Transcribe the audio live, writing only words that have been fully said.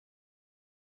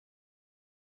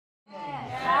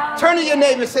Turn to your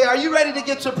neighbor and say, are you ready to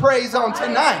get your praise on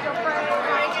tonight?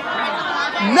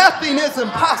 Nothing is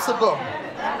impossible.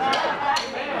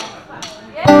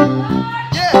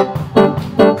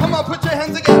 Yeah. Come on, put your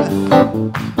hands together.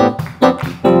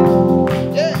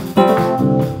 Yeah.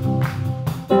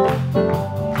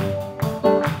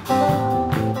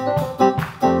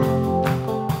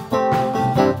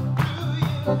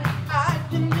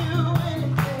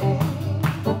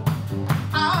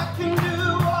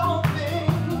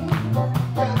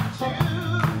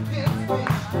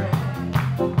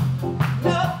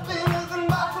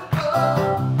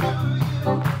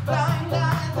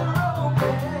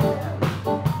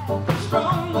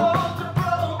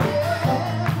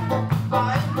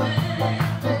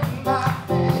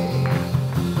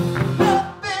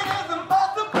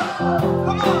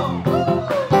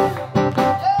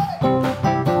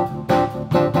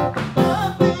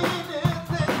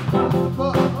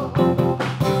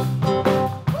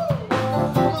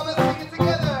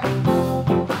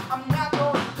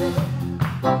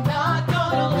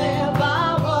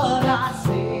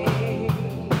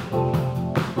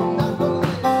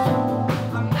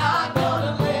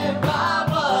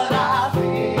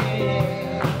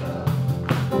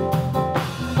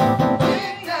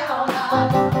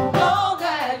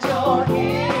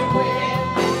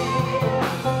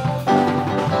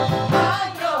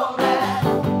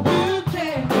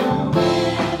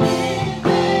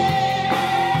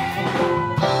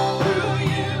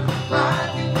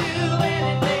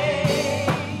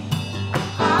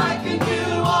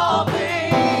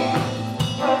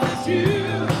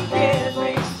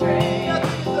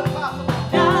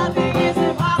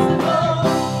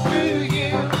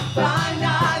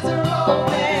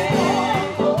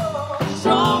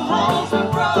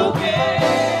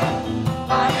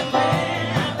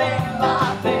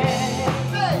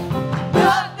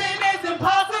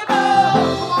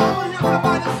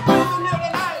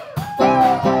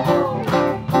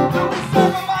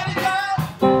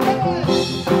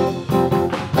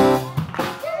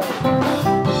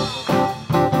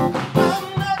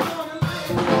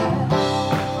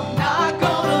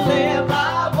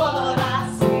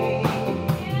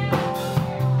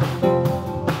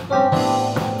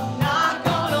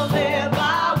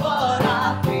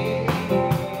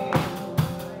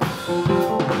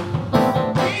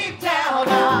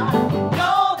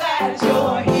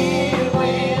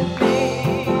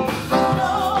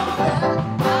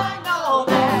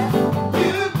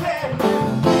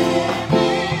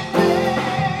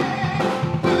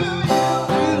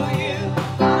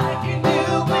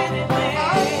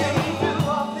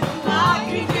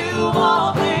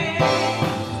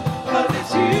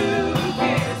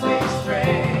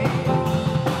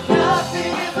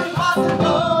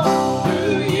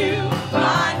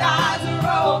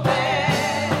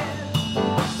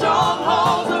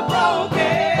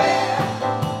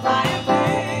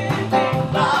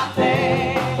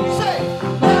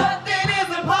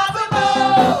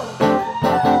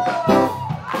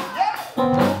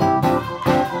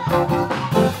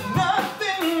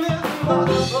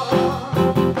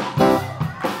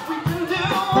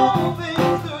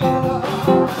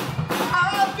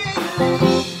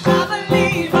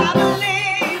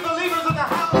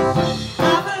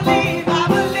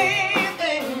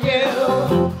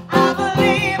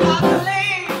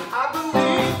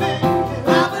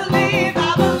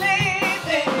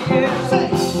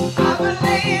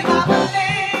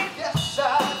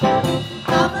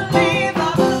 I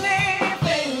believe.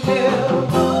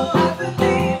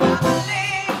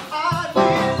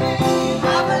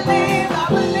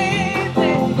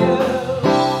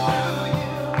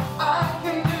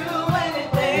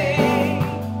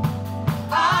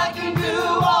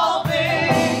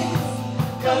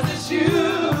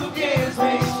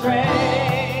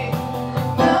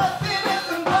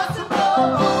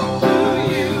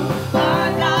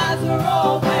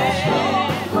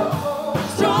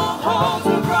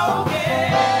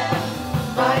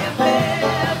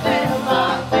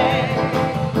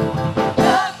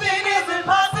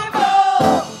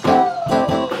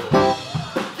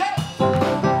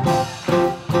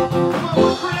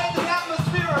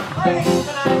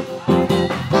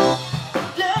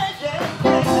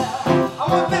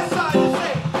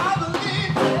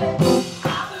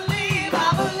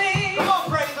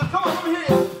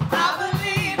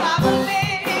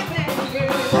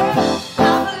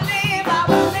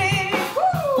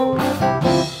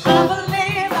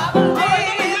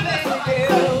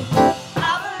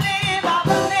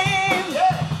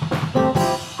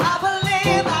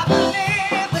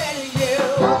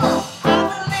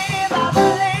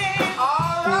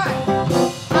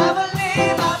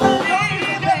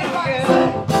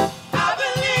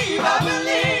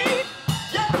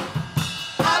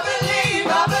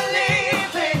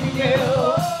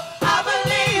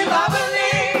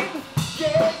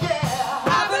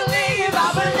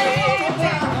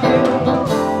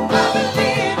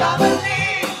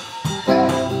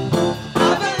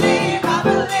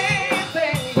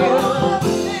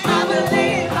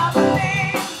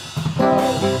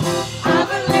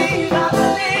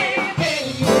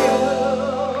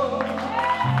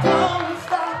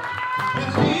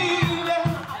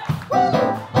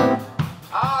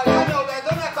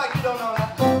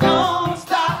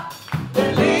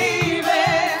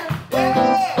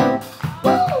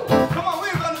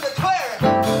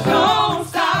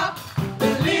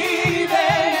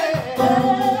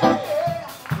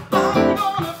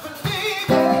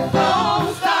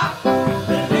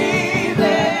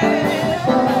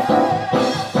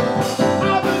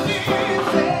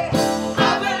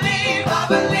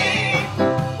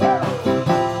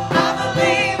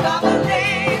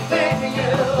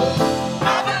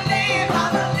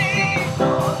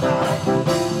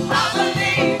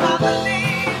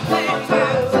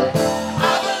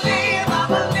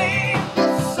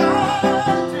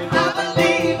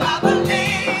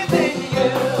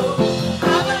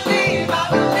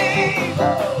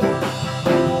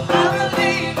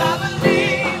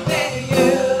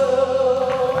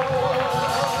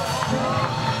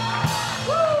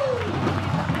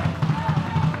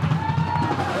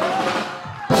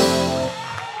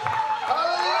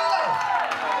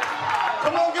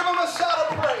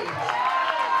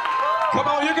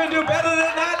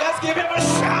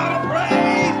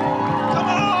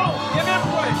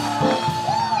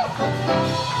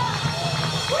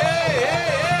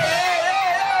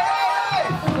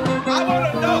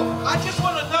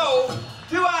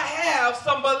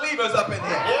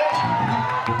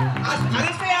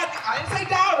 I didn't say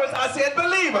doubters, I said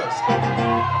believers.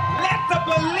 Let the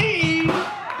believe,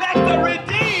 let the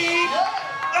redeemed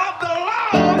of the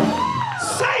Lord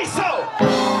say so.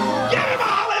 Give him a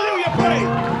hallelujah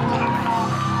praise.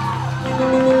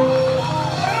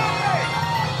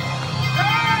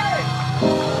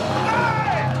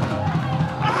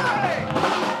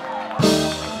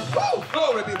 Woo,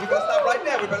 glory be. We better stop right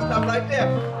there. We better stop right there.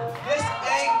 This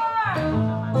ain't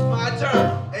my turn.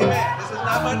 Amen. This is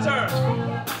not my turn.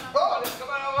 Oh, come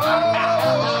on.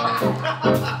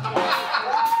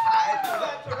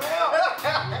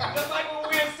 Just like when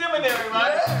we were in seminary,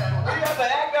 right? We have to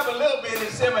act up a little bit in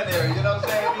seminary, you know what I'm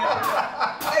saying?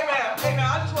 Amen. Amen.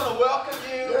 I just want to welcome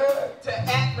you to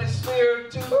Atmosphere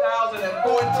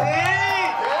 2014.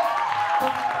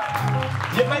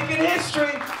 You're making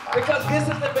history because this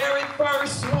is the very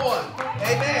first one.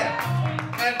 Amen.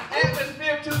 And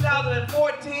Atmosphere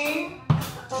 2014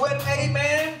 with,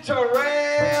 amen,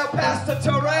 Pastor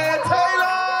Terrell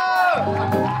Taylor.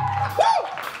 Woo!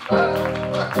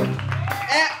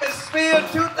 Atmosphere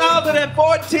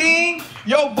 2014,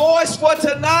 your voice for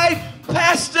tonight,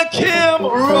 Pastor Kim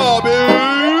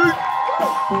Robbins.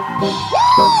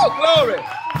 Woo! Glory.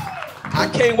 I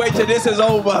can't wait till this is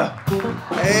over.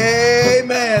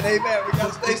 Amen. Amen. We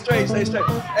got to stay straight. Stay straight.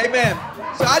 Amen.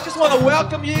 So I just want to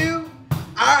welcome you.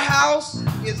 Our house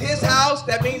is his house.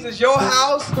 That means it's your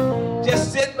house.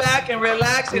 Just sit back and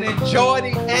relax and enjoy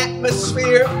the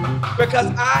atmosphere because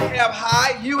I have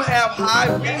high, you have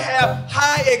high, we have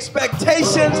high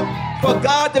expectations for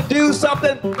God to do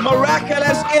something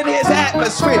miraculous in his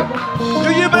atmosphere.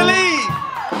 Do you believe?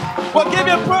 Well, give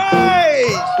him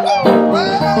praise.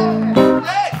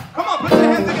 Hey, come on, put your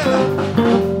hands together.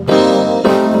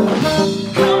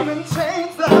 Come and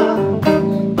change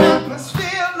the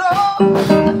atmosphere,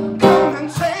 Lord. Come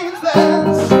and change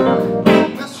this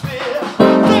atmosphere.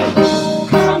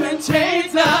 Come and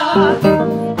change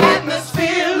the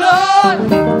atmosphere,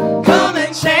 Lord. Come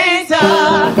and change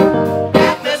the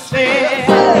atmosphere.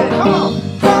 Come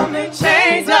on. Come and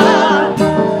change the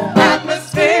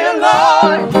atmosphere,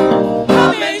 Lord.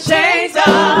 Come and change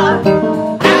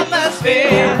the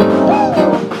atmosphere.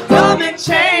 Come and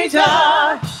change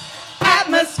the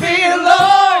atmosphere,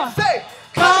 Lord. Say,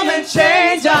 Come and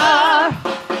change the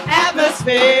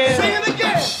atmosphere. sing it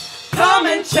again. Come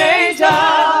and change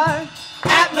our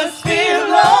atmosphere,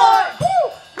 Lord.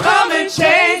 Come and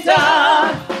change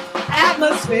our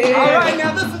atmosphere. All right,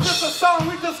 now this is just a song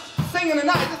we just singing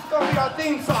tonight. This is gonna be our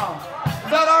theme song.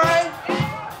 Is that all right?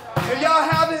 If y'all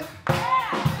have it,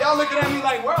 y'all looking at me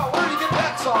like, well, where did you get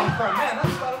that song from? Man,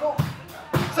 that's gotta go.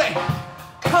 Say,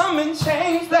 come and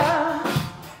change the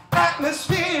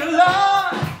atmosphere,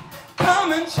 Lord.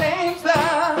 Come and change the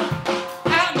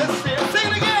atmosphere.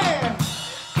 Sing it again.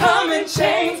 Come and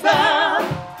change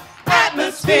the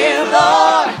atmosphere,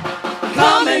 Lord.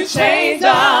 Come and change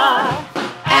our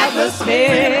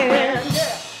atmosphere.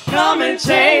 Come and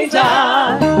change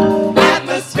our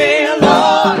atmosphere,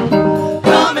 Lord.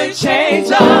 Come and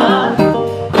change our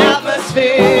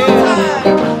atmosphere.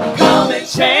 Come and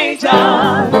change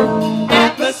our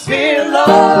atmosphere,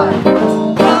 Lord.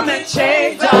 Come and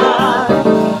change our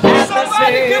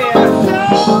Somebody give atmosphere. him a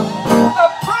shout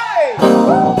of praise.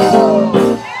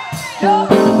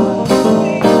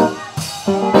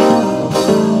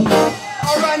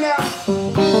 All right, now,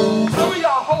 some of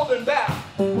y'all holding back.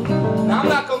 Now, I'm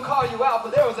not going to call you out,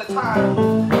 but there was a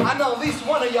time, I know at least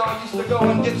one of y'all used to go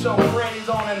and get your praise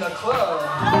on in the club.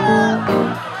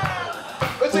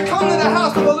 But you come to the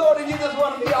house of the Lord and you just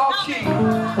want to be all cute.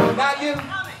 Now,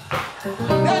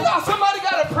 now somebody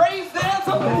got a praise dance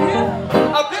up in here?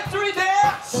 A victory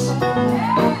dance?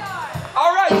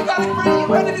 All right,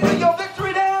 you ready to do your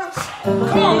victory dance?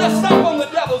 Come on, let's stomp on the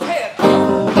devil's head. Come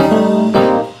on.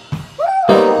 Woo!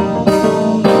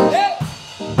 Yeah.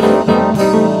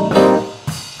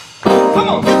 Come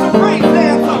on, get your praise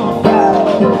dance on.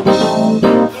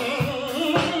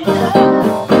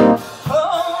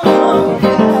 Oh,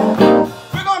 yeah.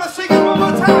 We're gonna sing it one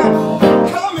more time.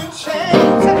 Come and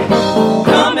change it.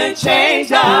 Come and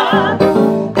change our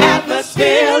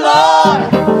atmosphere,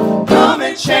 Lord. Come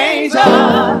and change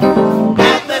our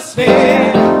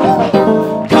atmosphere.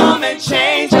 Come and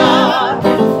change our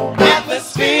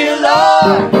atmosphere,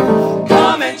 Lord.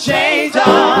 Come and change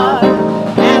our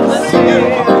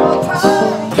atmosphere.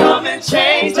 Come and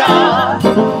change our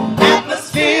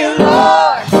atmosphere,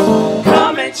 Lord.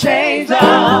 Come and change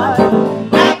our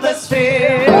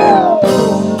atmosphere.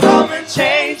 Come and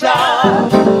change our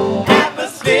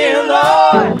atmosphere,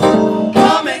 Lord.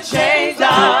 Come and change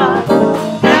our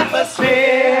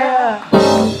atmosphere.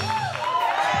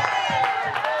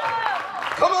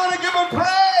 Come on and give him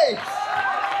praise.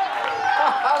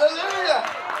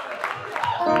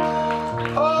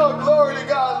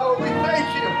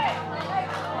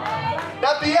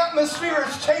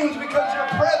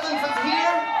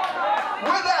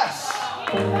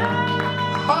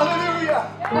 Hallelujah.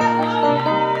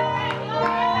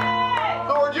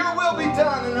 Lord, your will be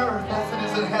done in earth as it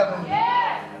is in heaven.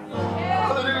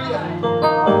 Hallelujah.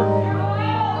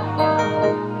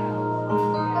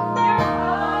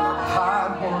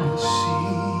 I want to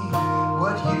see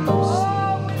what you see.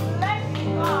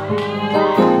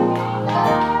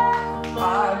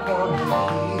 I want to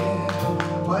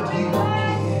hear what you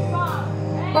hear.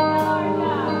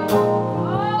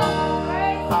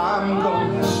 I'm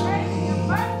going to speak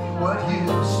what you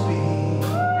speak.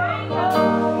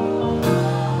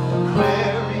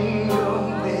 Declaring your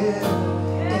will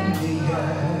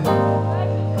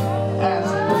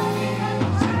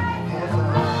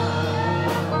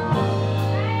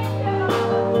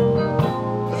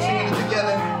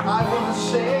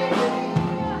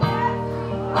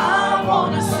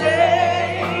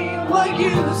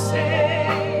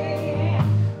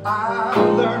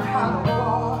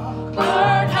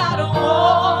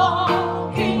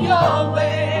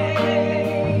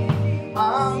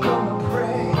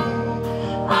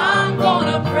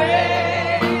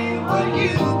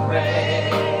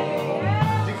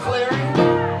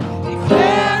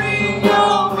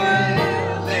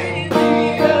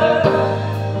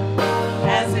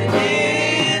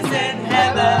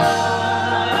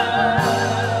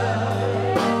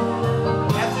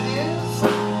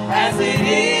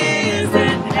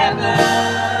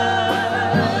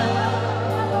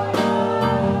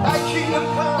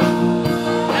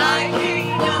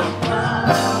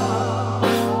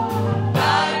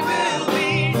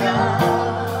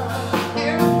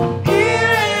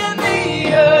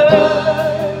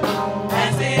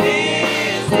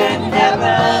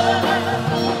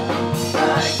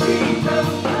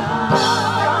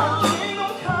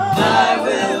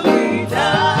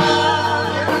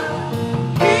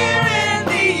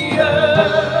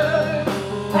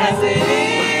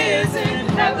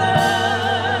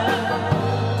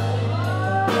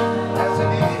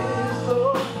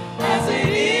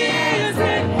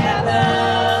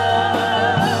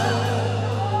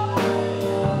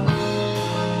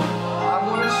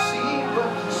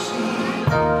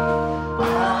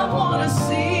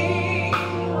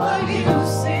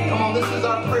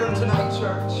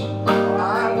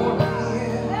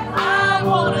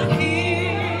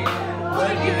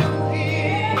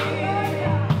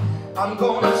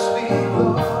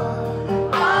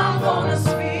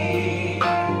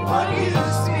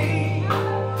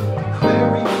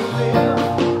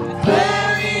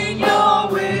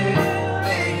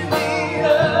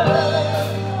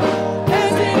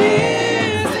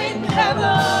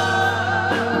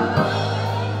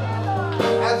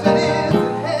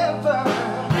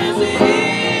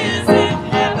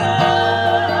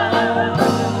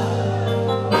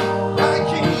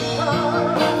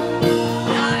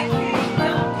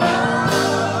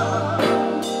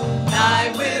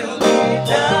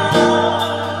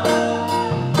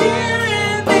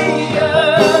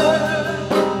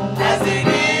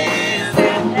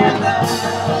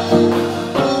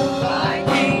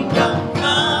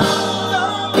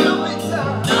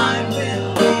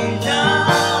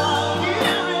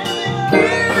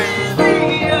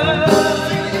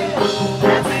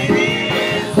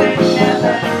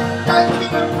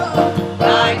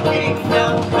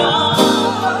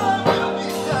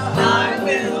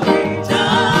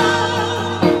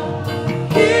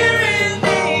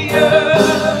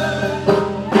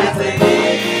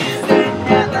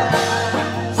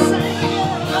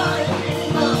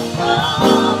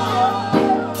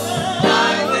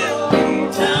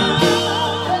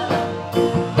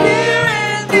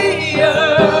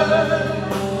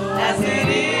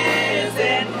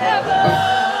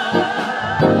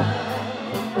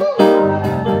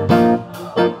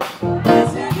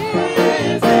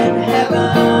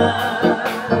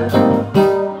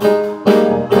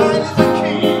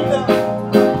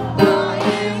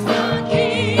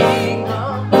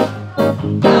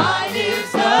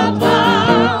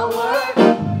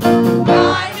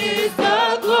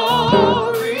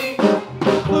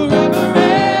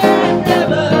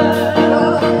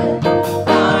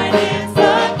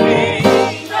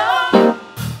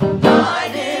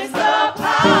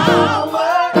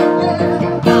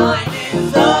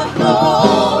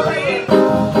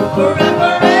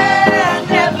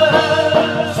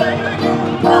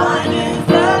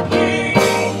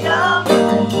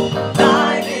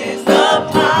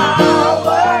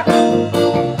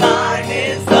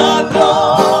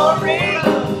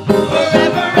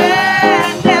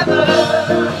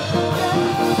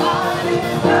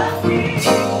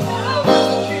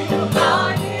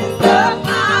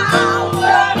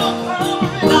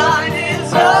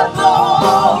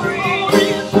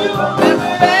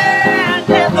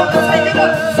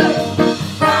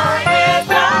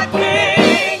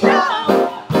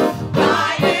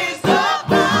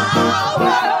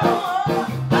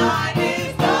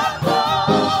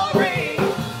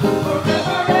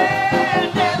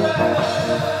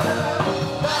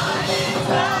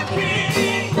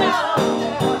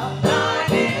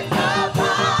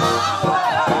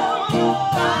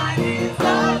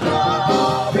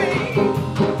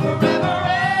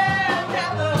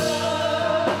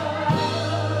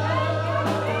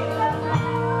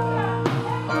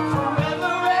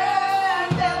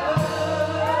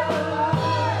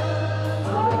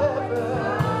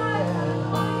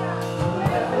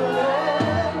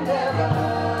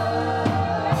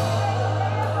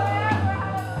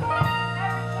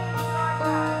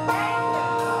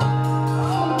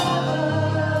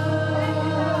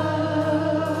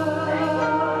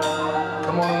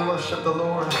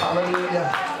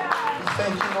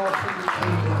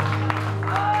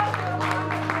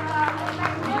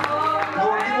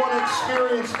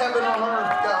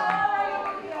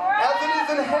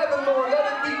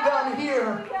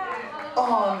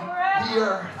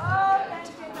here.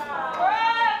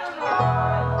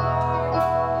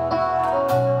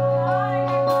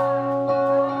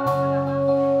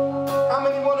 How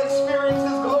many want to experience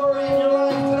His glory in your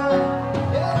life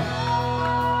tonight? Yeah.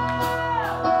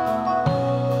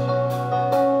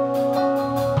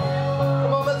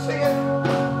 Come on, let's sing it.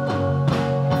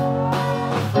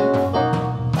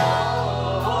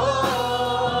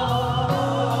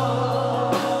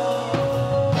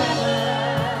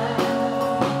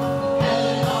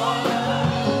 Heaven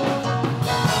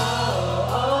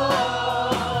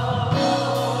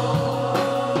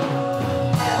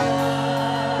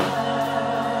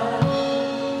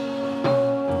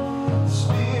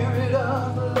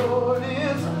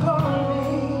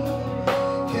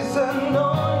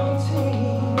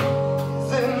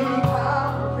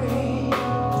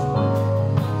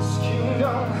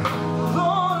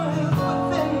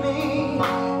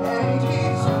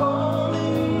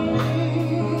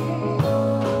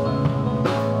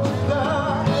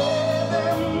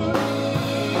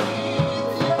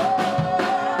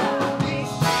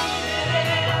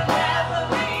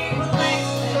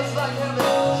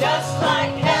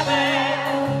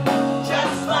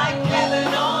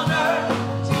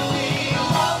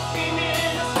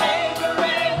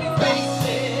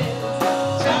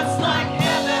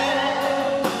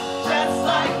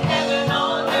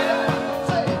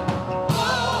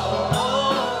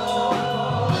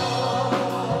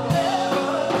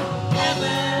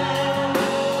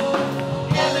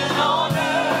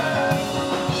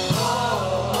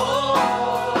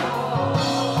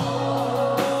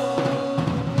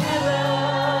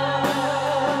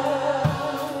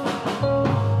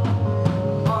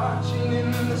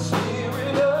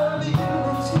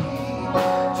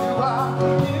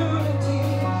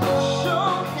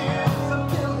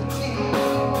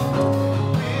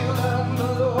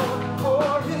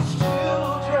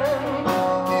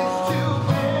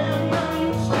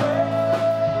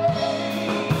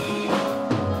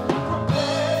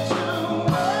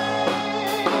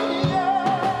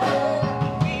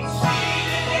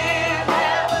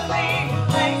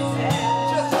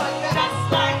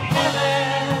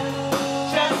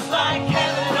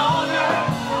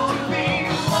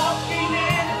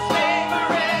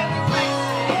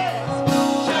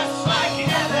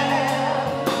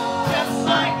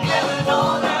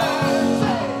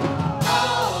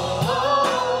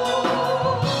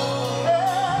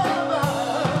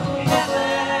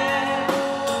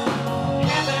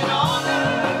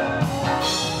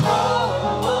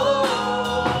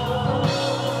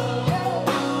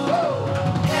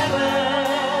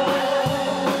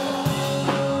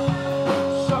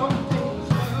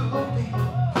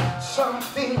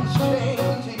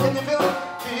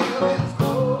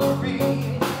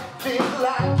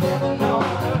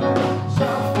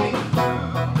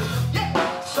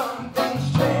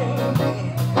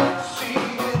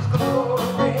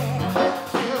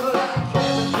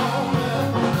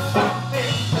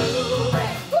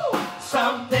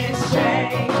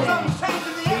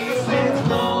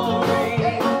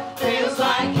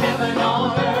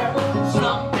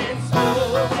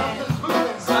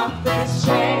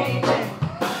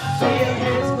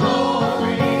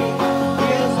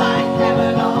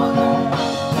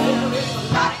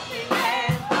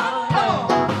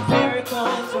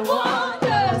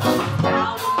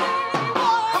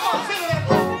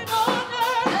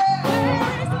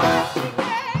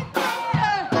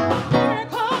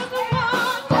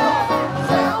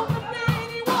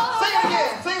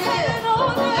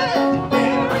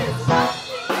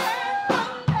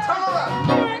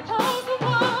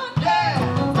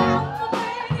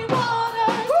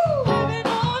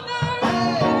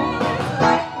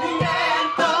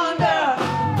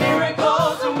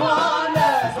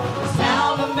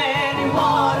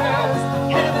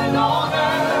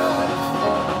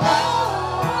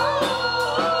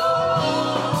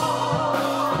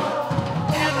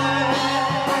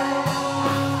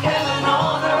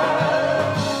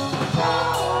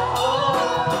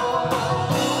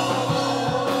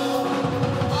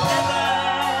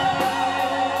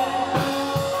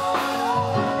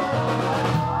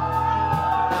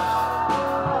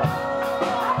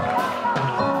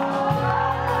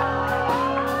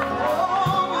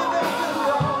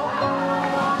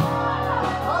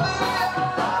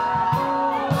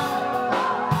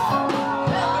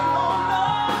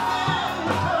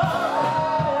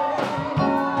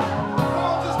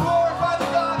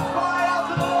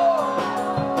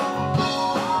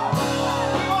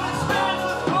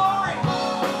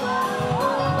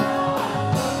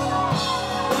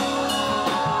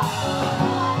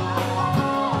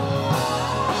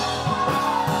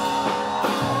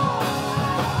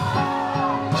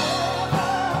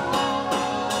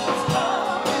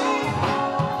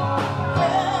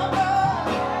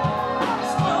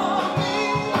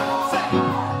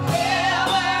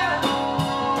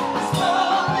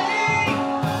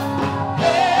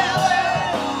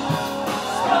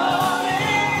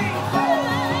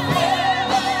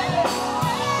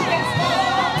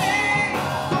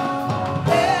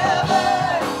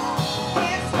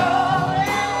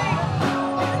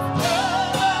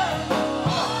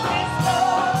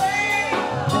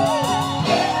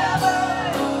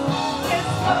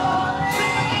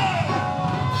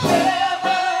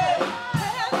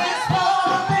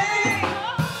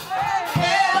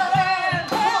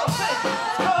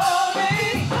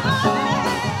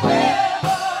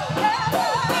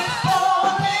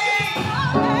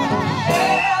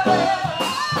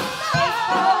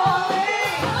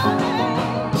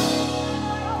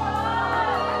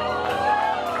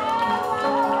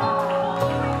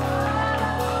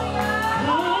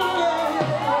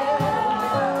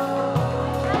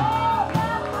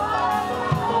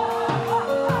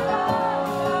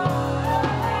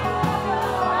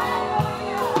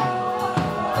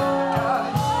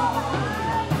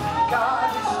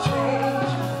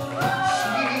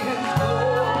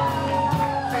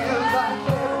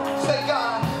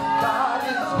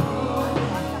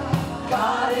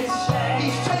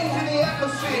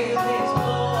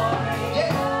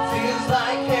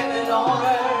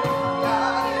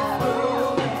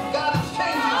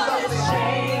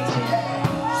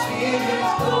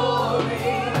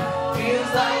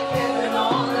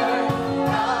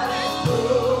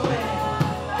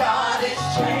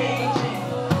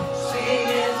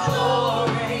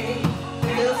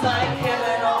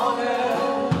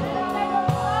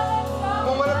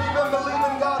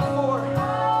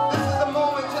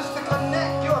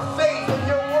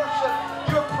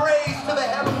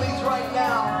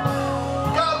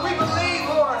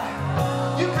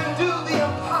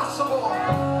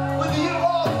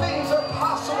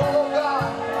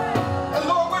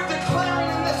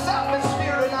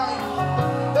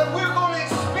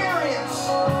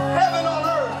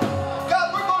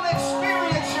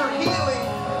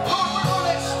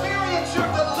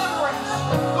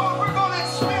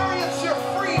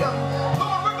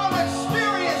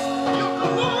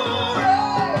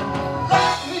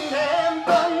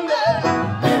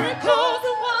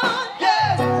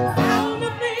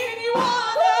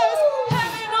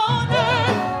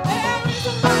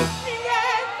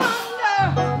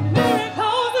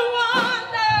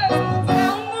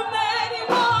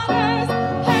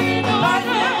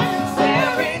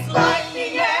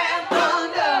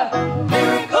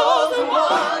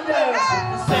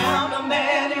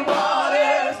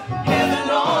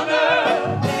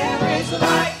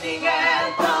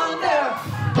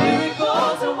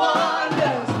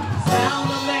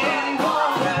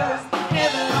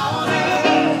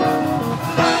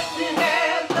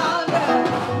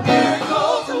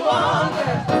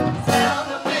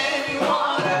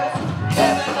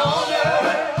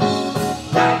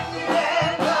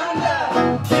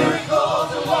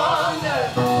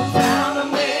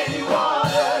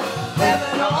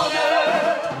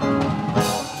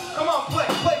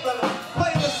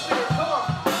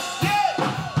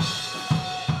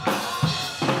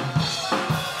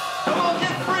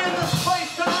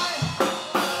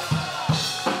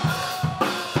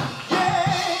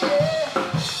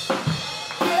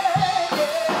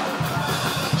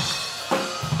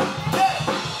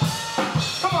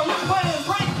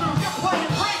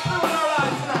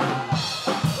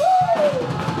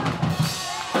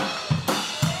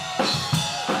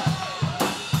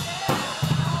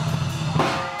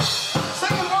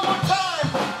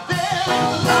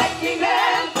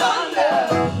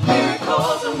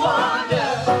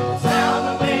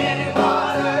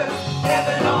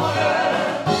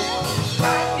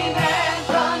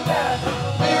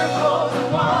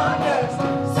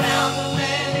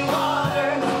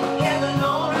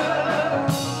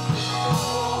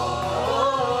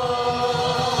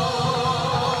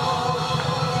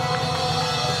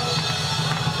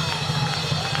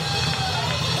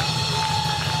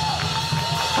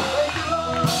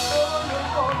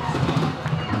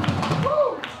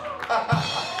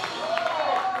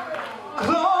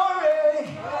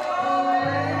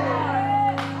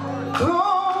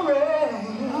Holy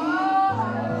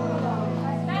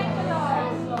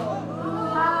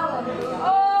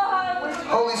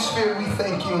Spirit, we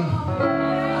thank you.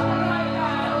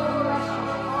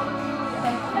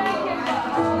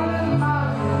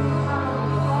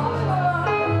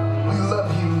 We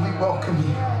love you. We welcome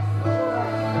you.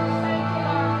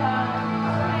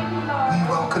 We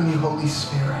welcome you, Holy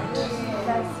Spirit.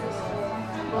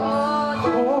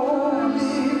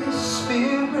 Holy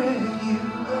Spirit, you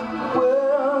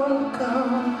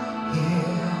welcome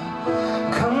here.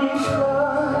 Come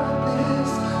flood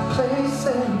this place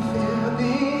and fill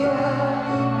the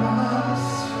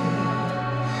atmosphere.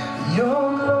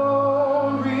 Your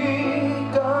glory,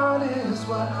 God, is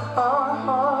what our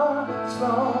hearts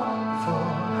long for.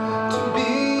 To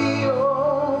be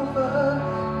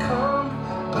overcome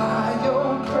by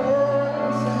your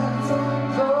presence,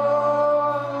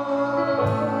 Lord.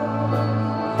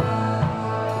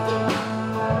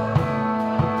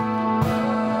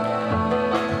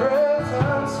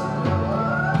 Presence,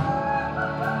 Lord.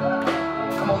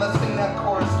 Come on, let's sing that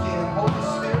chorus again. Holy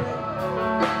Spirit.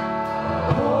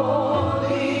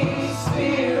 Holy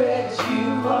Spirit,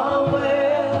 you are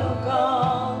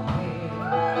welcome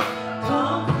here.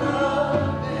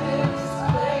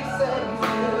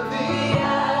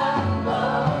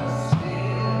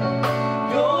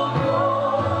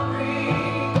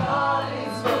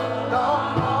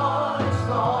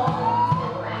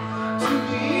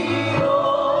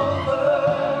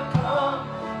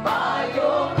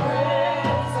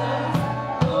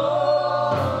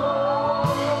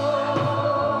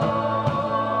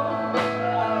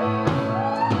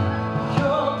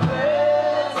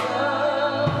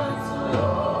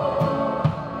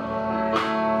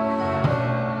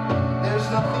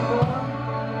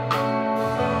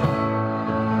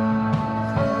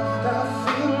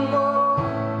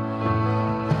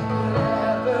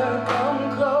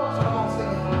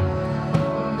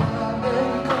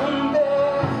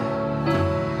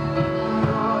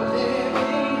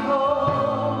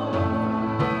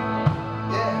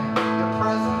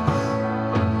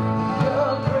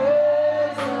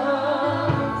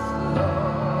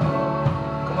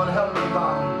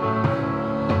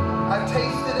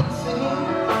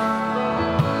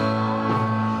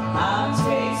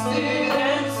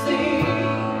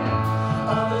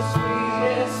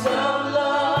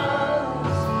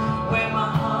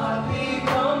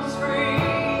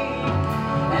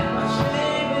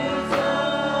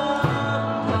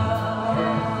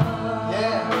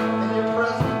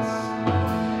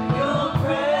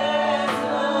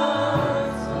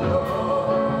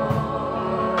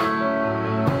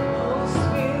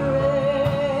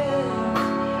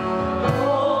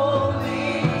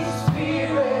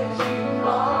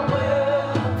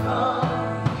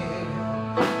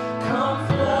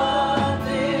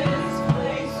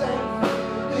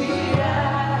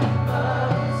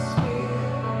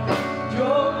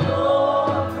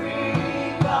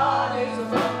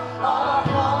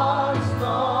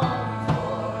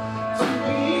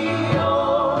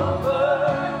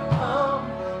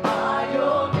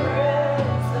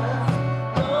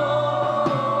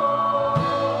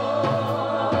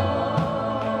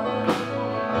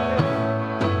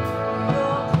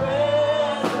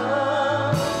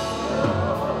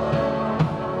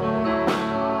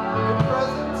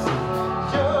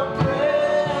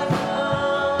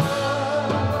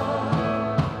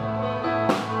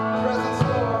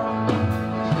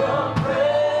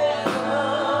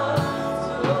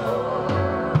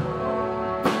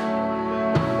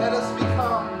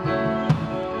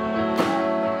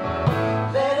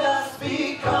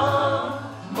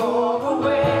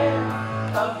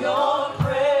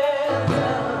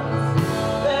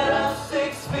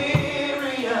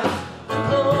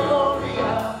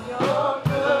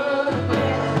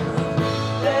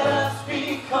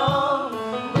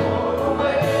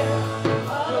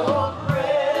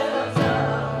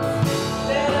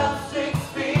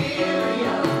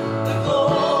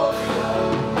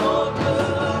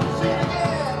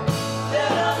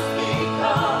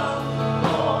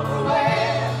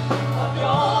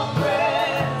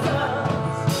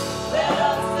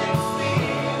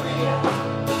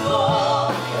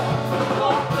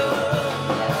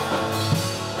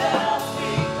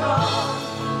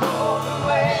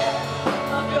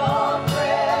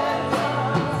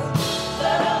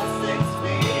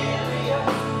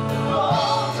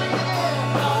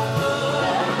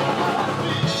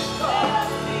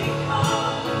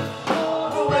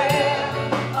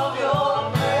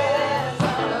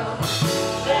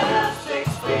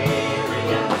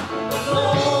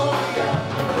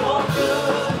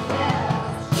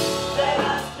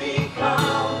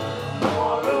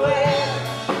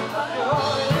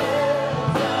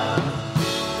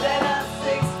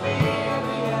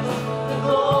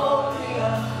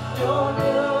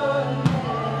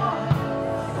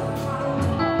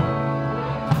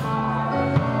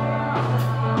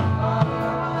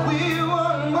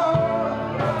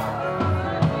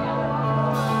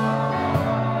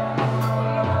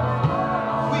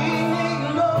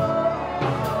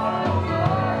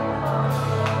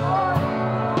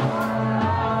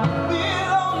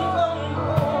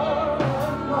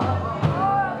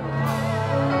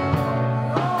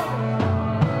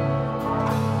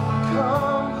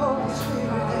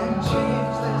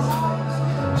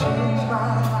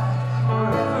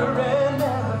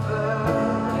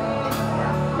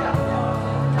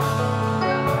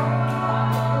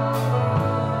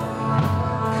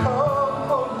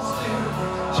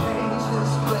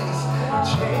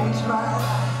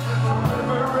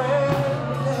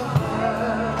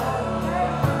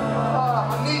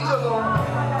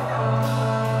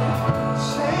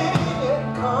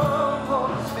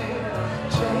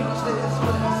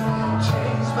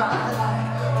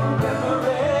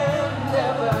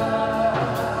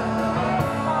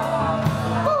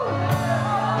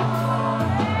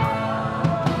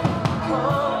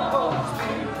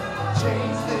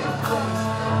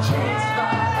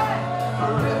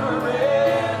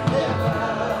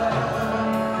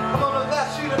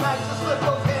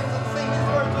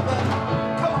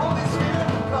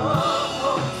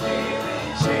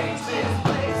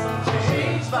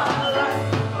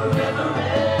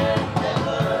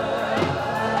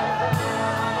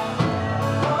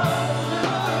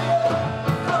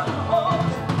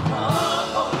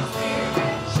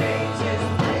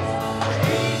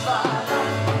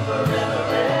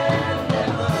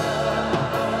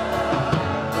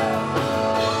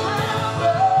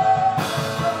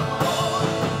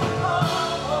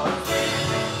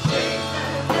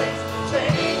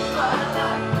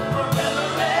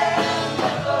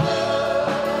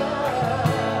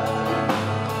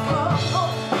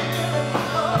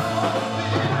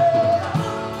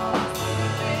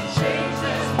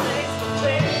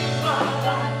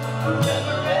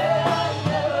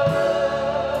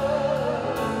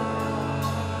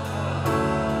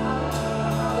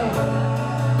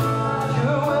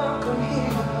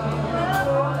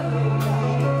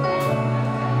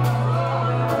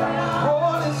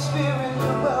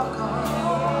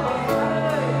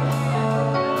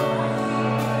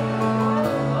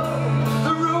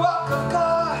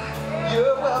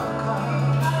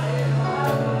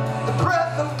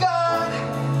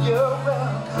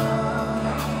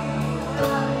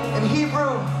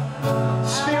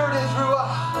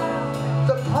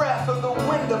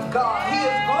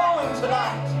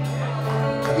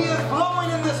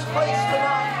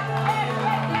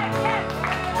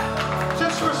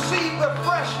 receive the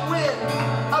fresh wind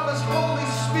of His Holy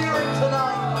Spirit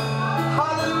tonight.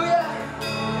 Hallelujah.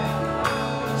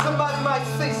 Somebody might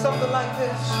say something like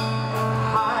this.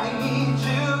 I need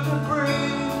you to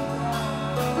breathe.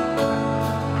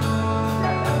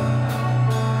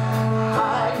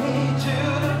 I need you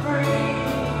to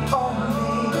breathe on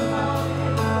me.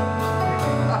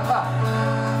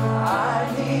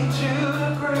 I need you to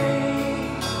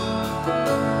breathe.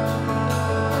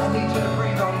 I need you to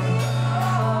breathe on me.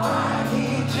 I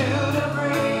need you to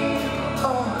breathe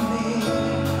on me.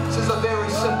 This is a very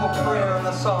simple prayer in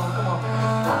the song. Come on.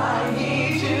 I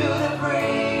need you to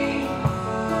breathe.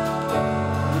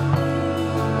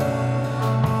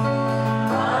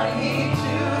 I need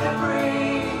you to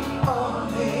breathe on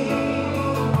me.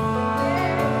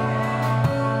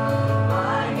 I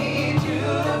need you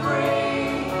to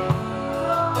breathe.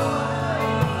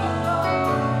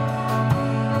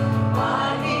 I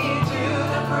need you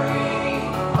to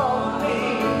breathe on me.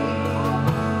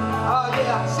 Oh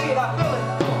yeah, see it, I feel it.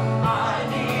 I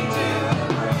need you to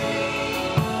breathe.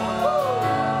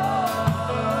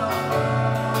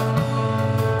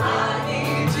 I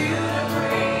need you to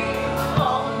breathe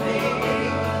on me.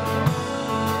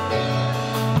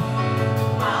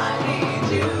 I need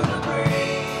you to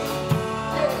breathe.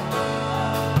 Yeah.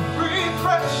 Breathe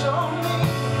fresh on me.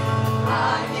 I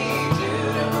need you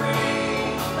to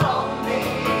breathe on me.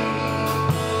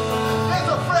 There's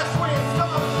a fresh wind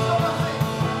coming.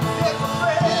 There's a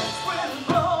fresh wind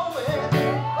blowing.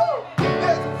 Woo!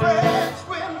 There's a fresh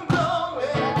wind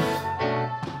blowing.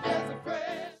 There's a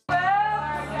fresh.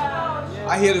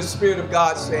 I hear the Spirit of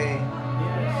God saying,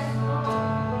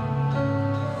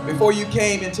 before you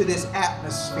came into this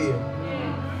atmosphere,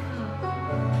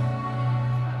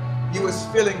 you was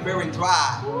feeling very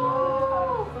dry,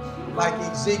 like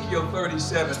Ezekiel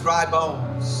 37, dry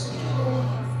bones.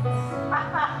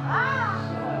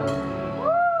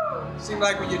 Seemed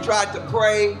like when you tried to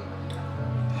pray,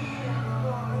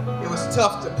 it was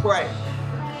tough to pray.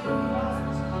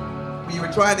 When you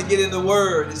were trying to get in the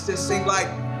Word, it just seemed like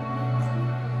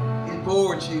it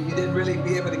bored you. You didn't really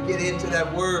be able to get into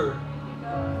that Word.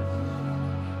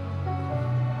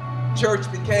 Church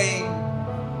became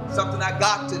something I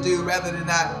got to do rather than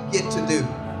I get to do.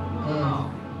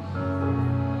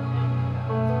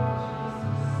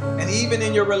 And even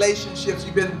in your relationships,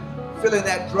 you've been feeling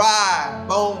that dry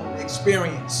bone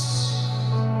experience.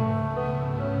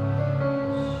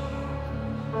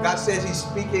 God says He's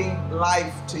speaking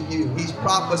life to you. He's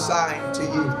prophesying to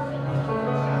you.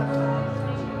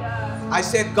 I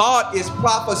said God is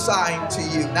prophesying to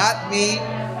you, not me,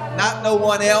 not no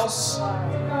one else.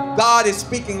 God is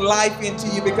speaking life into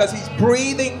you because He's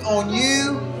breathing on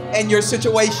you and your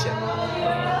situation.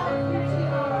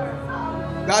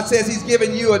 God says He's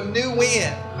giving you a new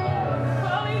wind.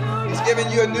 He's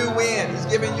giving you a new wind. He's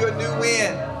giving you a new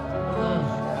wind.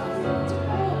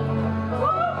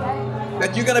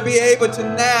 That you're going to be able to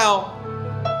now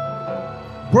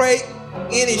break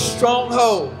any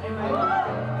stronghold,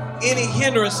 any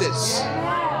hindrances.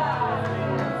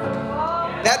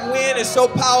 That wind is so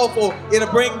powerful,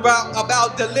 it'll bring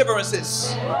about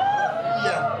deliverances.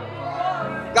 Yeah.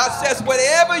 God says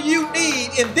whatever you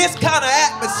need in this kind of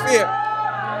atmosphere,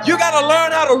 you got to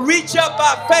learn how to reach up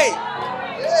by faith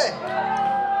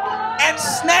and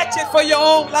snatch it for your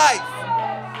own life.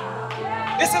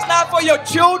 This is not for your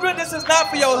children. This is not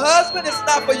for your husband. This is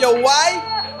not for your wife.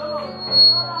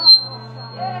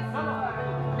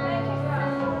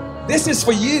 This is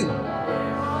for you.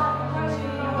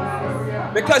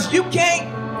 Because you can't.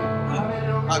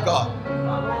 My God.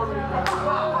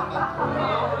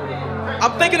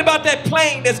 I'm thinking about that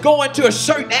plane that's going to a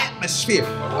certain atmosphere,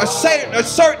 a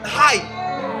certain height.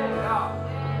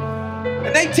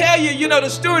 And they tell you, you know, the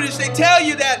stewardess, they tell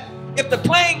you that if the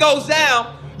plane goes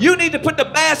down, you need to put the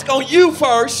mask on you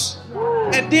first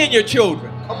and then your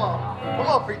children. Come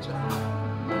on, preacher.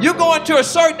 You're going to a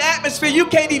certain atmosphere, you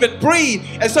can't even breathe.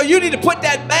 And so you need to put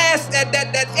that mask, that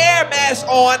air mask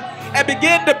on and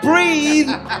begin to breathe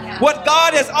what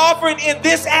God is offering in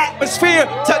this atmosphere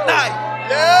tonight.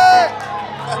 Yeah.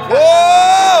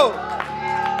 Whoa!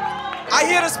 I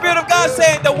hear the Spirit of God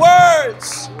saying the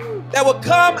words that will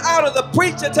come out of the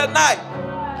preacher tonight,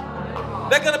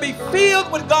 they're going to be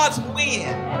filled with God's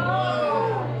wind.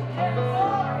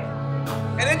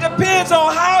 And it depends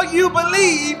on how you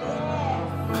believe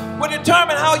will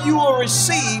determine how you will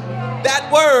receive that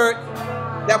word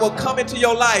that will come into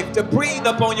your life to breathe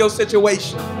upon your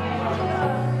situation.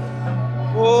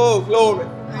 Oh, glory.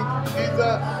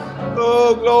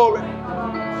 Oh, glory.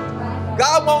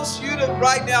 God wants you to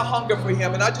right now hunger for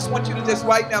Him. And I just want you to just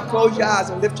right now close your eyes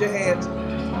and lift your hands.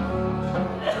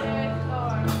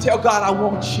 Tell God, I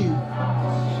want you.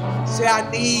 Say, I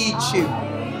need you.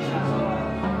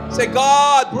 Say,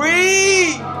 God,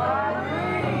 breathe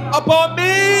upon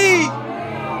me,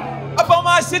 upon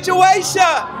my situation,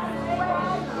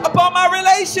 upon my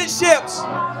relationships,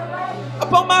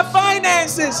 upon my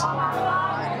finances,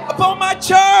 upon my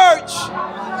church.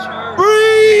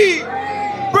 Breathe,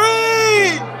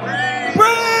 breathe,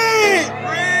 breathe,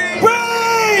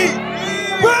 breathe,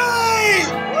 breathe.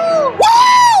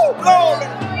 Woo! Glory.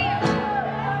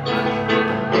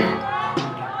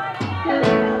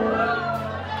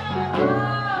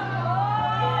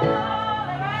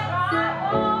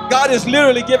 God is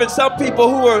literally giving some people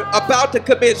who are about to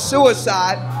commit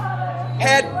suicide,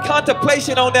 had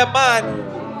contemplation on their mind.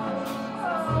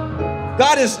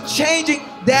 God is changing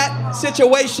that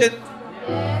situation,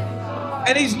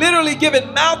 and he's literally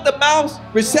giving mouth-to-mouth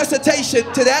resuscitation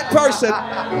to that person,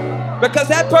 because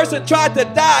that person tried to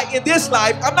die in this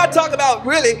life. I'm not talking about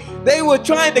really, they were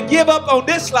trying to give up on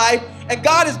this life, and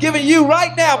God is giving you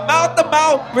right now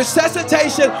mouth-to-mouth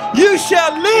resuscitation. You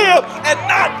shall live and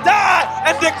not die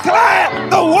and declare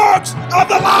the works of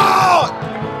the Lord.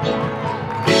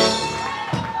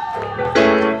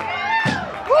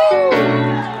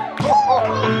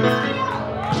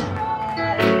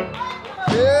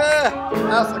 Yeah,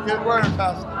 that's a good word,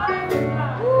 Pastor.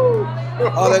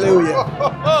 Hallelujah.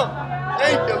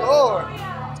 Thank you, Lord.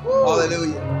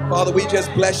 Hallelujah. Father, we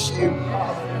just bless you.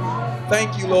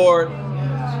 Thank you, Lord,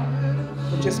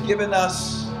 for just giving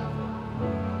us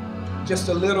just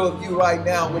a little of you right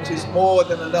now, which is more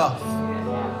than enough.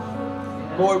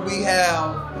 Lord, we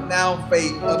have now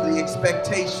faith of the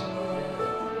expectation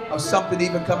of something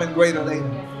even coming greater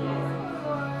later.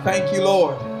 Thank you,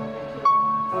 Lord.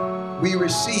 We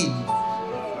receive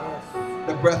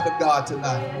the breath of God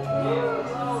tonight.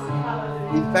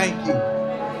 We thank you.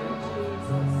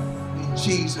 In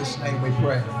Jesus' name we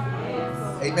pray.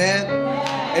 Amen.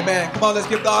 Amen. Come on, let's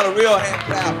give God a real hand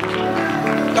clap.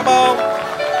 Come on.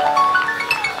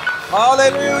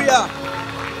 Hallelujah.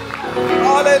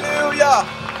 Hallelujah.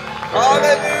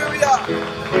 Hallelujah.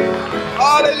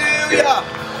 Hallelujah.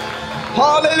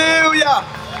 Hallelujah.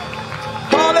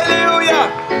 Hallelujah.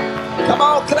 Come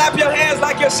on, clap your hands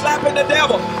like you're slapping the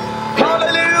devil.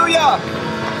 Hallelujah.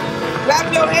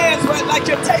 Clap your hands like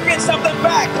you're taking something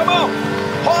back. Come on.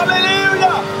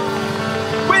 Hallelujah.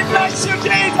 We bless you,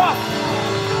 Jesus.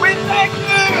 We thank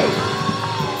you.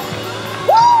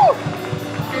 Woo!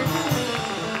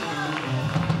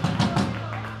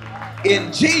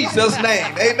 In Jesus'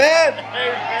 name. Amen.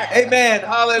 Amen.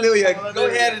 Hallelujah. Go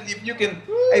ahead and if you can,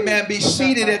 amen, be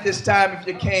seated at this time if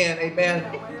you can. Amen.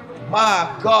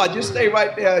 My God, just stay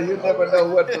right there. You never know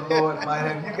what the Lord might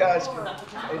have. You guys can,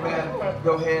 amen,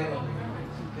 go ahead.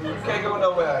 You can't go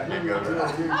nowhere. You're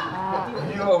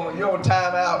on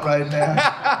timeout right now.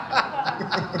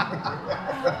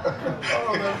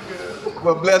 Oh, that's good.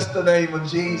 Well, bless the name of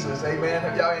Jesus. Amen.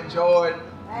 Have y'all enjoyed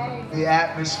the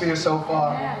atmosphere so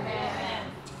far?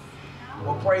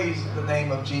 Well, praise the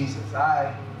name of Jesus.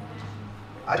 I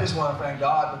just want to thank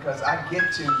God because I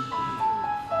get to,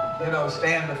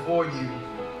 stand before you.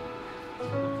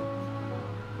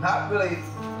 Not really,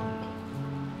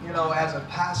 as a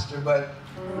pastor, but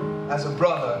as a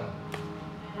brother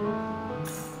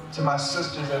to my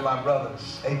sisters and my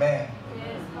brothers. Amen.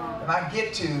 And I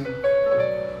get to,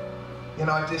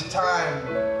 at this time,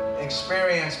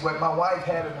 experience what my wife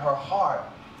had in her heart,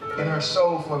 in her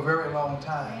soul for a very long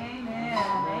time. Amen.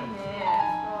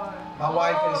 My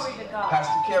wife,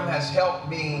 Pastor Kim, has helped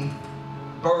me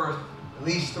birth at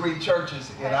least 3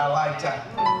 churches in our lifetime.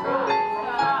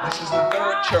 This is the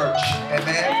 3rd church.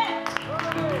 Amen.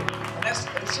 And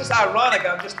it's just ironic.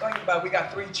 I'm just thinking about it. We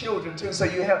got 3 children too. So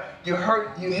you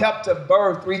helped to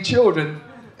birth 3 children.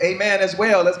 Amen as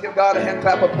well. Let's give God a hand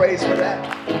clap of praise for that.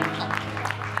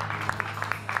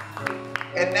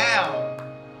 And now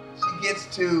she gets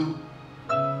to,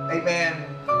 amen,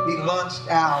 be launched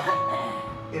out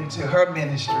into her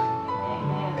ministry.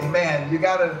 Amen. You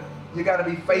gotta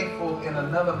be faithful in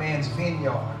another man's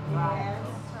vineyard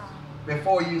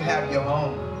before you have your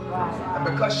own. And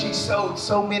because she sowed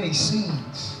so many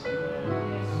seeds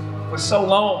for so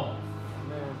long,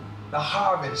 the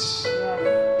harvest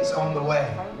is on the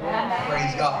way.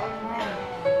 Praise God.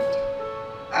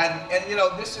 And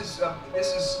this is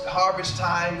harvest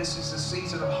time. This is the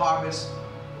season of harvest,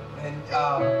 and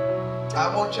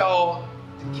I want y'all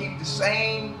to keep the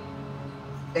same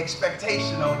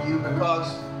expectation on you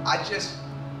because I just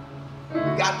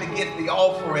got to get the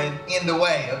offering in the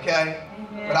way, okay?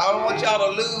 But I don't want y'all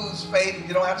to lose faith.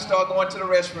 You don't have to start going to the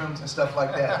restrooms and stuff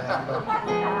like that.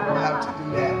 You don't have to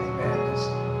do that, amen. Just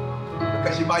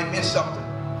because you might miss something.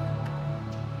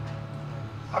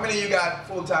 How many of you got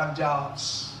full-time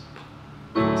jobs?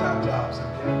 Full-time jobs,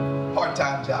 okay?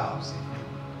 Part-time jobs.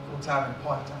 Full-time and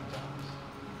part-time jobs.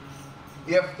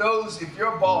 If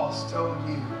your boss told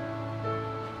you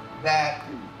that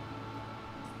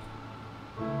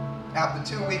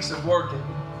after 2 weeks of working,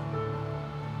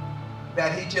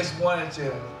 that he just wanted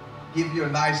to give you a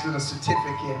nice little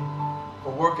certificate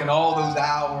for working all those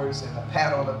hours and a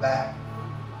pat on the back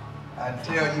and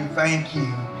tell you thank you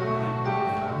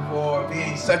for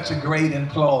being such a great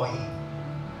employee.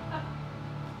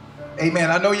 Amen.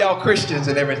 I know y'all Christians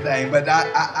and everything, but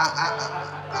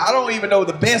I don't even know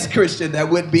the best Christian that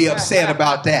would be upset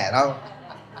about that.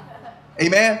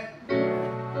 Amen.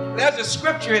 There's a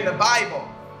scripture in the Bible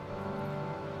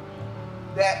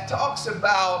that talks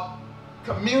about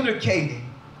communicating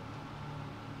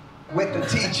with the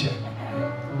teacher.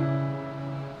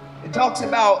 It talks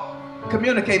about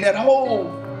communicating. That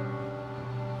whole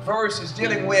verse is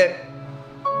dealing with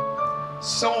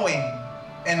sowing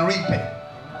and reaping.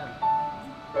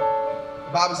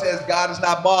 The Bible says God is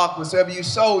not mocked. Whatsoever you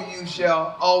sow, you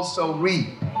shall also reap.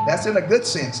 That's in a good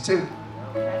sense too.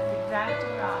 That's exactly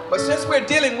right. But since we're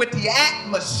dealing with the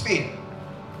atmosphere,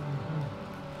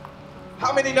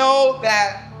 how many know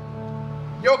that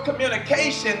your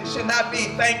communication should not be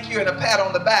thank you and a pat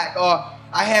on the back or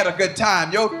I had a good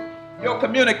time? Your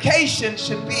communication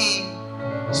should be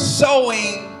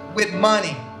sowing with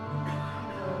money.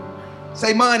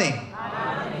 Say money. Money.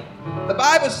 The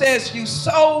Bible says you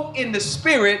sow in the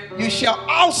Spirit, you shall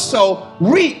also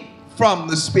reap from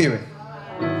the Spirit.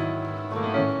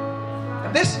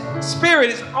 And this Spirit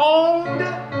is owned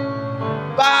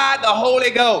by the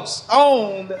Holy Ghost.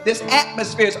 This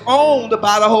atmosphere is owned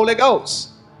by the Holy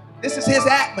Ghost. This is His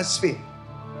atmosphere.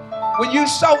 When you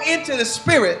sow into the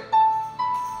Spirit,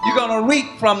 you're going to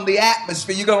reap from the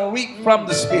atmosphere. You're going to reap from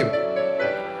the Spirit.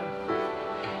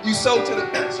 You sow to the,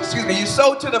 you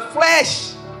sow to the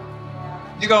flesh,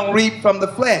 you're going to reap from the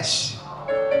flesh.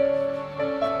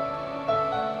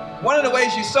 One of the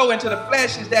ways you sow into the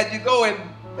flesh is that you go in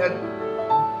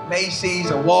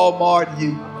Macy's or Walmart and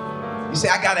you say,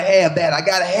 I got to have that. I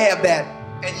got to have that.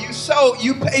 And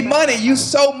you pay money. You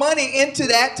sow money into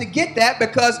that to get that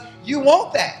because you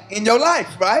want that in your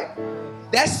life, right?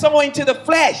 That's sowing to the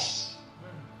flesh.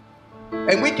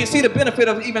 And we can see the benefit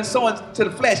of even sowing to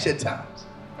the flesh at times.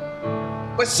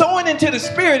 But sowing into the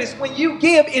Spirit is when you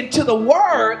give into the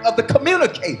word of the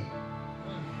communicator.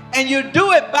 And you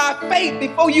do it by faith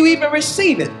before you even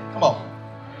receive it. Come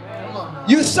on.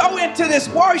 You sow into this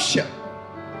worship.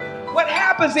 What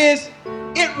happens is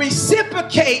it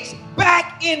reciprocates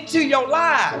back into your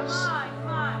lives.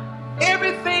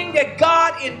 Everything that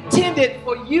God intended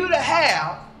for you to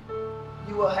have,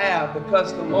 you will have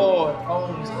because the Lord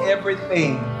owns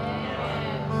everything.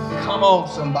 Come on,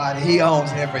 somebody. He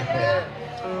owns everything.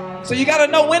 So you got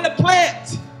to know when to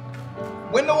plant,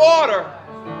 when to water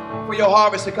for your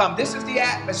harvest to come. This is the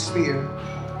atmosphere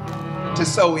to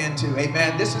sow into.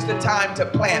 Amen. This is the time to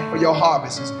plant for your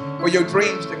harvests, for your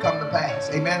dreams to come to pass.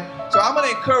 Amen. So I'm going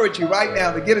to encourage you right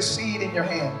now to get a seed in your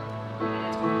hand.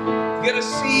 Get a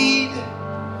seed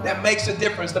that makes a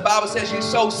difference. The Bible says you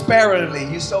sow sparingly.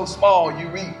 You sow small, you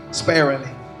reap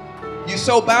sparingly. You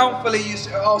sow bountifully, you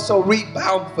also reap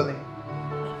bountifully.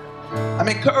 I'm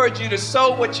encouraging you to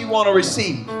sow what you want to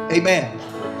receive. Amen.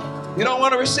 You don't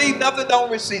want to receive nothing,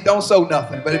 don't sow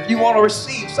nothing. But if you want to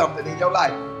receive something in your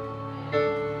life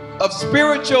of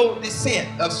spiritual descent,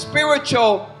 of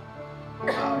spiritual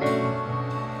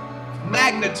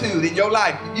magnitude in your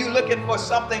life, if you're looking for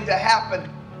something to happen,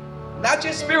 not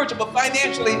just spiritual, but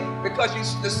financially, because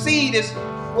the seed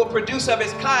will produce of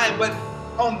its kind, but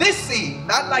on this seed,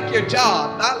 not like your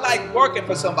job, not like working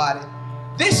for somebody,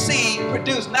 this seed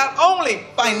produced not only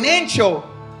financial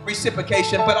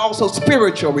reciprocation, but also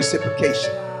spiritual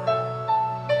reciprocation.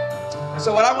 And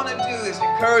so what I want to do is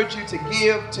encourage you to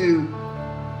give to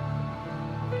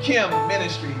Kim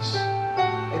Ministries.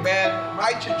 Amen.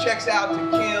 Write your checks out to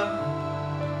Kim,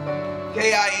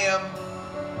 K-I-M.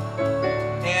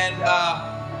 And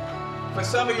for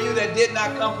some of you that did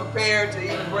not come prepared to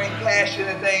even bring cash or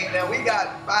anything, now we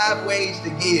got 5 ways to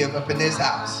give up in this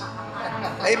house.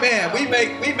 Amen. We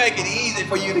make it easy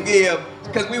for you to give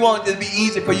because we want it to be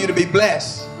easy for you to be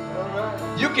blessed.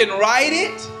 You can write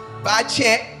it by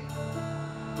check.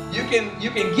 You can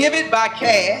give it by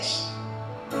cash.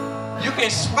 You can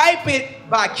swipe it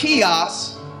by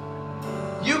kiosk.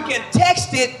 You can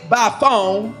text it by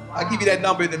phone. I'll give you that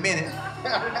number in a minute.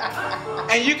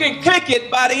 And you can click it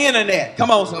by the internet.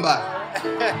 Come on, somebody.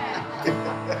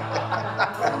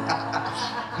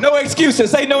 No excuses.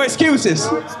 Say no excuses.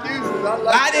 No excuses.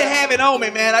 I didn't have it on me,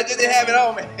 man. I just didn't have it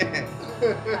on me.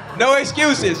 No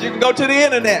excuses. You can go to the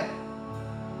internet.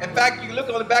 In fact, you can look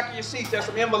on the back of your seat. There's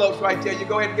some envelopes right there. You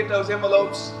go ahead and get those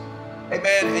envelopes.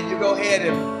 Amen. And you go ahead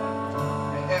and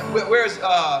where's,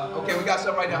 okay, we got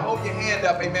some right now. Hold your hand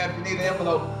up, amen, if you need an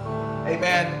envelope.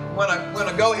 Amen. We're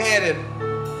gonna go ahead and,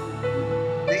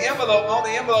 the envelope, on the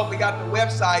envelope, we got the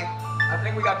website. I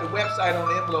think we got the website on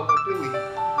the envelope, or do we?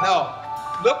 No.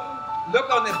 Look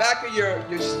on the back of your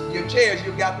chairs.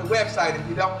 You've got the website. If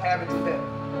you don't have it today,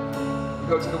 you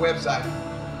go to the website.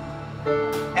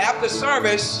 After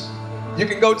service, you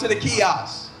can go to the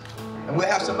kiosk. And we'll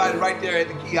have somebody right there at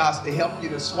the kiosk to help you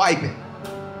to swipe it.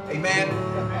 Amen.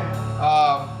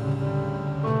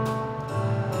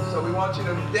 So we want you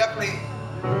to definitely,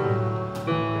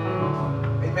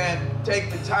 amen, take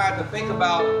the time to think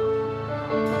about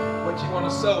what you want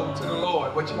to sow to the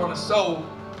Lord, what you want to sow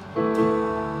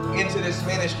into this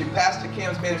ministry, Pastor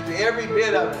Kim's ministry. Every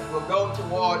bit of it will go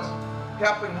towards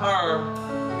helping her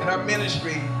and her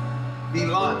ministry be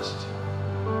launched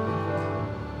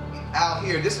out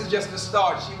here. This is just the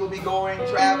start. She will be going,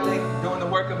 traveling, doing the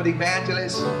work of an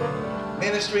evangelist,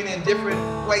 ministering in different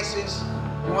places.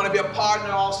 You want to be a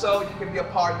partner also, you can be a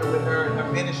partner with her in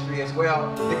her ministry as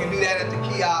well. You can do that at the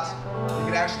kiosk. You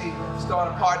can actually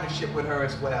start a partnership with her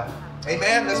as well.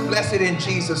 Amen. Let's bless it in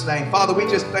Jesus' name. Father, we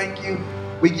just thank you.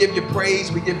 We give you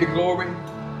praise. We give you glory.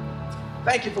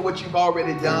 Thank you for what you've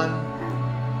already done,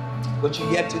 what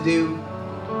you're yet to do.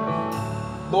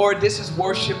 Lord, this is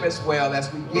worship as well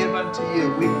as we give unto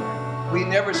you. We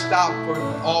never stop for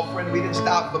offering. We didn't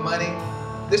stop for money.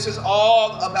 This is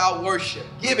all about worship.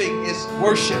 Giving is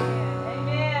worship.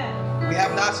 Amen. We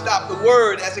have not stopped. The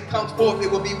word as it comes forth,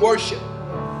 it will be worship.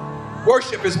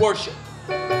 Worship is worship.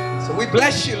 So we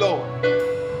bless you, Lord.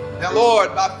 Now,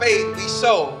 Lord, by faith we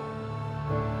sow.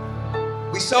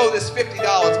 We sow this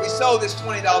 $50. We sow this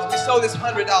 $20. We sow this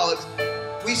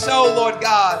 $100. We sow, Lord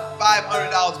God,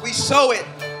 $500. We sow it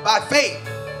by faith.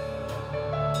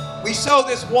 We sow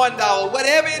this $1.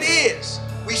 Whatever it is,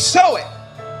 we sow it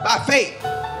by faith.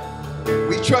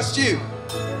 We trust you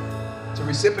to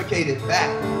reciprocate it back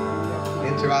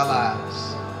into our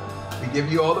lives. We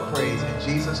give you all the praise. In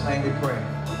Jesus' name we pray.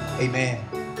 Amen.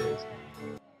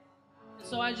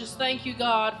 So I just thank you,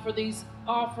 God, for these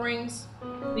offerings,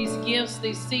 these gifts,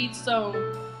 these seeds sown.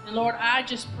 And Lord, I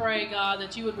just pray, God,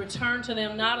 that you would return to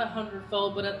them not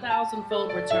 100-fold, but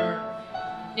 1,000-fold return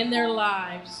in their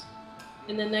lives.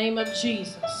 In the name of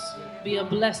Jesus, be a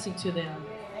blessing to them.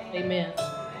 Amen.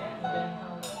 Amen.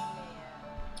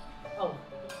 Oh,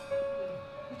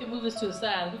 we can move this to the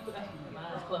side. My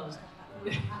eyes closed.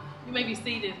 You may be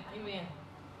seated. Amen.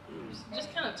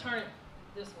 Just kind of turn it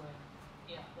this way.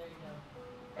 Yeah, there you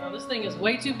go. Oh, this thing is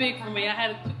way too big for me. I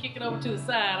had to kick it over to the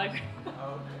side.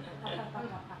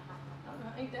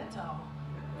 Ain't that tall.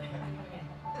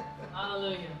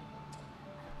 Hallelujah.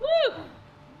 Woo!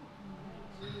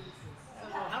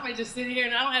 I may just sit here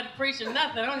and I don't have to preach or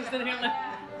nothing. I don't just sit here and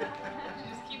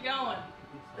just keep going.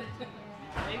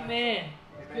 Amen.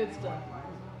 It's good stuff.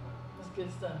 It's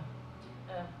good stuff.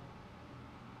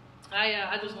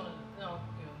 I just want to, no,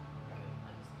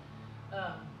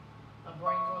 good. My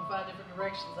brain going 5 different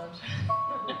directions.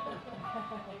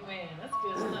 Amen. That's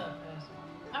good stuff, Pastor.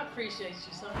 I appreciate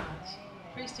you so much.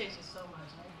 Appreciate you so much.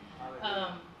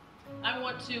 I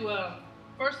want to,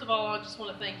 first of all, I just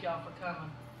want to thank y'all for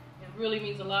coming. It really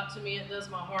means a lot to me. It does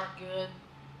my heart good.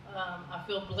 I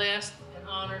feel blessed and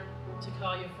honored to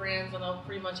call you friends. I know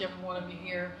pretty much every one of you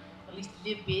here, at least a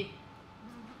little bit.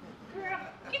 Girl,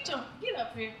 get up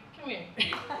here. Come here.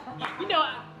 You know,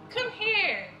 come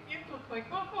here. You're quick.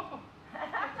 Come on.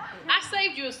 I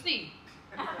saved you a seat.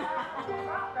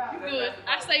 You're good.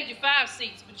 I saved you 5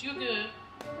 seats, but you're good.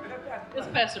 It's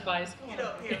Pastor Bice. Get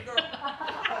up here, girl.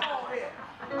 Come on here.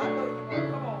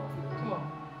 Come on.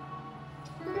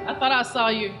 I thought I saw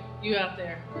you out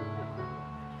there.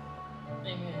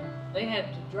 Amen. They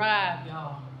had to drive,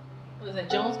 y'all. What is that,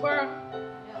 Jonesboro?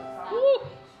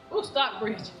 Ooh,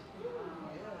 Stockbridge.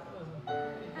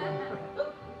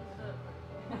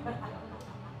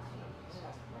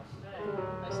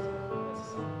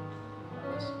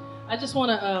 I just want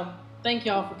to thank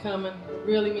y'all for coming. It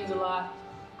really means a lot.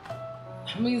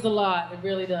 It means a lot. It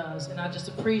really does. And I just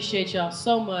appreciate y'all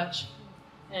so much.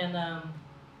 And,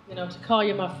 to call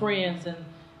you my friends and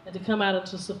to come out and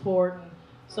to support. And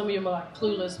some of you are like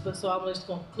clueless, but so I'm just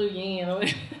going to clue you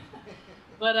in.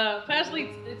 But Pastor Lee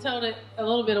told it a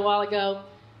little bit a while ago.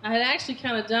 I had actually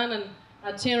kind of done an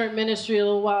itinerant ministry a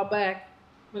little while back.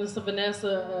 Minister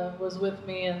Vanessa was with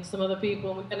me and some other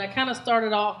people. And I kind of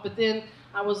started off, but then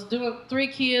I was doing 3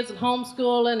 kids and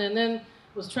homeschooling and then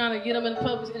was trying to get them in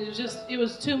public. And it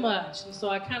was too much. And so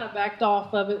I kind of backed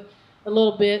off of it. a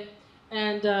little bit,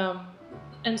 and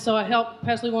so I helped.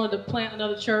 Pastor Lee wanted to plant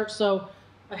another church, so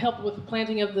I helped with the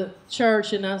planting of the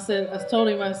church. And I told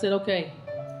him, I said, okay,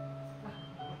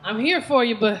 I'm here for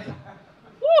you, but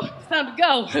it's time to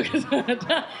go.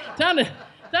 time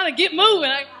to get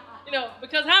moving.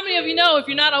 Because how many of you know if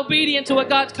you're not obedient to what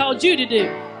God's called you to do,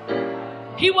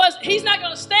 He's not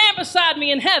going to stand beside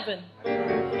me in heaven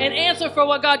and answer for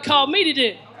what God called me to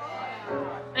do.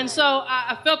 And so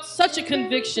I felt such a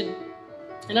conviction.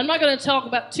 And I'm not going to talk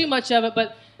about too much of it,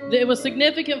 but it was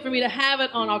significant for me to have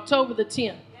it on October the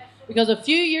 10th. Because a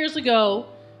few years ago,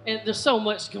 and there's so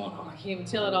much going on, I can't even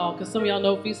tell it all, because some of y'all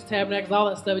know Feast of Tabernacles, all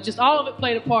that stuff. Just all of it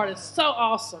played a part. It's so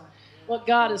awesome. What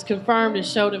God has confirmed and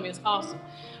showed to me is awesome.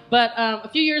 But a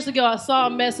few years ago, I saw a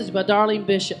message by Darlene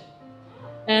Bishop.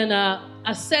 And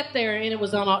I sat there, and it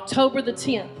was on October the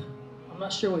 10th. I'm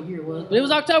not sure what year it was, but it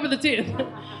was October the 10th.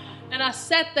 And I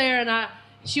sat there, and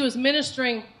she was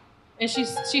ministering, and she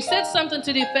said something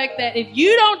to the effect that if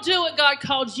you don't do what God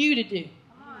called you to do,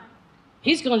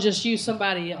 He's going to just use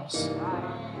somebody else.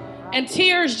 And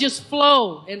tears just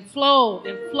flowed and flowed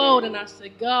and flowed. And I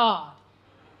said, God,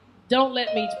 don't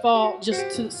let me fall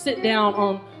just to sit down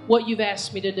on what you've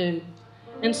asked me to do.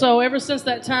 And so ever since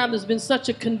that time, there's been such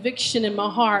a conviction in my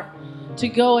heart to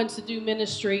go and to do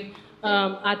ministry,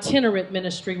 itinerant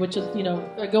ministry, which is,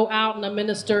 I go out and I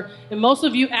minister. And most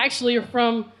of you actually are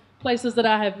from places that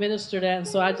I have ministered at. And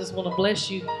so I just want to bless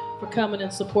you for coming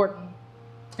and supporting.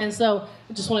 And so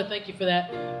I just want to thank you for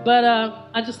that. But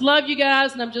I just love you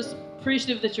guys, and I'm just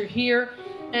appreciative that you're here.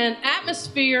 And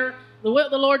atmosphere,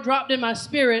 what the Lord dropped in my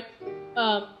spirit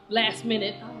last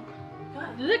minute.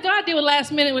 Did God deal with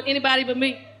last minute with anybody but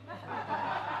me?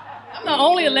 I'm the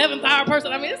only 11th hour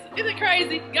person. I mean, isn't it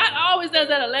crazy? God always does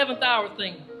that 11th hour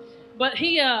thing. But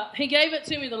he gave it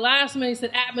to me the last minute. He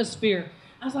said atmosphere.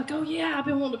 I was like, oh yeah, I've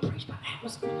been wanting to preach about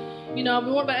atmosphere. I've been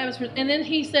wanting about atmosphere. And then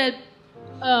he said,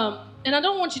 and I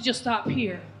don't want you to just stop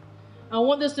here. I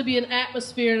want this to be an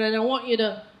atmosphere, and I want you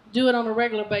to do it on a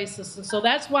regular basis. And so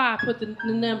that's why I put the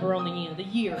number on the end, the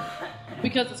year,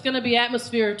 because it's going to be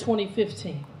Atmosphere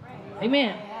 2015.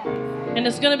 Amen. And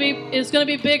it's going to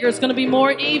be bigger. It's going to be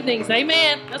more evenings.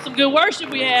 Amen. That's some good worship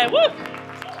we had. Woo!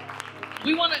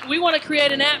 We want to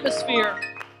create an atmosphere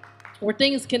where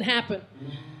things can happen.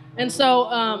 And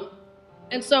so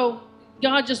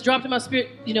God just dropped in my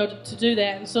spirit, to do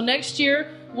that. And so next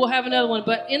year we'll have another one.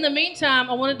 But in the meantime,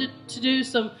 I wanted to do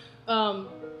some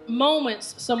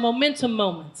moments, some momentum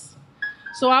moments.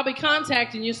 So I'll be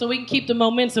contacting you so we can keep the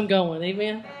momentum going.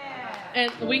 Amen. And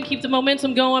we can keep the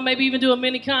momentum going, maybe even do a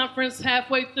mini conference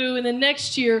halfway through. And then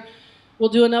next year we'll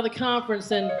do another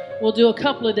conference, and we'll do a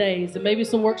couple of days and maybe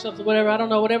some workshops or whatever. I don't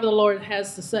know, whatever the Lord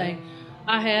has to say.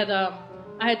 I had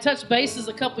touched bases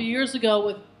a couple of years ago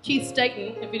with Keith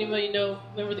Staten, if anybody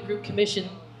remember the group Commission.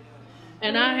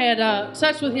 And I had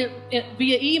touched with him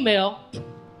via email.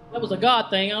 That was a God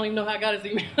thing. I don't even know how I got his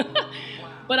email.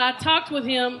 But I talked with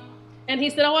him, and he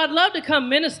said, oh, I'd love to come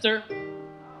minister.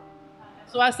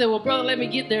 So I said, well, brother, let me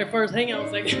get there first. Hang on a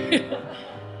second.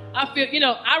 I feel,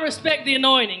 I respect the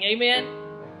anointing. Amen.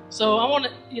 So I want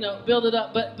to, build it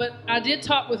up. But I did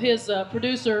talk with his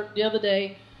producer the other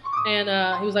day, and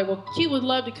he was like, well, Keith would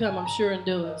love to come, I'm sure, and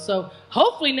do it. So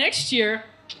hopefully next year,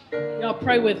 y'all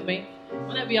pray with me.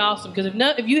 Wouldn't that be awesome? Because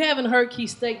if you haven't heard Keith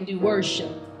Staten do worship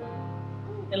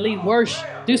and lead worship,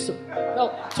 do some.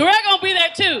 Oh, Terrell gonna be there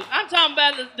too. I'm talking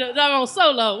about the doggone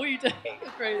solo. What are you talking?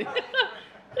 It's crazy.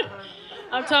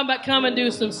 I'm talking about come and do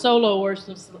some solo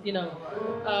worship. He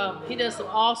does some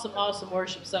awesome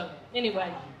worship. So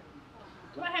anyway,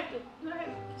 do I have to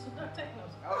get some duct tape?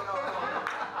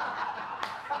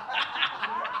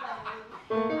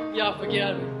 Y'all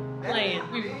forget me.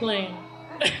 We were playing.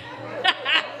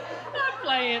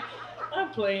 I'm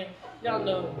playing. Y'all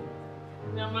know.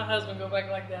 My husband go back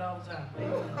like that all the time.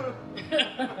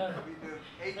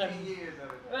 18 years of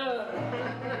it.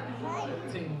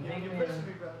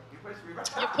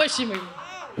 You're pushing me.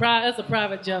 That's a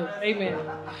private joke. Amen.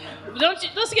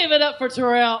 Let's give it up for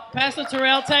Terrell, Pastor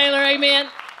Terrell Taylor. Amen.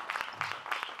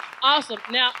 Awesome.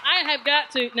 Now I have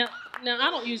got to. Now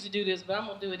I don't usually do this, but I'm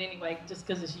gonna do it anyway, just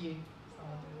because it's you.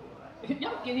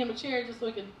 Y'all get him a chair just so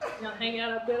he can hang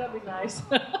out a bit. That'd be nice.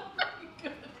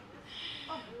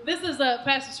 This is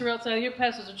Pastor Terrell Taylor. He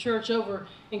pastors a church over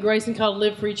in Grayson called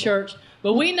Live Free Church.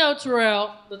 But we know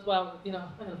Terrell. That's why I'm going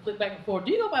to flip back and forth.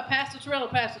 Do you go by Pastor Terrell or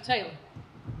Pastor Taylor?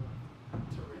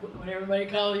 What everybody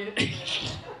call you,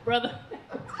 brother.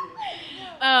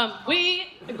 We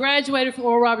graduated from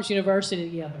Oral Roberts University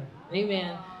together.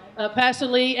 Amen. Pastor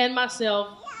Lee and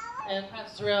myself and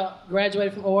Pastor Terrell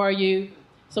graduated from ORU.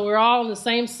 So we're all in the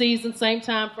same season, same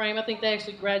time frame. I think they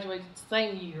actually graduated the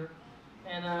same year.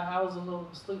 And I was a little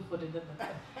slew-footed.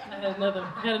 I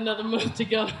had another month to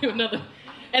go.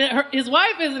 His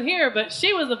wife isn't here, but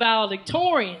she was the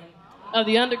valedictorian of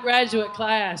the undergraduate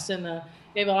class and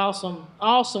gave an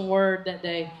awesome word that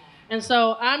day. And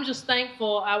so I'm just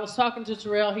thankful. I was talking to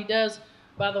Terrell. He does,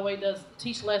 by the way,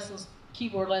 teach lessons,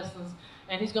 keyboard lessons,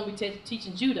 and he's going to be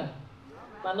teaching Judah.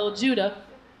 My little Judah.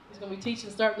 He's going to be teaching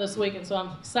starting this week, and so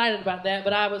I'm excited about that.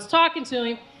 But I was talking to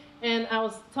him, and I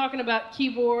was talking about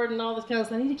keyboard and all this kind of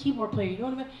stuff. I need a keyboard player. You know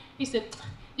what I mean? He said,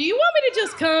 do you want me to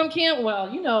just come, Kim? Well,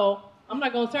 you know, I'm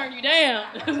not going to turn you down.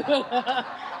 And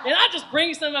I just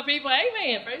bring some of my people.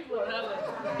 Amen. Praise the Lord.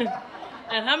 Hallelujah.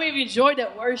 And how many of you enjoyed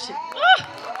that worship? Oh,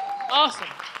 awesome.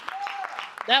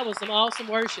 That was some awesome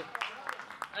worship.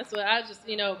 That's what I just,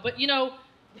 but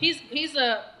he's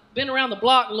been around the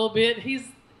block a little bit. He's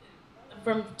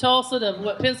from Tulsa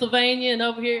to Pennsylvania and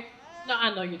over here. No,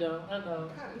 I know you don't. I know.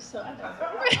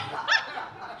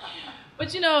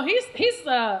 But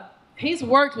he's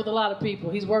worked with a lot of people.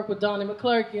 He's worked with Donnie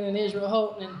McClurkin and Israel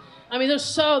Houghton, and I mean,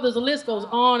 there's a list goes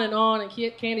on, and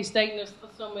Candy State, and there's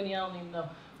so many I don't even know.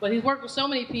 But he's worked with so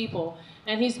many people,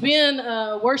 and he's been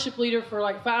a worship leader for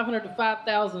like 500 to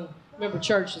 5,000 member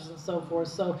churches and so forth.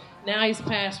 So now he's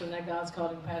pastor, and that God's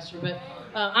called him pastor. But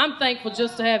I'm thankful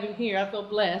just to have him here. I feel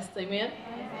blessed. Amen.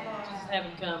 Just have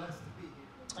him come.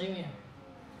 Amen.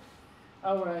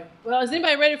 All right. Well, is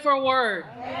anybody ready for a word?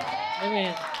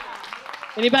 Amen.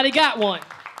 Anybody got one?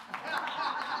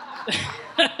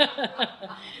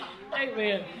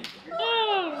 Amen.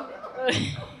 Oh.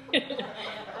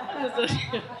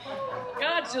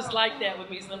 God's just like that with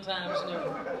me sometimes,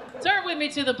 Turn with me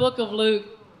to the book of Luke,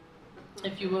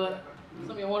 if you would.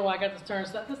 Some of you wonder why I got this turn.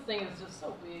 This thing is just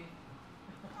so big.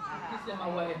 It's in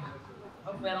my way.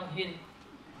 Hopefully I don't hit it.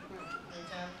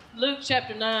 Luke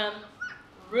chapter 9,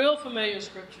 real familiar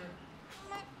scripture.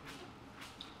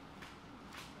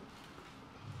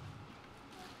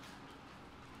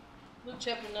 Luke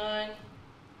chapter 9. I'm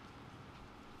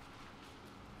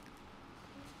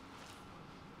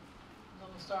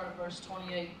going to start at verse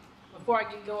 28. Before I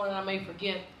get going, I may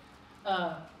forget.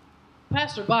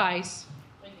 Pastor Bice,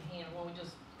 make a hand when we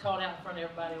just called out in front of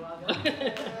everybody a while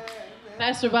ago.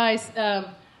 Pastor Bice,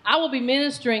 I will be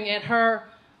ministering at her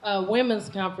women's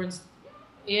conference.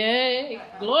 Yay,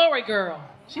 Glory Girl.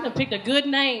 She done picked a good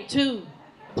name, too.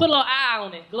 Put a little eye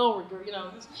on it. Glory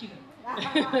Girl, it's cute.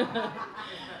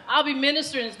 I'll be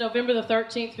ministering. It's November the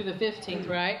 13th through the 15th,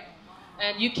 right?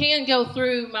 And you can go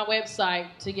through my website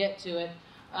to get to it.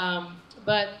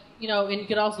 But, and you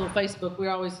can also Facebook. We're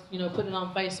always, putting it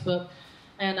on Facebook.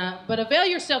 And but avail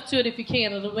yourself to it if you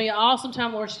can. It'll be an awesome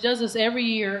time, Lord. She does this every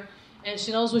year, and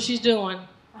she knows what she's doing.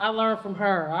 I learn from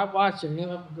her. I watch her.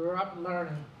 I grew up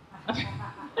learning. I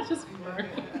just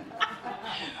learning.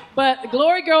 But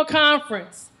Glory Girl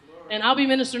Conference. And I'll be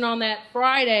ministering on that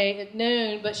Friday at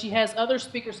noon, but she has other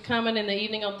speakers coming in the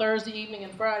evening on Thursday evening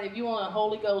and Friday. If you want a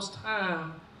Holy Ghost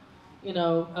time,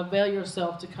 avail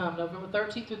yourself to come November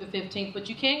 13th through the 15th. But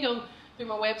you can go through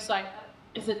my website.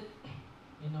 Is it,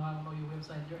 I don't know your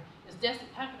website address. It's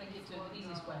how can I get to it the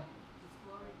easiest way?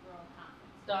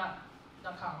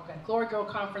 .com. Okay,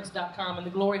 glorygirlconference.com, and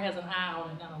the glory has an I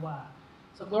on it, not a Y.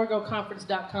 So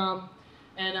glorygirlconference.com,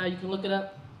 and you can look it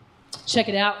up. Check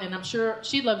it out, and I'm sure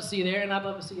she'd love to see you there, and I'd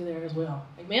love to see you there as well.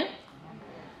 Amen?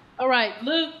 All right,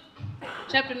 Luke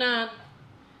chapter 9,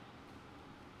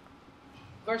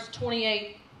 verse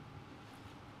 28.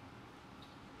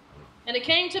 And it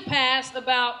came to pass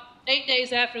about 8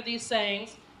 days after these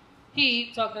sayings,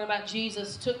 he, talking about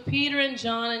Jesus, took Peter and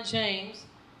John and James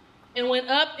and went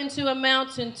up into a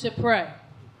mountain to pray.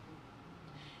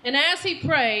 And as he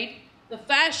prayed, the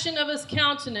fashion of his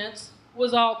countenance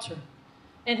was altered,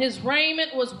 and his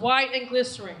raiment was white and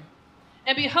glistering.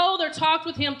 And behold, there talked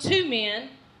with him two men,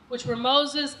 which were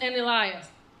Moses and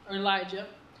Elijah,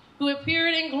 who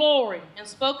appeared in glory and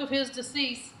spoke of his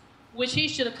decease, which he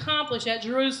should accomplish at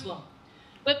Jerusalem.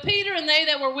 But Peter and they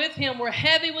that were with him were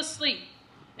heavy with sleep.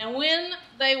 And when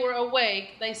they were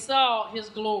awake, they saw his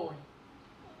glory,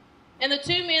 and the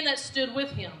two men that stood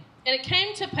with him. And it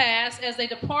came to pass, as they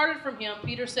departed from him,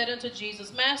 Peter said unto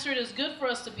Jesus, Master, it is good for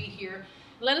us to be here.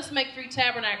 Let us make 3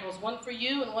 tabernacles, one for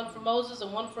you, and one for Moses,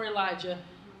 and one for Elijah,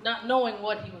 not knowing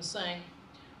what he was saying.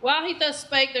 While he thus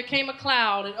spake, there came a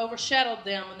cloud, and overshadowed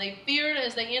them, and they feared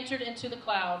as they entered into the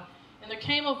cloud. And there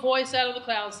came a voice out of the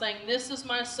cloud, saying, This is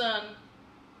my son,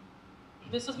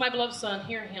 this is my beloved son,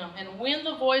 hear him. And when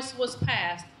the voice was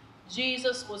past,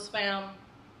 Jesus was found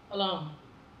alone.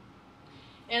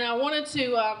 And I wanted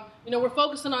to, we're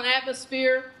focusing on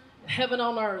atmosphere, heaven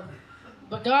on earth.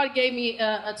 But God gave me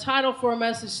a title for a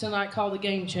message tonight called The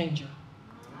Game Changer.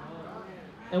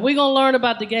 And we're going to learn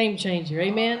about the game changer.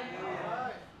 Amen?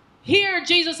 Here,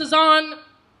 Jesus is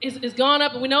gone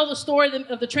up, and we know the story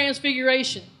of the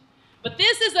Transfiguration. But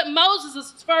this isn't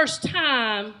Moses' first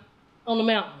time on the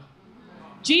mountain.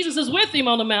 Jesus is with him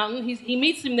on the mountain. He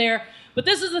meets him there. But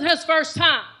this isn't his first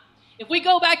time. If we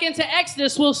go back into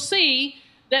Exodus, we'll see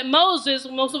that Moses,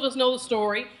 most of us know the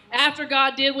story, after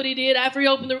God did what he did, after he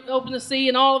opened the sea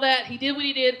and all of that, he did what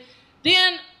he did.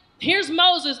 Then here's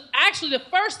Moses. Actually, the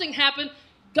first thing happened,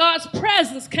 God's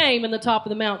presence came in the top of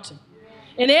the mountain.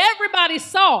 And everybody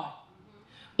saw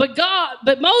it.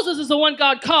 But Moses is the one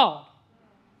God called.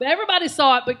 But everybody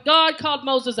saw it, but God called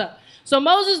Moses up. So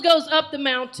Moses goes up the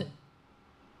mountain.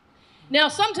 Now,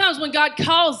 sometimes when God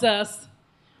calls us,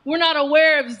 we're not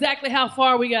aware of exactly how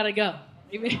far we got to go.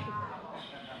 Amen.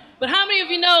 But how many of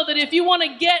you know that if you want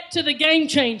to get to the game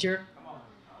changer,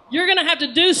 you're going to have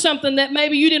to do something that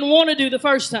maybe you didn't want to do the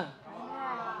first time?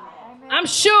 I'm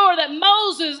sure that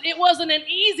Moses, it wasn't an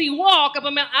easy walk up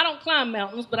a mountain. I don't climb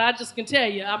mountains, but I just can tell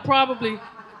you, I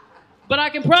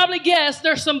can probably guess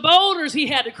there's some boulders he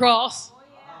had to cross.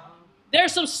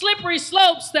 There's some slippery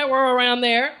slopes that were around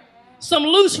there. Some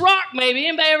loose rock maybe.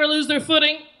 Anybody ever lose their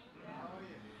footing?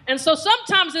 And so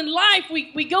sometimes in life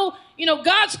we go,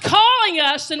 God's calling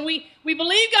us, and we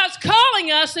believe God's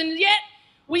calling us, and yet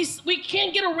we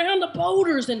can't get around the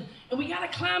boulders, and we got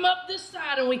to climb up this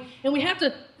side, and we have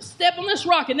to step on this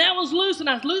rock, and that one's loose, and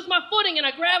I lose my footing, and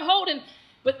I grab hold,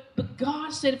 but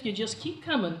God said, if you just keep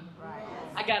coming,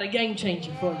 I got a game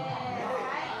changer for you.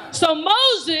 So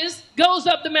Moses goes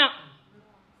up the mountain,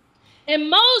 and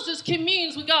Moses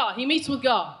communes with God. He meets with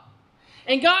God.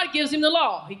 And God gives him the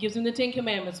law. He gives him the 10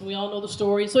 Commandments, and we all know the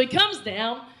story. So he comes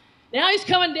down. Now he's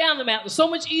coming down the mountain. It's so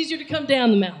much easier to come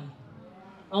down the mountain.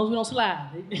 As long as we don't slide.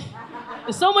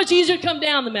 It's so much easier to come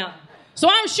down the mountain. So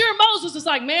I'm sure Moses is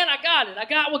like, man, I got it. I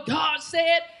got what God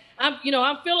said. I'm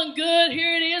feeling good.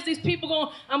 Here it is. These people going,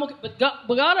 okay. But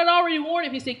God had already warned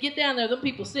him. He said, get down there. Them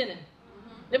people sinning.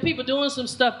 Them people doing some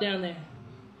stuff down there.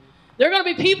 There are going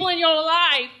to be people in your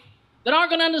life that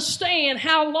aren't going to understand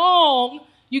how long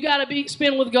you got to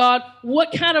spend with God,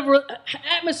 what kind of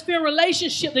atmosphere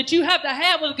relationship that you have to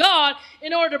have with God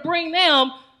in order to bring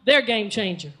them their game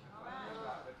changer.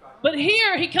 But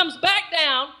here he comes back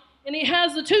down, and he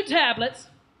has the 2 tablets,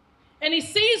 and he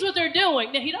sees what they're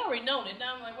doing. Now, he'd already known it.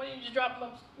 Now I'm like, why didn't you just drop them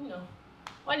up?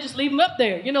 Why didn't you just leave them up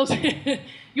there?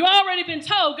 You already been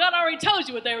told. God already told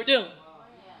you what they were doing.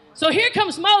 So here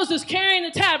comes Moses carrying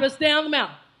the tablets down the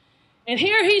mountain. And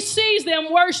here he sees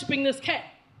them worshiping this calf.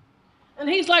 And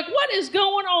he's like, what is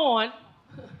going on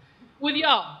with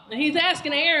y'all? And he's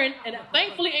asking Aaron, and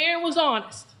thankfully Aaron was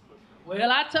honest.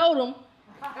 Well, I told him,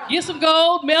 get some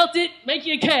gold, melt it, make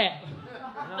you a calf.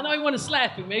 I know you want to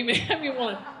slap him. Maybe you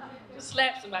want to just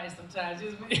slap somebody sometimes.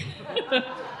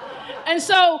 And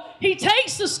so he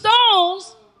takes the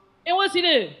stones, and what's he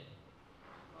do?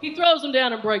 He throws them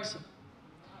down and breaks them.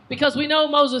 Because we know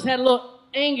Moses had a little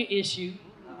anger issue.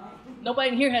 Nobody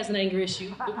in here has an anger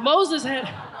issue. But Moses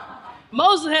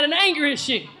had an anger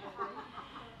issue.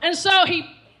 And so I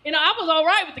was all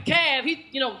right with the calf. He,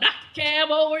 knocked the calf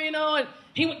over, and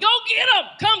he went, go get him,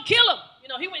 come kill him.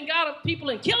 He went and got people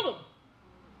and killed them.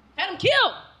 Had them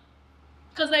killed.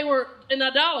 Because they were in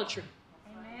idolatry.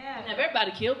 Amen. Didn't have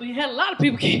everybody killed, but he had a lot of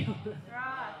people killed.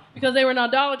 Right. Because they were in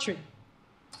idolatry.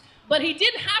 But he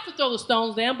didn't have to throw the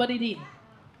stones down, but he did.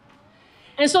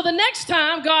 And so the next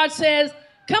time God says,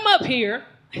 come up here.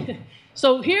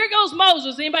 So here goes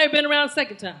Moses. Anybody been around a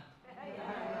second time?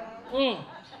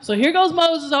 So here goes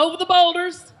Moses over the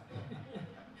boulders,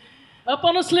 up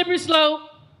on a slippery slope,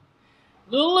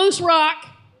 little loose rock,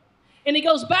 and he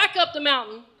goes back up the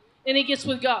mountain, and he gets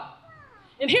with God.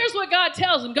 And here's what God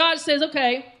tells him. God says,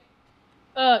 okay,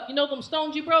 them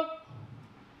stones you broke?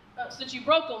 Since you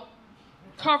broke them,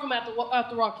 carve them out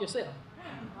the rock yourself.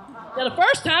 Now, the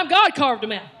first time, God carved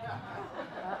them out.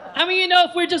 How many of you know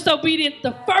if we're just obedient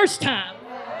the first time,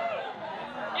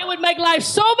 it would make life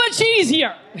so much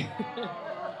easier.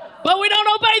 But we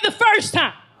don't obey the first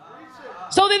time.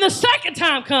 So then the second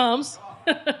time comes,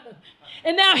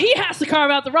 and now he has to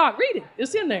carve out the rock. Read it.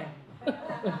 It's in there.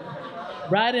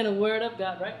 Right in the word of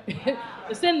God, right?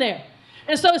 It's in there.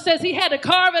 And so it says he had to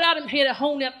carve it out and he had to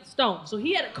hone out the stone. So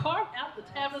he had to carve out the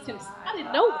tablets himself. I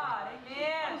didn't know that.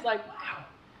 I was like, wow,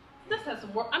 this has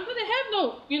some work. I mean, they have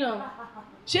no,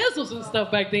 chisels and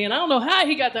stuff back then. I don't know how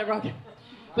he got that rock.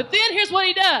 But then here's what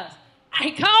he does.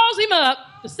 He calls him up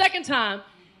the second time.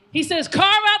 He says,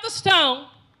 carve out the stone.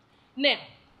 Now,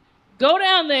 go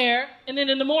down there, and then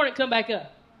in the morning come back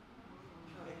up.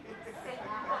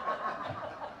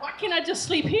 Why can't I just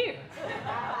sleep here?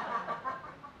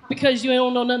 Because you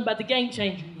don't know nothing about the game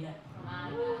changer yet.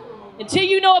 Until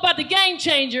you know about the game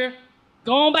changer,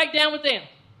 go on back down with them.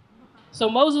 So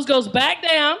Moses goes back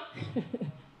down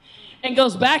and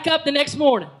goes back up the next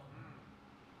morning.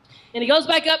 And he goes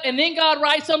back up, and then God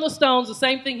writes on the stones the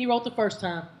same thing he wrote the first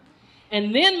time.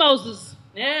 And then Moses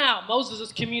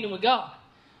is communing with God.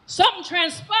 Something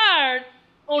transpired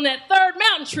on that third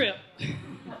mountain trip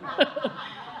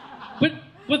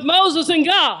with Moses and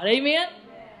God, amen?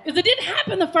 Because it didn't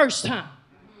happen the first time.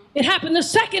 It happened the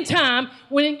second time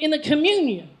when in the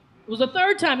communion. It was the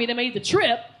third time he'd made the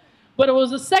trip, but it was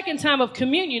the second time of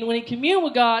communion when he communed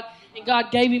with God and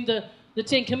God gave him the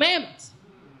 10 Commandments.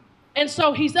 And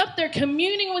so he's up there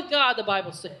communing with God, the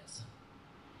Bible says.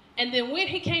 And then when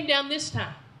he came down this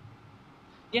time,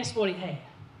 guess what he had?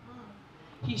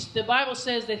 The Bible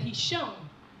says that he shone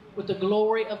with the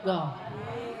glory of God.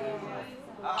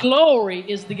 Glory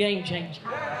is the game changer.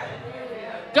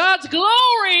 God's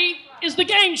glory is the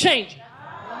game changer.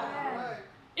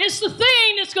 It's the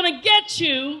thing that's going to get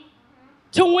you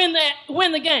to win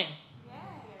the game.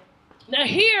 Now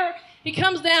here, he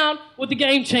comes down with the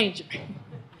game changer.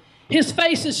 His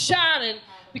face is shining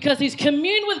because he's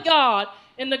communed with God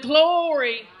and the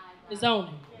glory is on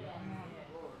him.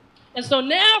 And so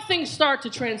now things start to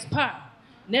transpire.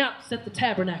 Now set the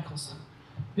tabernacles.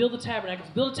 Build the tabernacles.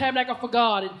 Build a tabernacle for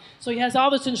God. And so he has all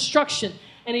this instruction.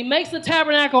 And he makes the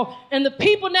tabernacle. And the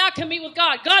people now can meet with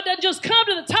God. God doesn't just come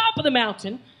to the top of the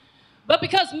mountain. But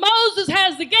because Moses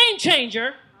has the game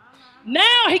changer,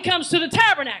 now he comes to the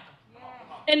tabernacle.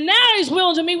 And now he's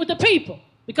willing to meet with the people.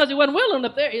 Because he wasn't willing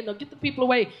up there. Get the people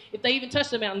away. If they even touch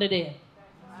the mountain, they're dead.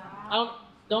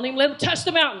 Don't even let them touch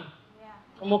the mountain.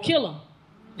 I'm going to kill them.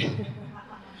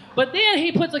 But then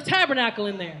he puts a tabernacle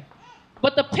in there.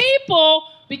 But the people,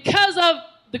 because of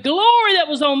the glory that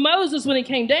was on Moses when he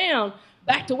came down,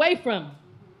 backed away from him.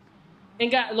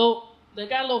 And got a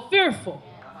little fearful.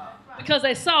 Because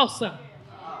they saw something.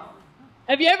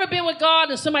 Have you ever been with God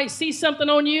and somebody sees something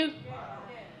on you?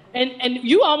 And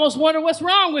you almost wonder what's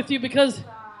wrong with you because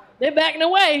they're backing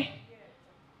away.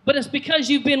 But it's because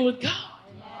you've been with God.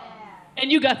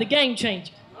 And you got the game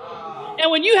changer. And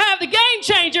when you have the game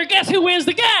changer, guess who wins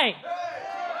the game?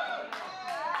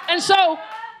 And so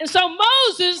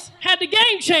Moses had the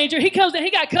game changer. He comes in, he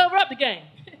got to cover up the game.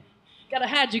 Got to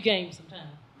hide your game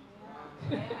sometimes.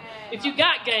 If you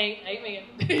got game, amen,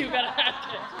 you got to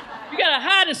hide it. You got to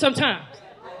hide it sometimes.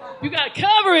 You got to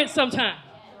cover it sometimes.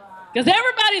 Because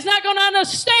everybody's not going to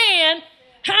understand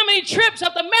how many trips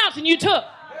up the mountain you took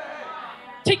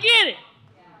to get it.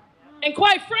 And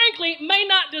quite frankly, may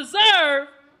not deserve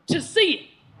to see it.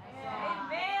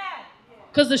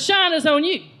 Because the shine is on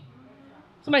you.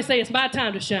 Somebody say, it's my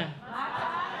time to shine.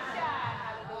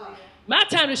 My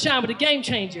time to shine with a game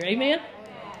changer. Amen?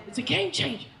 It's a game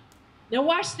changer. Now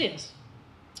watch this.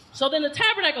 So then the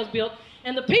tabernacle is built,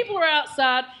 and the people are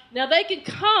outside. Now they can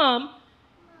come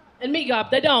and meet God.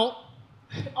 They don't.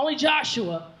 Only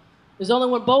Joshua is the only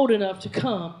one bold enough to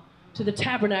come to the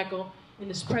tabernacle in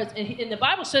his presence. And the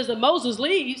Bible says that Moses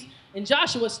leaves and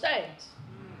Joshua stays.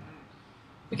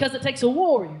 Because it takes a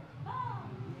warrior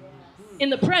in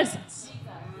the presence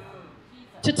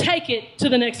to take it to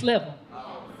the next level.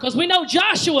 Because we know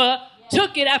Joshua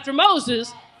took it after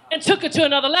Moses and took it to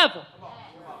another level.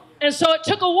 And so it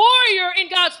took a warrior in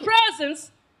God's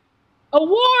presence, a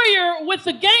warrior with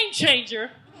the game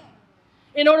changer,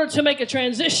 in order to make a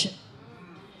transition.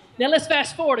 Now let's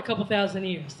fast forward a couple thousand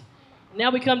years. Now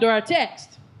we come to our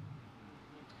text.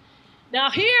 Now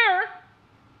here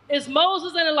is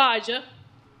Moses and Elijah,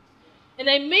 and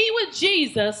they meet with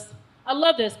Jesus, I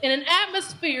love this, in an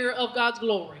atmosphere of God's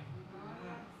glory.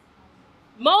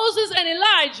 Moses and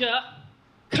Elijah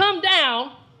come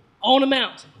down on a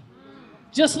mountain,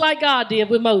 just like God did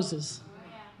with Moses.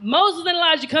 Moses and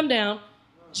Elijah come down.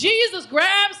 Jesus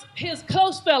grabs his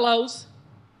close fellows,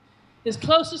 his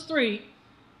closest three,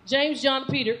 James, John,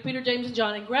 Peter, James, and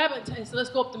John, and grab it and said,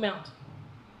 let's go up the mountain.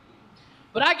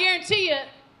 But I guarantee you,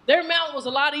 their mountain was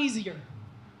a lot easier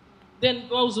than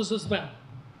Moses' mountain.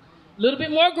 A little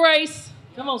bit more grace.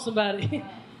 Come on, somebody.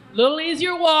 A little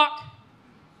easier walk.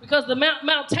 Because the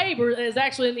Mount Tabor is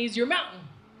actually an easier mountain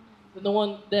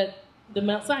than the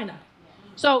Mount Sinai.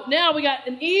 So now we got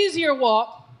an easier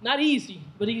walk. Not easy,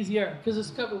 but easier, because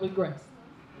it's covered with grace.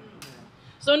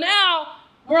 So now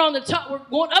we're on the top, we're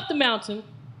going up the mountain,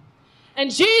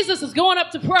 and Jesus is going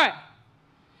up to pray.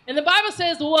 And the Bible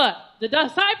says what? The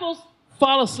disciples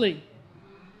fall asleep.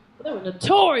 They were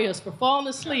notorious for falling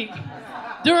asleep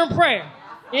during prayer.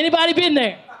 Anybody been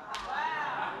there?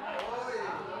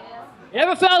 You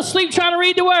ever fell asleep trying to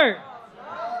read the word?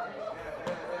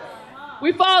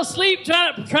 We fall asleep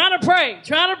trying to pray,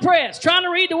 trying to press, trying to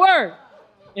read the word.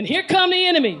 And here come the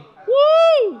enemy.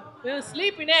 Woo! They're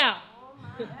sleeping now.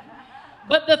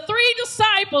 But the 3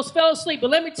 disciples fell asleep. But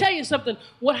let me tell you something.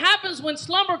 What happens when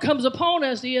slumber comes upon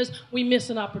us is we miss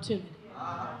an opportunity.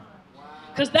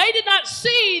 Because they did not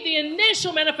see the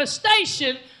initial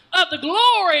manifestation of the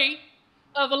glory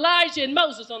of Elijah and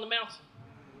Moses on the mountain.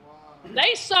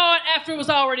 They saw it after it was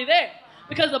already there.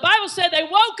 Because the Bible said they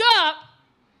woke up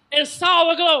and saw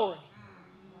the glory.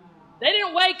 They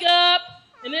didn't wake up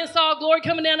and then saw glory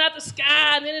coming down out the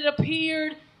sky and then it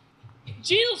appeared.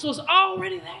 Jesus was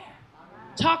already there,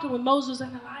 talking with Moses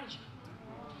and Elijah.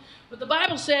 But the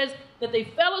Bible says that they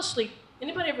fell asleep.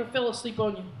 Anybody ever fell asleep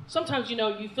on you? Sometimes, you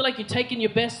feel like you're taking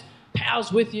your best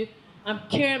pals with you. I'm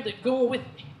carrying them, they're going with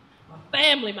me. My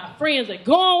family, my friends, they're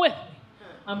going with me.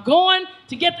 I'm going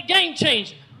to get the game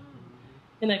changer.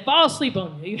 And they fall asleep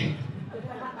on you.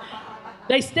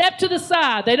 They step to the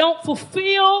side. They don't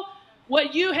fulfill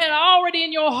what you had already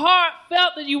in your heart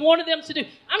felt that you wanted them to do.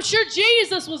 I'm sure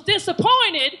Jesus was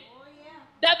disappointed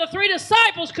that the 3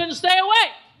 disciples couldn't stay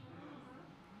awake.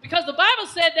 Because the Bible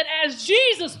said that as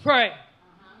Jesus prayed,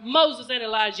 Moses and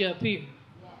Elijah appeared.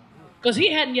 Because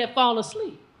he hadn't yet fallen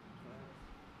asleep.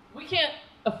 We can't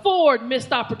afford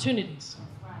missed opportunities.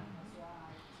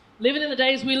 Living in the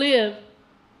days we live,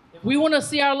 if we want to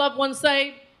see our loved ones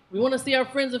saved, we want to see our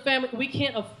friends and family, we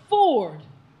can't afford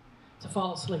to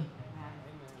fall asleep.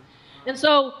 And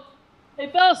so they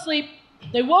fell asleep,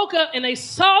 they woke up and they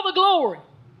saw the glory.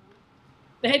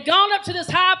 They had gone up to this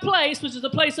high place, which is a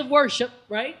place of worship,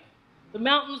 right? The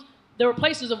mountains, there were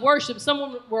places of worship.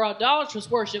 Some were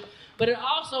idolatrous worship, but it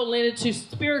also led to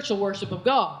spiritual worship of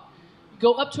God. You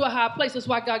go up to a high place. That's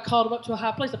why God called them up to a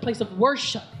high place, a place of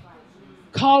worship.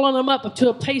 Calling them up to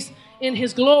a place in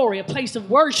his glory, a place of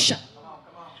worship.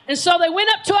 And so they went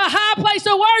up to a high place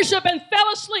of worship and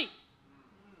fell asleep.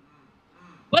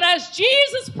 But as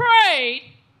Jesus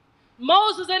prayed,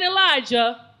 Moses and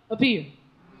Elijah appeared.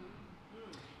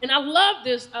 And I love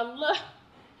this.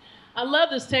 I love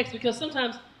this text because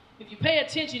sometimes if you pay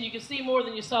attention, you can see more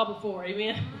than you saw before.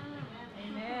 Amen?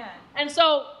 Amen. And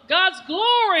so God's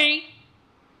glory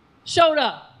showed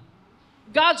up.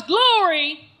 God's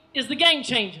glory is the game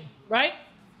changer, right?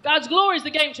 God's glory is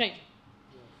the game changer.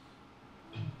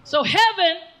 So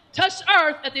heaven touched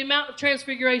earth at the Mount of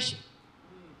Transfiguration.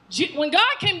 When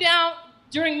God came down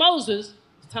during Moses'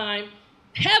 time,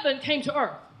 heaven came to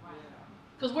earth.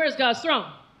 Because where's God's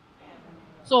throne?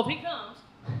 So if he comes,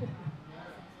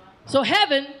 so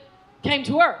heaven came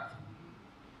to earth.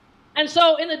 And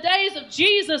so in the days of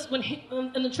Jesus,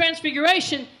 in the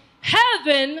Transfiguration,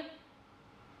 heaven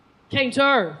came to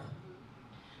earth.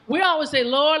 We always say,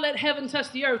 Lord, let heaven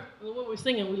touch the earth. When we're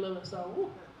singing, we love that song. Ooh,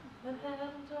 let heaven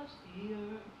touch the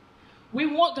earth. We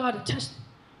want God to touch,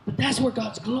 but that's where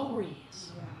God's glory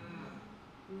is.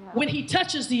 When he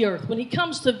touches the earth, when he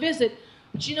comes to visit.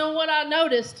 But you know what I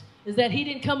noticed is that he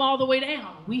didn't come all the way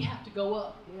down. We have to go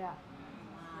up.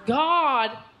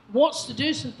 God wants to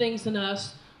do some things in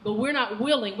us, but we're not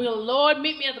willing. We're, Lord,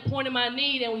 meet me at the point of my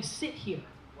need, and we sit here.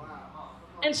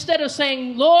 Instead of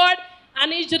saying, Lord, I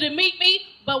need you to meet me,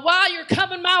 but while you're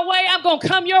coming my way, I'm going to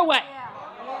come your way.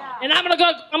 And I'm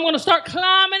going to start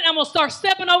climbing. I'm going to start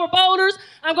stepping over boulders.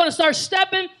 I'm going to start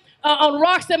stepping on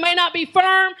rocks that may not be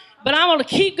firm, but I'm going to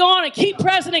keep going and keep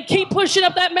pressing and keep pushing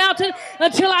up that mountain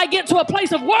until I get to a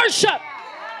place of worship,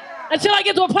 until I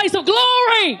get to a place of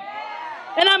glory.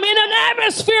 And I'm in an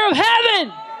atmosphere of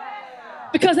heaven,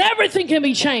 because everything can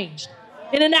be changed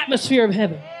in an atmosphere of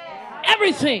heaven.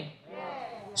 Everything.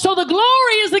 So the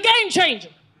glory is the game changer.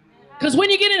 Because when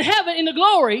you get in heaven, in the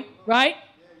glory, right,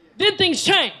 then things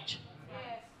change.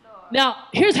 Now,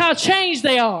 here's how changed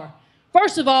they are.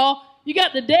 First of all, you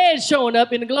got the dead showing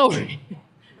up in the glory.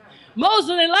 Moses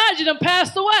and Elijah done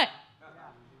passed away.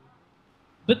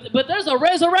 But there's a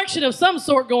resurrection of some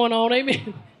sort going on,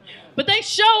 amen. But they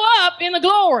show up in the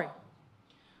glory.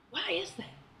 Why is that?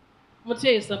 I'm going to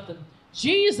tell you something.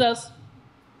 Jesus,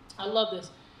 I love this.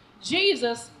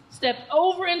 Jesus stepped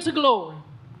over into glory.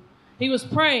 He was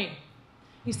praying.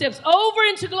 He steps over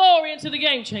into glory, into the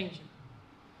game changer.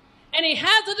 And he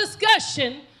has a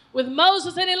discussion with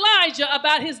Moses and Elijah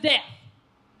about his death.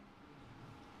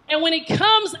 And when he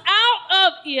comes out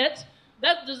of it,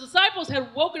 that the disciples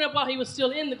had woken up while he was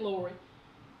still in the glory.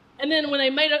 And then when they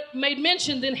made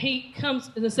mention, then he comes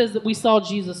and it says that we saw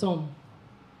Jesus on him.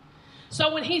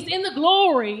 So when he's in the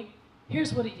glory,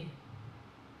 here's what he did.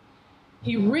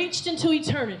 He reached into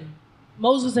eternity.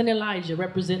 Moses and Elijah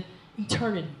represent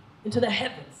eternity, into the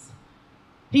heavens.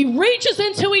 He reaches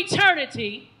into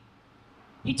eternity.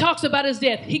 He talks about his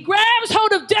death. He grabs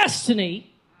hold of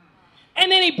destiny,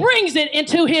 and then he brings it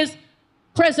into his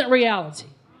present reality.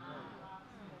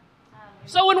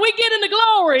 So when we get into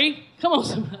glory, come on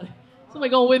somebody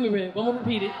going with me, I'm going to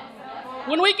repeat it.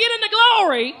 When we get into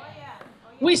glory,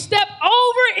 we step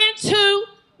over into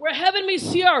where heaven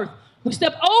meets the earth. We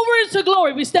step over into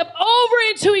glory. We step over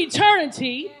into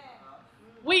eternity.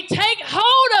 We take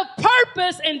hold of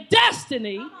purpose and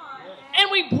destiny,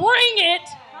 and we bring it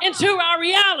into our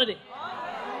reality.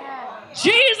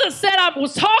 Jesus said, I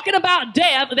was talking about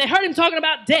death. They heard him talking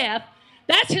about death.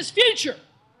 That's his future.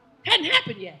 Hadn't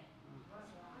happened yet.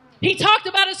 He talked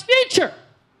about his future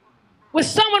with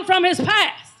someone from his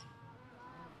past.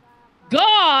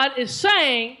 God is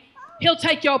saying he'll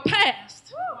take your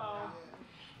past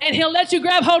and he'll let you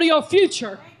grab hold of your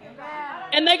future,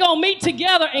 and they're going to meet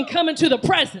together and come into the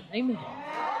present. Amen.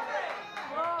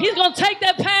 He's going to take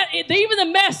that past, even the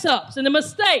mess ups and the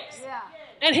mistakes,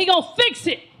 and he's going to fix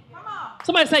it.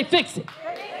 Somebody say fix it.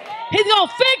 He's going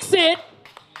to fix it,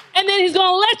 and then he's going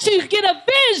to let you get a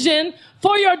vision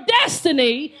for your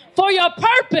destiny, for your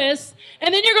purpose,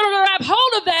 and then you're going to grab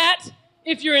hold of that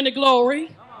if you're in the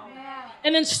glory,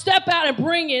 and then step out and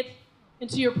bring it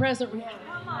into your present reality.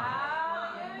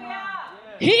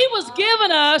 He was giving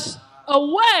us a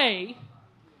way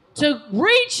to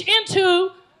reach into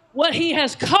what he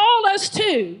has called us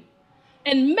to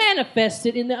and manifest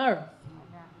it in the earth.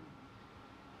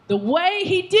 The way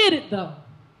he did it, though,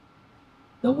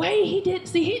 the way he did,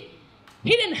 see, he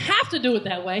didn't have to do it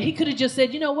that way. He could have just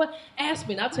said, you know what, ask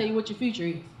me and I'll tell you what your future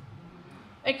is.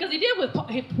 Because he did with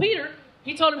Peter.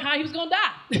 He told him how he was going to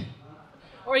die.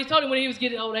 Or he told him when he was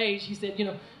getting old age, he said, you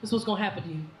know, this is what's going to happen to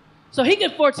you. So he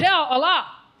could foretell a lot.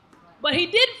 But he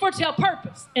didn't foretell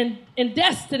purpose and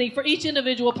destiny for each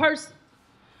individual person.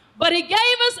 But he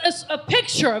gave us a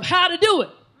picture of how to do it.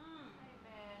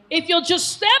 If you'll just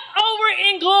step over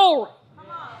in glory,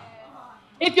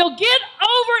 if you'll get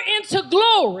over into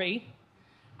glory,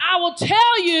 I will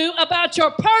tell you about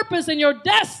your purpose and your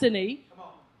destiny.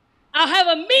 I'll have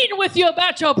a meeting with you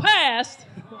about your past.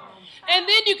 And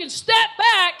then you can step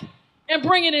back and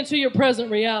bring it into your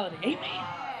present reality. Amen.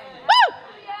 Woo!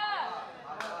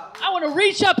 I want to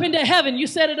reach up into heaven. You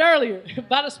said it earlier.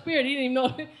 By the Spirit, he didn't even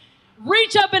know.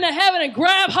 Reach up into heaven and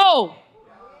grab hold.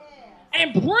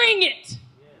 And bring it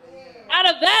out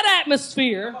of that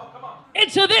atmosphere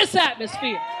into this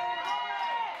atmosphere.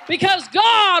 Because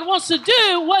God wants to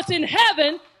do what's in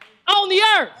heaven on the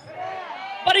earth.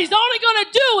 But he's only going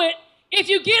to do it if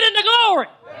you get into glory.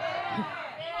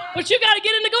 But you got to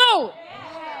get into glory.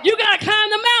 You got to climb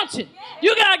the mountain.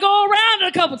 You got to go around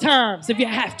it a couple times if you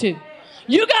have to.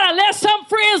 You got to let some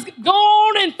friends go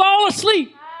on and fall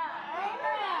asleep.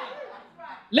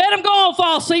 Let them go on and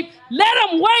fall asleep. Let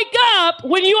them wake up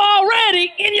when you're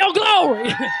already in your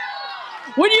glory.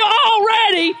 When you're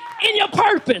already in your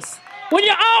purpose. When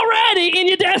you're already in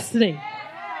your destiny.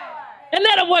 And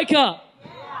let them wake up.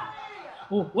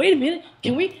 Oh, wait a minute.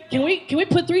 Can we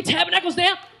put 3 tabernacles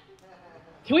down?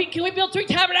 Can we build 3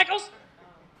 tabernacles?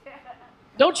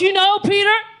 Don't you know,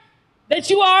 Peter, that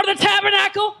you are the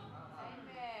tabernacle?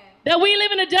 That we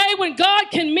live in a day when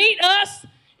God can meet us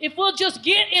if we'll just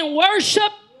get in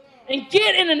worship and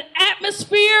get in an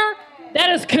atmosphere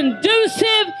that is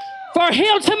conducive for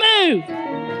him to move.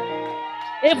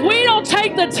 If we don't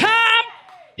take the time,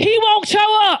 he won't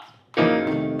show up.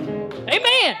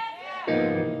 Amen.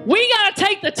 We got to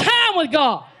take the time with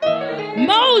God.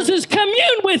 Moses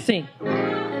communed with him.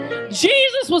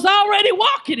 Jesus was already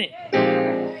walking it.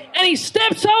 And he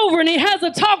steps over and he has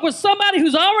a talk with somebody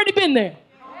who's already been there.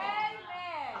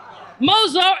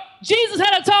 Jesus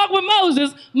had a talk with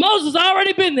Moses. Moses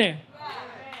already been there.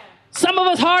 Some of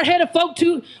us hard-headed folk,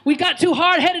 we got too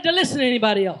hard-headed to listen to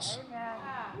anybody else.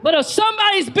 But if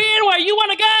somebody's been where you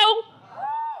want to go,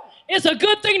 it's a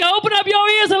good thing to open up your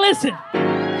ears and listen.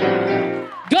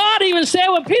 God even said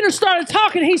when Peter started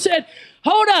talking, he said,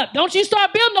 hold up, don't you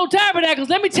start building no tabernacles.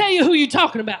 Let me tell you who you're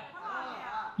talking about.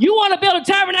 You want to build a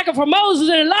tabernacle for Moses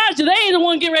and Elijah, they ain't the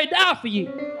one getting ready to die for you.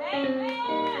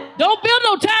 Don't build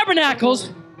no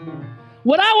tabernacles.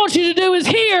 What I want you to do is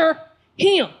hear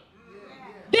him.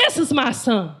 This is my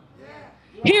son.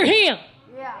 Hear him.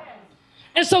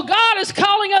 And so God is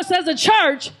calling us as a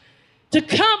church to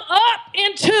come up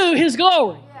into his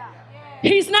glory.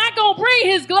 He's not going to bring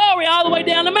his glory all the way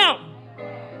down the mountain.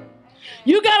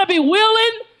 You got to be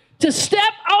willing to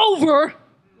step over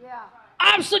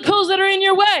obstacles that are in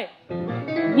your way.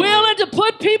 Willing to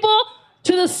put people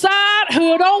to the side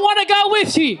who don't want to go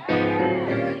with you.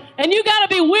 And you got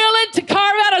to be willing to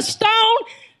carve out a stone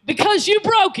because you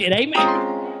broke it. Amen.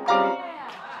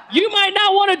 You might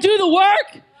not want to do the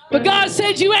work, but God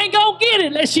said you ain't going to get it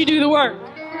unless you do the work.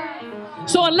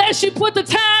 So unless you put the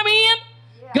time in,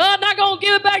 God's not going to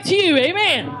give it back to you.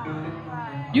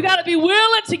 Amen. You got to be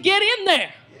willing to get in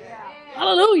there.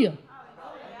 Hallelujah.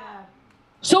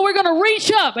 So we're going to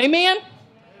reach up. Amen.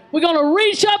 We're going to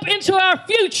reach up into our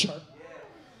future.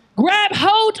 Grab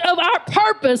hold of our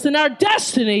purpose and our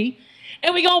destiny,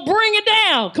 and we're going to bring it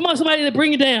down. Come on, somebody, to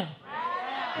bring it down.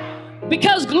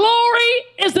 Because glory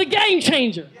is the game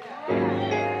changer.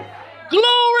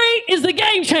 Glory is the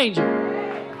game changer.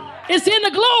 It's in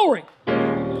the glory.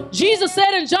 Jesus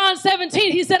said in John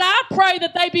 17, he said, I pray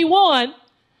that they be one,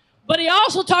 but he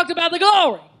also talked about the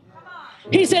glory.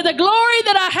 He said, the glory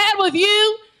that I had with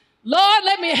you, Lord,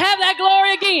 let me have that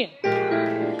glory again.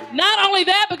 Not only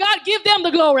that, but God, give them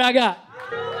the glory I got.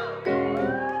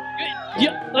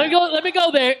 Let me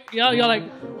go there. Y'all like,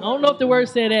 I don't know if the word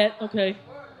said that. Okay.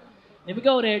 Let me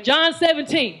go there. John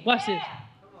 17. Watch this.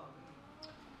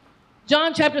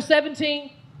 John chapter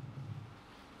 17,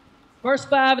 verse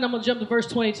 5, and I'm going to jump to verse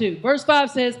 22. Verse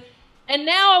 5 says, and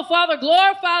now, O Father,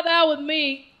 glorify thou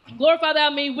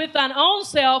me with thine own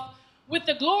self, with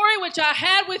the glory which I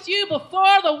had with you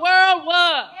before the world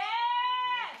was.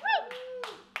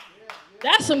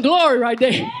 That's some glory right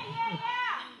there.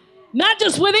 Not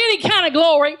just with any kind of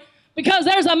glory, because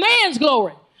there's a man's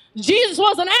glory. Jesus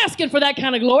wasn't asking for that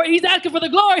kind of glory. He's asking for the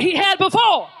glory he had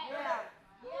before,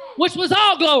 which was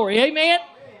all glory. Amen.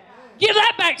 Give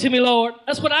that back to me, Lord.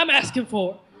 That's what I'm asking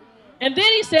for. And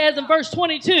then he says in verse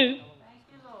 22,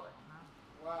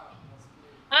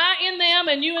 I in them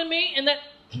and you in me, and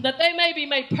that they may be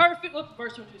made perfect. Whoops,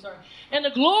 verse 22, sorry. And the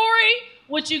glory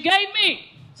which you gave me.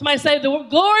 Somebody say, the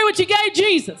glory which you gave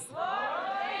Jesus.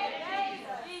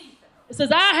 It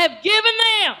says, I have given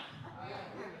them.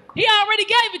 He already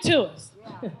gave it to us.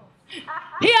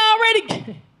 He already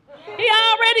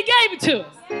gave it to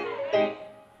us.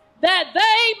 That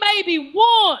they may be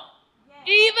one,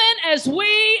 even as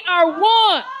we are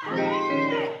one.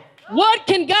 What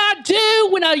can God do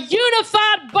when a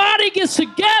unified body gets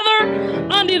together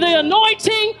under the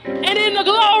anointing and in the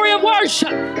glory of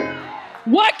worship?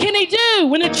 What can he do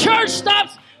when the church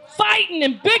stops fighting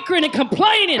and bickering and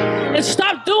complaining and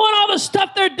stops doing all the stuff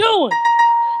they're doing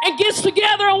and gets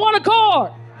together on one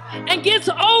accord and gets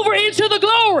over into the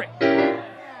glory?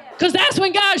 Because that's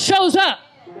when God shows up.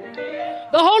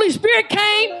 The Holy Spirit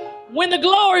came when the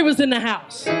glory was in the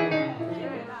house.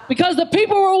 Because the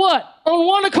people were what? On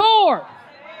one accord.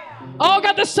 All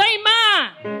got the same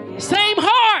mind, same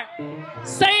heart,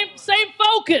 same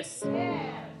focus,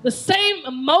 the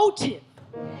same motive.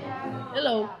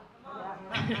 Hello.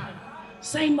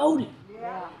 Same motive.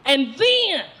 And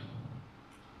then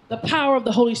the power of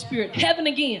the Holy Spirit, heaven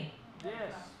again,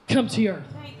 come to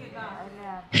earth.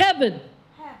 Heaven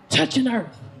touching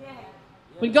earth.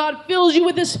 When God fills you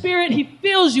with His Spirit, He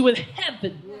fills you with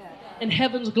heaven and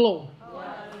heaven's glory.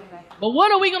 But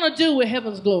what are we going to do with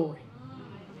heaven's glory?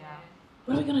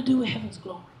 What are we going to do with heaven's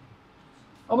glory?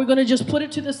 Are we going to just put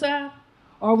it to the side?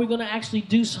 Or are we going to actually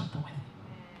do something with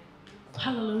it?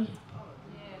 Hallelujah.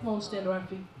 Come on, stand to our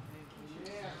feet.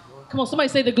 Come on, somebody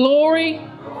say the glory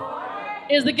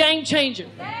is the game changer.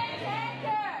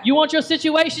 You want your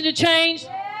situation to change?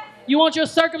 You want your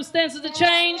circumstances to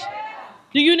change?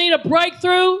 Do you need a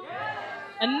breakthrough?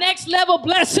 A next level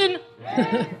blessing?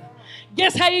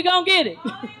 Guess how you're going to get it?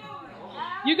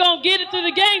 You're going to get it through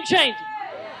the game changer.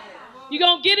 You're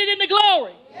going to get it in the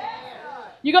glory.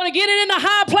 You're going to get it in the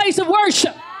high place of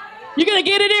worship. You're going to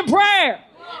get it in prayer.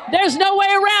 There's no way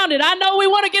around it. I know we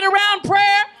want to get around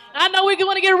prayer. I know we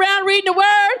want to get around reading the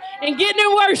word and getting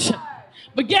in worship.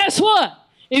 But guess what?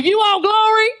 If you want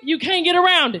glory, you can't get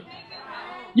around it.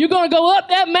 You're going to go up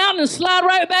that mountain and slide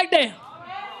right back down.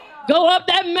 Go up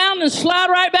that mountain and slide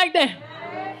right back down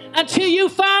until you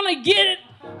finally get it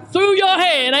through your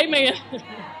head. Amen.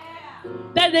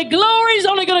 That the glory is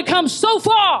only going to come so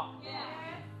far.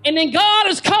 And then God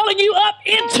is calling you up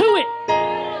into it.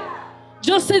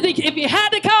 Just as if He had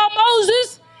to call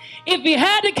Moses, if He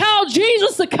had to call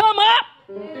Jesus to come up,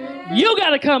 you got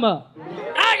to come up.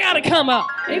 I got to come up.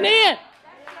 Amen.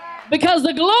 Because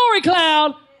the glory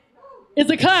cloud is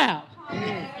a cloud.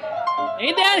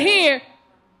 Ain't down here.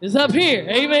 It's up here.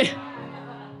 Amen.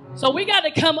 So we got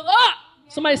to come up.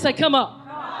 Somebody say, come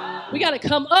up. We got to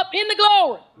come up in the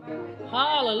glory.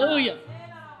 Hallelujah.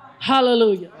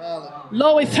 Hallelujah.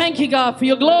 Lord, we thank you, God, for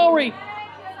your glory.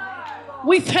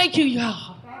 We thank you,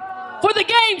 God, for the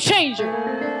game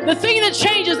changer. The thing that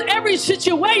changes every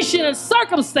situation and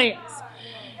circumstance.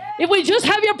 If we just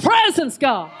have your presence,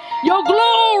 God, your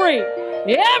glory,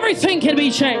 everything can be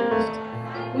changed.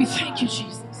 We thank you,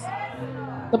 Jesus.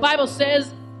 The Bible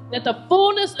says that the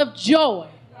fullness of joy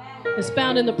is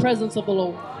found in the presence of the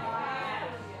Lord.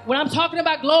 When I'm talking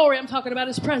about glory, I'm talking about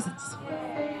his presence.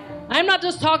 I'm not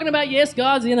just talking about, yes,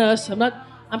 God's in us.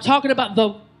 I'm talking about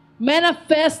the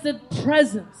manifested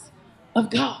presence of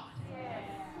God.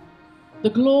 The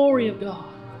glory of God.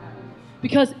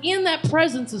 Because in that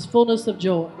presence is fullness of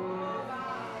joy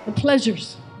and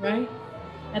pleasures, right?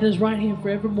 At his right hand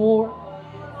forevermore.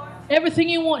 Everything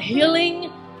you want,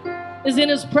 healing is in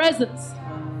his presence.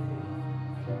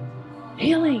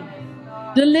 Healing.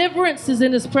 Deliverance is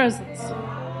in his presence.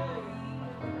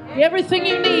 Everything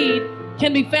you need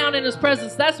can be found in his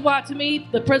presence. That's why, to me,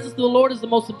 the presence of the Lord is the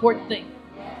most important thing.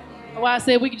 That's why I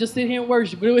said we could just sit here and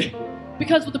worship.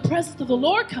 Because when the presence of the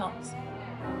Lord comes,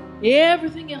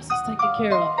 everything else is taken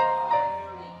care of.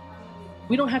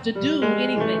 We don't have to do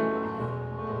anything.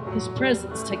 His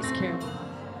presence takes care of it.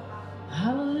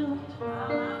 Hallelujah.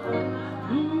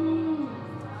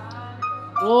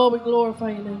 Oh, we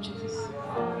glorify your name, Jesus.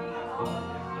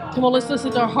 Come on, let's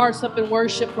listen to our hearts up in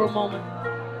worship for a moment.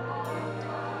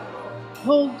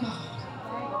 Oh, God.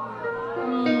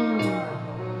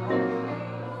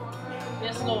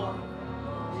 Yes, Lord.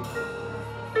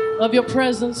 Of your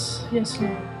presence. Yes,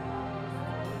 Lord.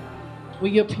 We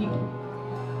your people.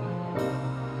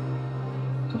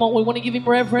 Come on, we want to give him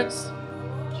reverence.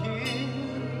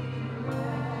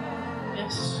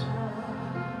 Yes.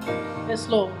 Yes,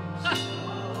 Lord.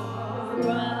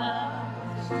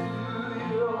 Rise to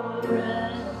your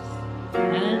rest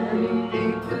and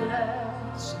be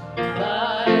blessed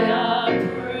by our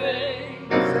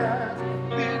praise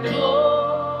and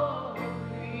glory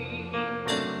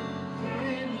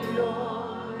in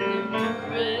your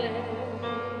embrace.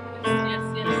 Yes,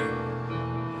 yes.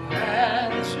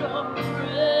 At your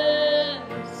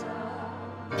presence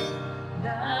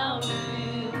now is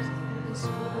this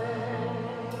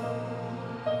place.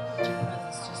 Your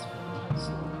presence just fills us.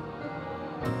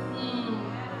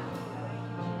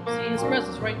 See his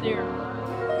presence right there.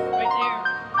 Right there.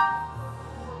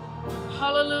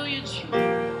 Hallelujah, Jesus.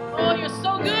 Oh, you're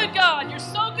so good, God. You're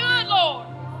so good, Lord.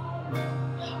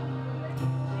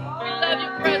 We love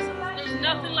your presence. There's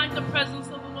nothing like the presence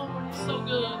of the Lord. It's so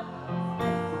good.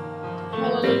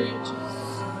 Hallelujah, Jesus.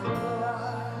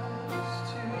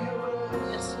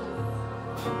 Yes,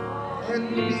 Lord. And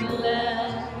be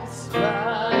blessed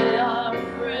by our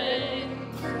praise.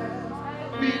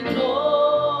 Be glory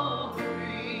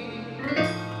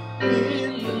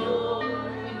in your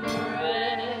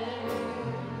embrace.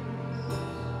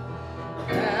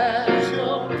 At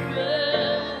your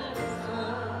presence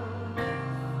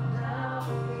now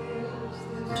is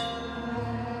this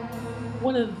place.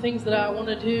 One of the things that I want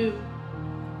to do,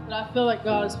 that I feel like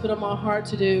God has put on my heart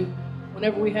to do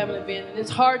whenever we have an event, and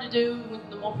it's hard to do with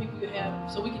the more people you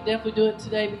have, so we can definitely do it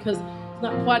today because it's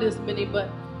not quite as many, but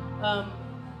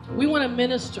we want to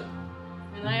minister.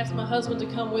 And I asked my husband to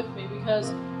come with me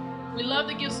because we love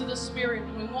the gifts of the Spirit,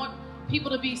 and we want people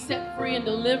to be set free and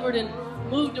delivered and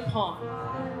moved upon.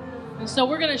 And so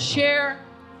we're going to share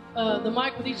the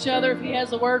mic with each other. If he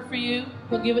has a word for you,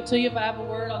 he'll give it to you. If I have a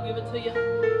word, I'll give it to you.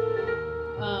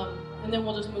 And then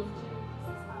we'll just move.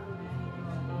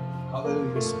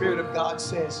 Hallelujah. The Spirit of God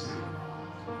says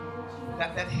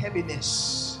that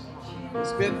heaviness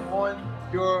has been on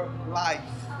your life.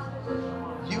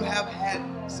 You have had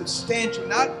substantial,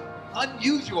 not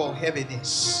unusual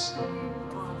heaviness.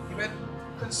 You've been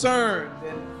concerned,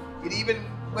 and it even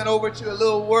went over to a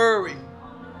little worry.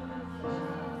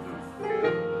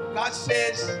 God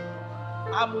says,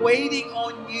 I'm waiting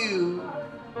on you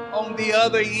on the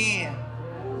other end.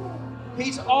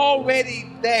 He's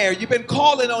already there. You've been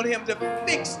calling on him to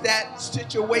fix that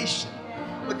situation.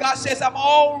 But God says, I'm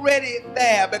already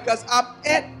there because I'm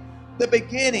at the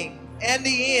beginning and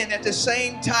the end at the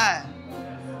same time.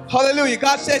 Hallelujah.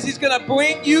 God says he's going to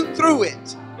bring you through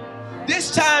it. This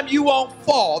time you won't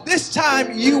fall. This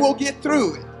time you will get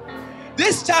through it.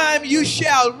 This time you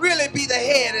shall really be the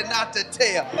head and not the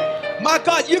tail. My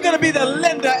God, you're going to be the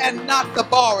lender and not the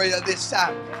borrower this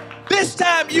time. This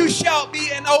time you shall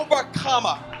be an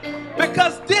overcomer.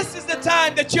 Because this is the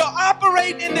time that you'll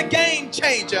operate in the game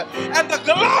changer. And the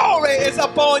glory is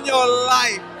upon your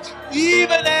life.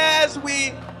 Even as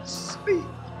we speak.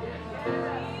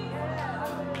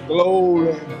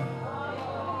 Glory.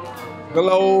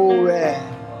 Glory.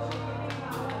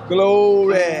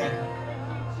 Glory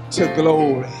to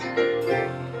glory.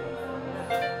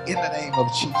 In the name of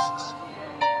Jesus.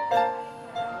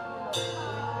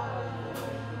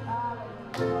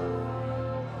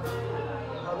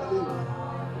 Hallelujah.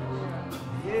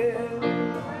 Yeah.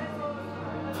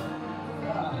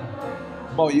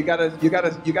 Come on, you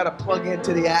gotta plug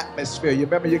into the atmosphere. You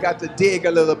remember, you got to dig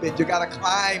a little bit. You gotta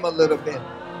climb a little bit.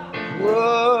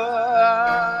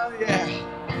 Whoa, yeah.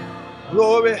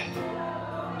 Glory.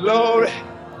 Glory.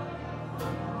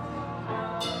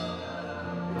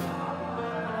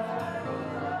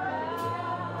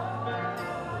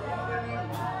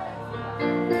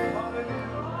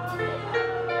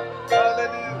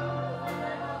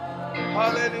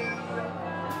 Hallelujah.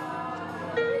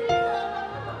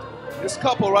 This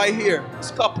couple right here.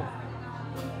 This couple.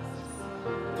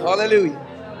 Hallelujah.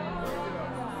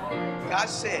 God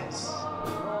says,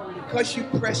 because you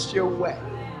pressed your way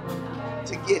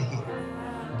to get here,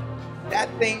 that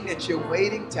thing that you're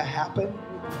waiting to happen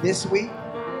this week,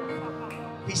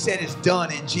 he said it's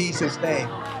done in Jesus' name.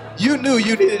 You knew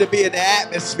you needed to be in the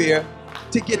atmosphere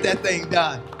to get that thing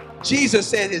done. Jesus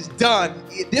said it's done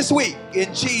this week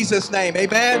in Jesus' name.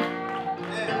 Amen.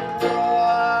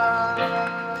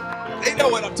 They know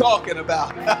what I'm talking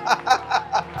about.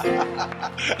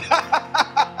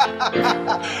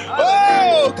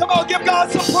 Oh, come on, give God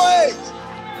some praise.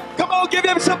 Come on, give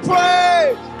him some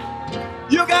praise.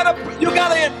 You gotta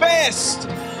invest.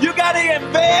 You gotta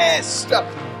invest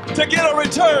to get a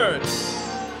return.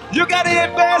 You gotta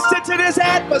invest into this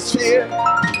atmosphere.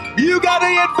 You gotta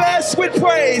invest with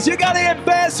praise. You gotta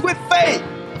invest with faith.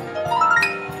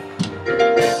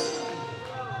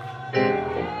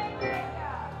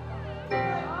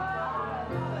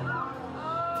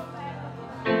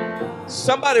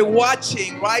 Somebody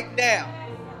watching right now,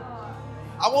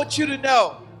 I want you to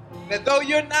know that though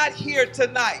you're not here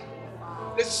tonight,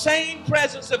 the same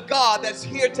presence of God that's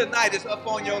here tonight is up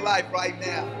on your life right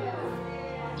now.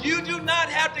 You do not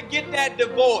have to get that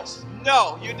divorce.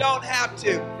 No, you don't have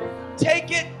to.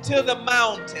 Take it to the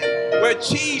mountain where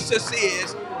Jesus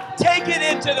is. Take it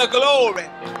into the glory.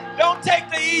 Don't take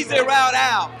the easy route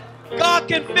out. God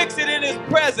can fix it in his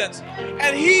presence,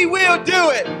 and he will do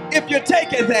it if you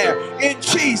take it there in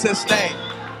Jesus' name.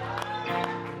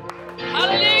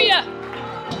 Hallelujah.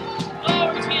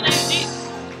 Glory to your name, Jesus.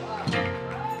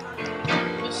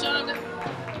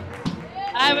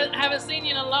 I haven't seen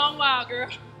you in a long while, girl.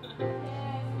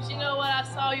 But you know what? I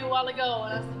saw you a while ago,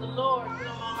 and I said, the Lord put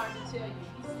on my heart to tell you,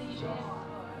 he sees your heart.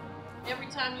 Every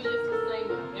time you lift his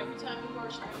name up, every time you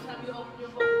worship, every time you open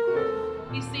your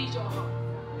voice, he sees your heart.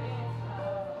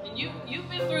 And you've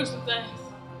been through some things.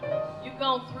 You've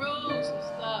gone through some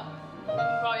stuff.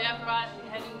 Probably after I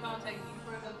had you contact you, you've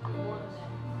probably gone through more than that.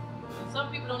 And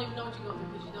some people don't even know what you go through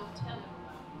because you don't tell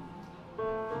everybody. You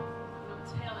don't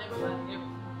tell everybody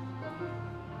everything.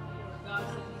 God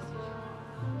said he sees your heart.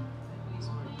 He's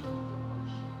pleased with your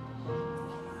worship.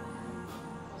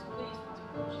 He's pleased with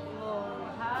your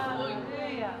worship.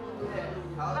 Hallelujah.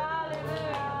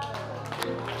 Hallelujah.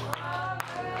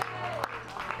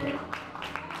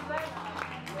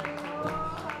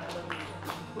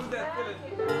 Who's that feeling?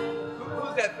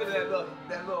 Who's that feeling?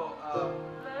 That little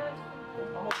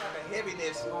almost like a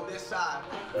heaviness on this side.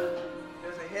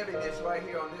 There's a heaviness right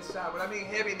here on this side. When I mean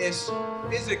heaviness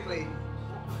physically,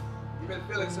 you've been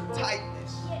feeling some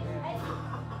tightness.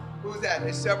 Who's that?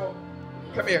 There's several.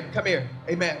 Come here, come here.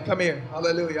 Amen. Come here.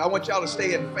 Hallelujah. I want y'all to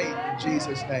stay in faith in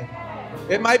Jesus' name.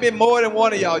 It might be more than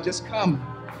one of y'all. Just come.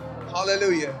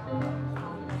 Hallelujah.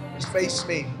 Just face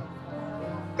me.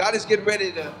 God is getting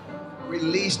ready to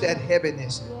release that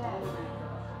heaviness.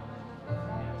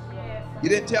 You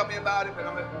didn't tell me about it, but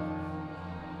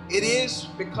it is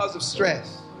because of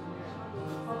stress.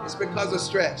 It's because of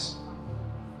stress.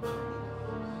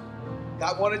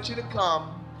 God wanted you to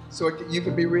come so you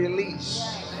can be released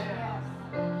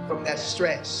from that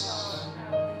stress.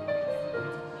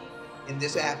 In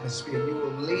this atmosphere, you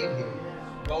will leave here.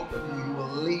 Both of you will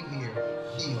leave here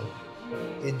healed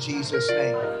in Jesus'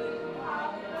 name.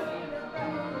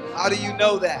 How do you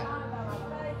know that?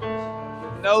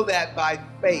 You know that by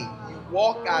faith. You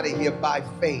walk out of here by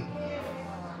faith.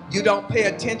 You don't pay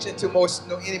attention to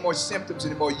any more symptoms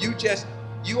anymore.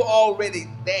 You already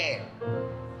there.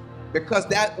 Because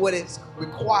that's what it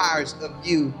requires of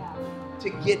you to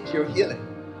get your healing.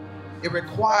 It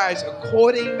requires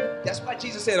that's why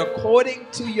Jesus said, according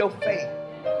to your faith.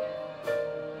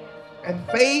 And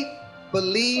faith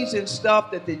believes in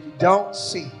stuff that you don't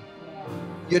see.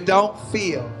 You don't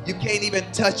feel. You can't even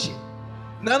touch it.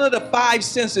 None of the five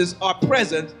senses are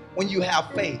present when you have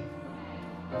faith.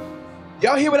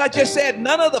 Y'all hear what I just said?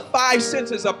 None of the five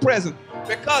senses are present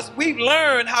because we've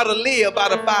learned how to live by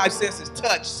the five senses.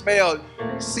 Touch, smell,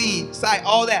 see, sight,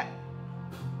 all that.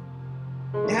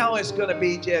 Now it's going to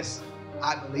be just,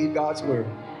 I believe God's word.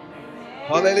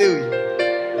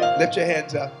 Hallelujah. Lift your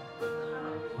hands up.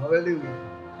 Hallelujah.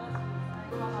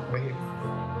 Right here.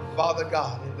 Father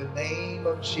God, in the name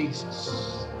of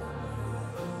Jesus.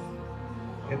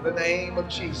 In the name of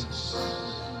Jesus.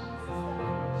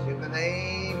 In the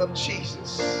name of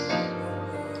Jesus.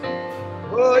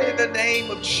 Oh, in the name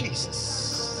of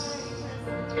Jesus.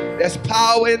 There's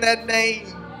power in that name.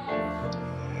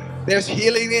 There's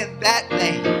healing in that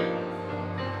name.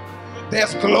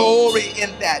 There's glory in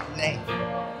that name.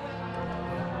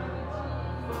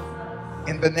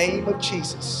 In the name of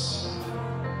Jesus,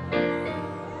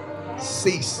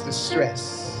 cease the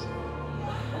stress,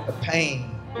 the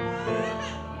pain,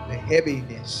 the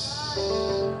heaviness.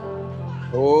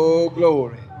 Oh,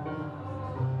 glory.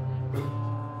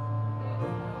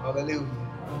 Hallelujah.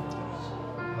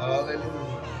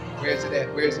 Hallelujah. Where's it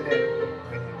at? Where's it at?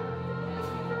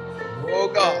 Oh,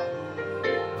 God.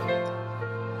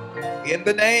 In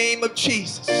the name of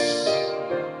Jesus,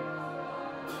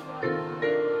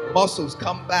 muscles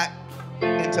come back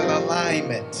into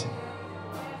alignment.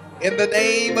 In the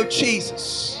name of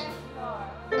Jesus.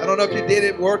 I don't know if you did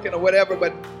it working or whatever,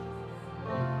 but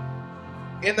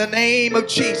in the name of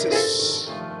Jesus,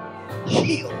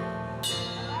 heal.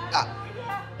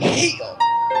 Heal.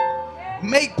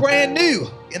 Make brand new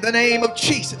in the name of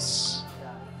Jesus.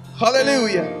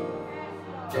 Hallelujah.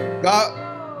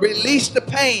 God, release the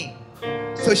pain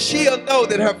so she'll know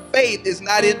that her faith is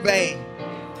not in vain.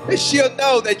 That she'll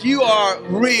know that you are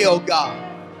real, God.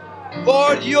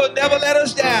 Lord, you'll never let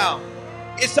us down.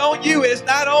 It's on you. It's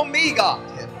not on me, God.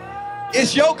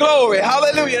 It's your glory.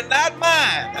 Hallelujah. Not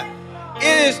mine.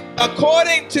 It is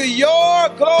according to your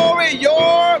glory,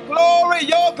 your glory,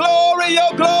 your glory,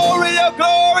 your glory, your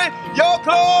glory, your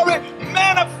glory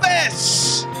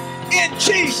manifests in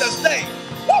Jesus' name.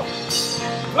 Woo!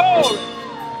 Glory.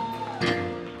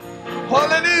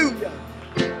 Hallelujah.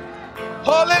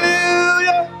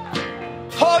 Hallelujah.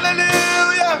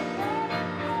 Hallelujah.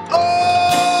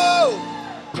 Oh!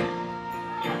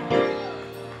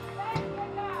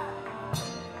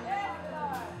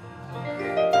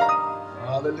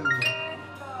 Hallelujah.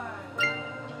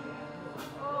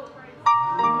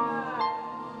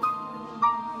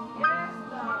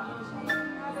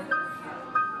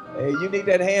 Hey, you need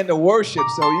that hand to worship,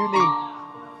 so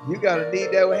you gotta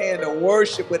need that hand to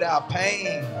worship without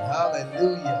pain.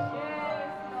 Hallelujah.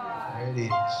 There it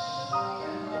is.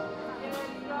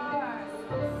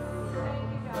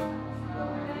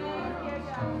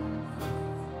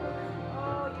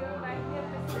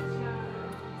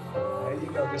 There you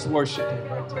go. Just worship him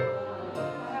right there.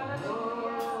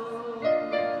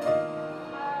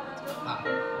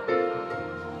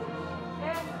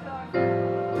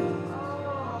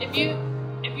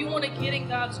 If you want to get in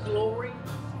God's glory,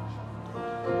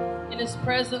 in His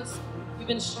presence, you've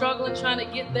been struggling trying to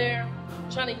get there,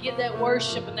 trying to get that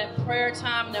worship and that prayer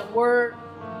time and that word,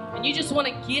 and you just want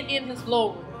to get in His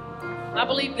glory, I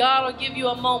believe God will give you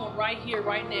a moment right here,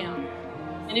 right now.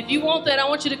 And if you want that, I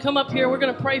want you to come up here. We're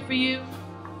going to pray for you,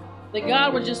 that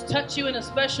God would just touch you in a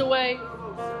special way,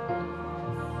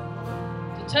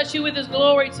 to touch you with His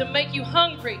glory, to make you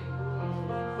hungry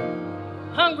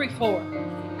for it.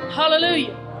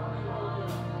 Hallelujah.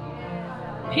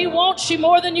 He wants you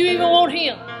more than you even want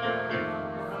Him.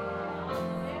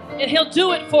 And He'll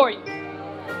do it for you.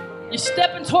 You're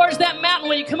stepping towards that mountain.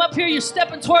 When you come up here, you're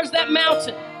stepping towards that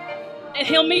mountain. And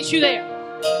He'll meet you there.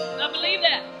 I believe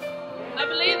that. I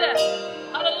believe that.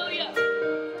 Hallelujah.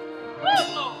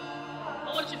 Woo, Lord.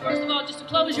 I want you, first of all, just to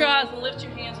close your eyes and lift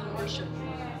your hands and worship.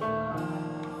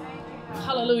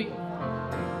 Hallelujah.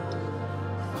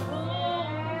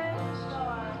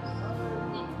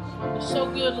 You're so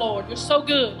good, Lord. You're so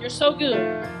good. You're so good.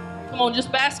 Come on,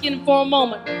 just bask in for a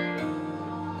moment.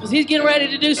 Because He's getting ready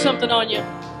to do something on you.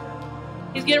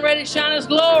 He's getting ready to shine His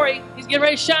glory. He's getting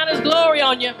ready to shine His glory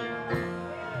on you.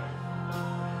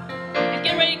 He's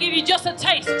getting ready to give you just a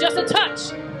taste, just a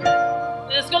touch.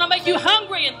 And it's going to make you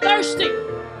hungry and thirsty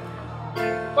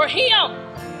for Him.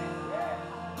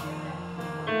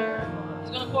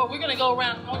 He's going to pour. We're going to go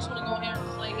around. I just want to go here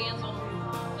and lay hands on Him.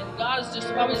 And God is just,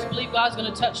 I just believe God's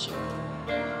going to touch you. I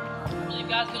believe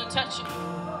God's going to touch you.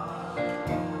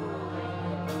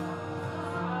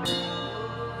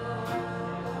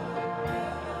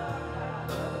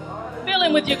 Fill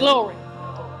Him with your glory.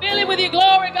 Fill Him with your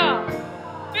glory, God.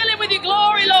 Fill Him with your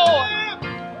glory, Lord.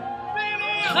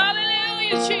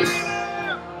 Hallelujah, Jesus.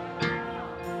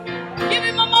 Give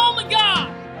Him a moment, God,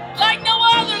 like no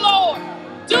other, Lord.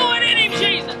 Do it in Him,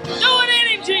 Jesus. Do it in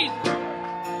Him, Jesus.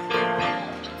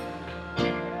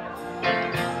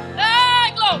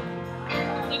 Hey, glory.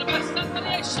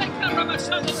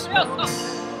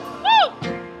 Woo!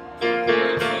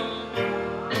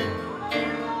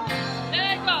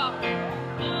 Hey, God.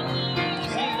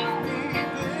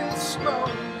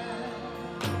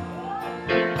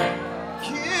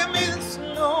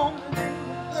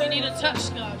 She needs a touch,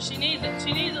 God. She needs it.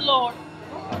 She needs it, Lord.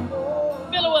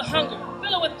 Fill her with hunger. Fill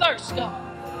Fill her with thirst, God.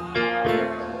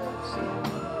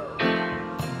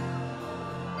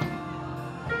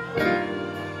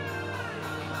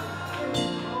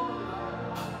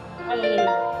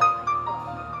 Hallelujah.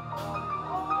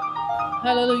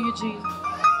 Hallelujah, Jesus.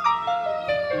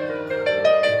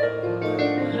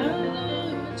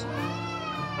 Hallelujah, Jesus.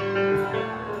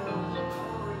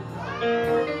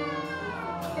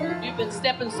 You've been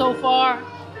stepping so far.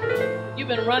 You've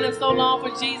been running so long for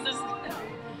Jesus.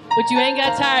 But you ain't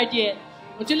got tired yet.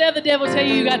 Don't you let the devil tell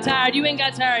you got tired. You ain't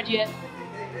got tired yet.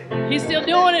 He's still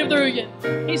doing it through you.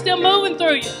 He's still moving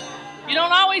through you. You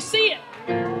don't always see it.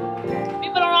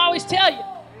 People don't always tell you.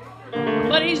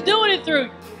 But he's doing it through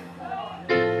you.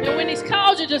 And when he's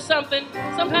called you to something,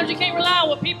 sometimes you can't rely on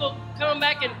what people coming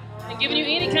back and giving you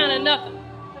any kind of nothing.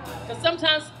 Because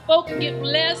sometimes folk can get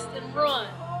blessed and run,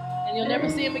 and you'll never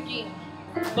see him again.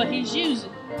 But he's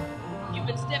using. You've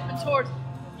been stepping towards him.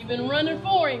 You've been running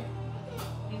for him.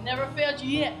 He's never failed you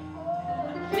yet.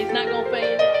 And he's not going to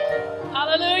fail you now.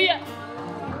 Hallelujah.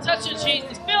 Touch her,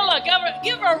 Jesus. Fill her.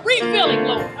 Give her a refilling,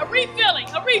 Lord. A refilling.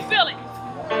 A refilling.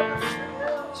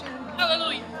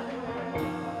 Hallelujah.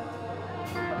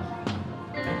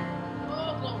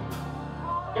 Oh, glory.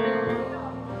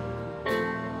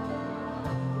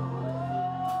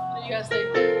 You got to say,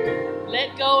 let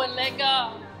go and let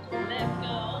God. Let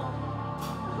go.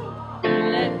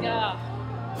 And let God.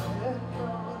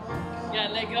 You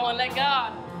gotta let go and let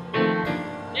God.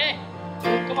 Yeah.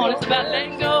 Come on, it's about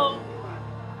letting go.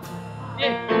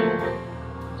 Yeah.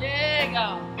 Yeah,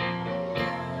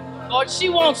 God. Lord, she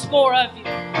wants more of you.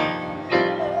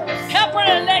 Help her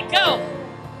to let go.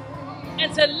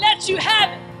 And to let you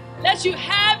have it. Let you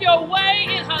have your way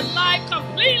in her life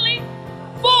completely,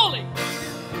 fully.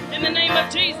 In the name of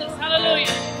Jesus.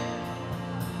 Hallelujah.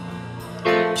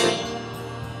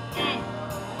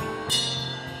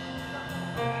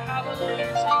 Hallelujah,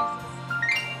 Jesus.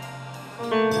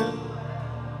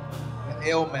 An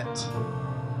ailment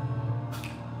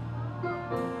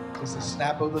is the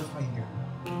snap of the finger.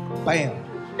 Bam.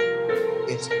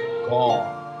 It's gone.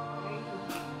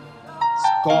 It's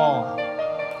gone.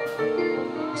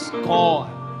 It's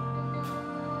gone.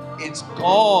 It's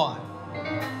gone.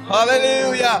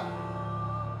 Hallelujah.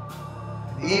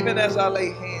 And even as I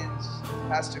lay hands,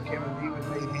 Pastor Kim have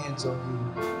even laid hands on you.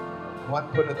 One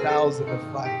put 1,000 to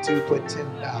flight, two put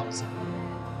 10,000.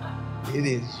 It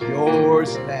is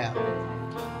yours now.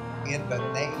 In the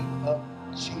name of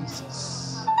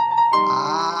Jesus.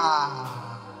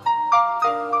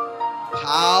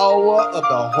 Power of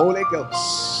the Holy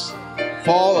Ghost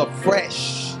fall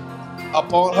afresh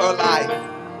upon her life.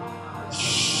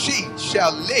 She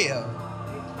shall live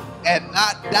and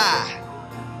not die,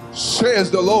 says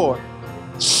the Lord.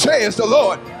 Says the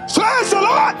Lord. Says the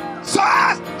Lord.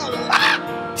 Says the Lord.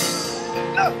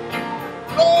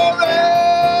 Glory.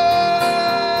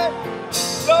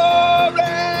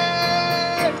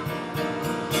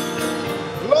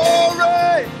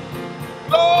 Glory!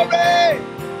 Glory!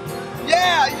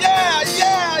 Yeah, yeah,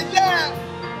 yeah, yeah!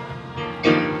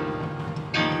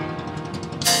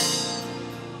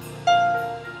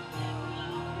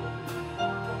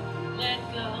 Let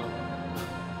go.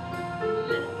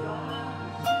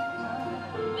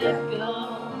 Let go.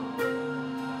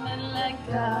 And let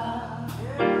God.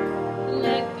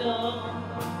 Let go.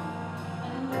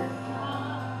 And let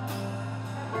God.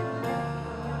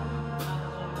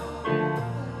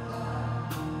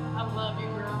 I love you,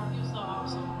 girl. You're so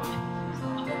awesome.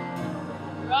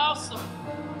 You're awesome.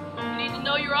 You need to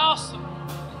know you're awesome.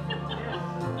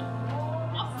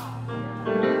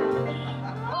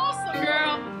 Awesome,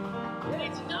 girl. You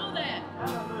need to know that.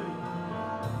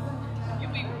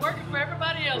 You'll be working for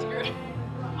everybody else, girl.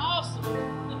 Awesome.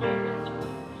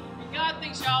 And God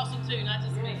thinks you're awesome too, not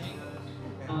just me.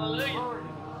 Hallelujah.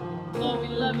 Lord, we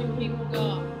love you, people,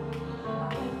 God.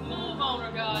 Move on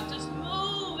her, God. Just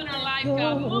move in her life,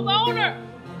 God. Move on her.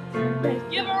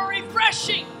 Give her a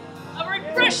refreshing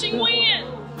wind.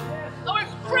 A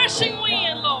refreshing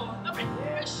wind, Lord. A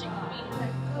refreshing wind.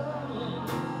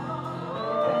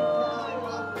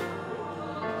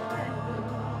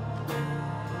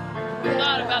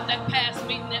 Thought about that past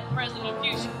meeting, that present and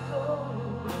future.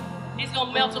 He's going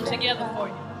to melt them together for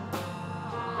you.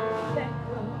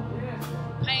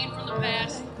 Pain from the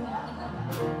past.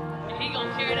 And he's going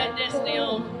to carry that destiny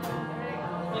on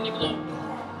in the glory.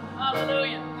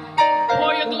 Hallelujah.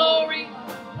 Pour your glory.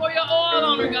 Pour your oil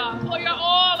on her, God. Pour your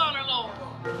oil on her, Lord.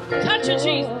 Touch her,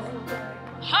 Jesus.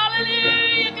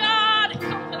 Hallelujah, God.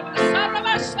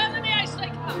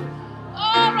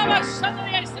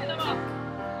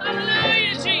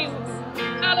 Hallelujah, Jesus.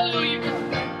 Hallelujah, God.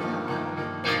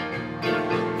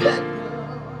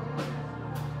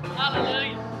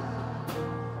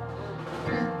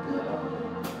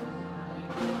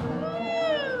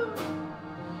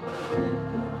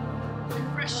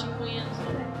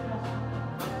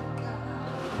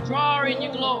 Draw her in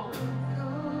your glory.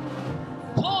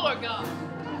 Pull her, God,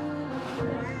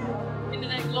 into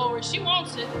that glory. She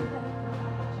wants it.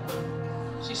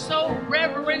 She's so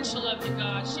reverential of you,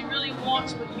 God. She really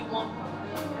wants what you want.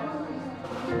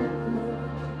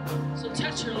 So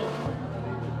touch her, Lord.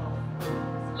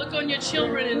 Look on your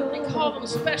children and call them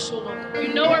special, Lord.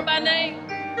 You know her by name.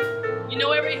 You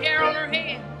know every hair on her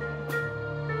head.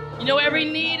 You know every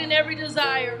need and every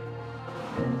desire.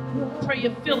 Pray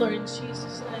you fill her in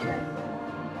Jesus' name.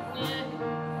 Yeah.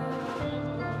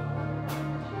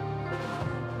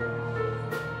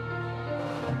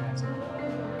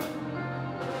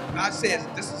 God says,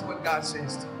 this is what God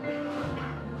says to you.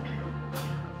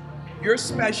 You're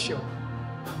special,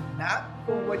 not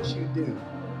for what you do.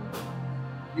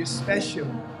 You're special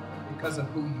because of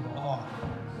who you are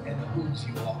and whose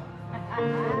you are.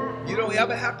 You don't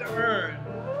ever have to earn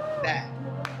that.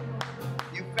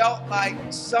 You felt like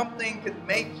something could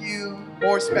make you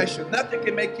more special. Nothing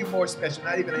can make you more special.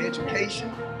 Not even an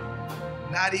education,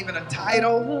 not even a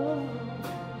title.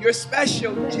 You're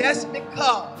special just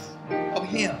because of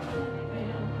Him.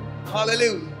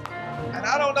 Hallelujah. And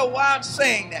I don't know why I'm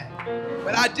saying that,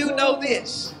 but I do know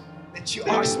this, that you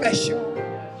are special.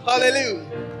 Hallelujah.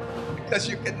 Because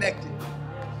you're connected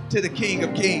to the King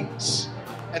of Kings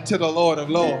and to the Lord of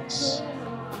Lords.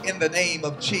 In the name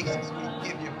of Jesus, we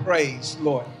give you praise,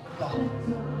 Lord God.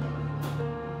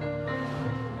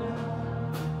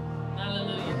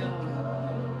 Hallelujah,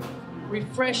 God.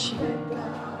 Refresh him.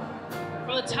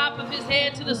 From the top of his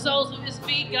head to the soles of his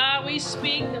feet, God, we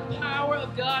speak the power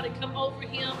of God to come over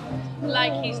him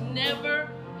like he's never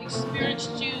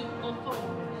experienced you before.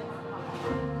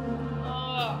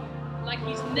 Oh, like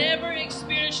he's never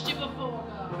experienced you before,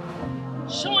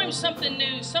 God. Show him something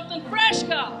new, something fresh,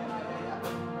 God.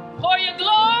 Pour your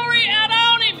glory out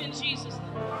on him in Jesus'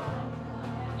 name.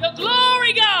 Your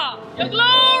glory, God. Your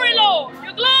glory, Lord.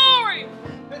 Your glory.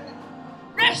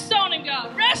 Rest on him,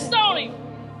 God. Rest on him.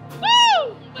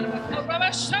 Woo!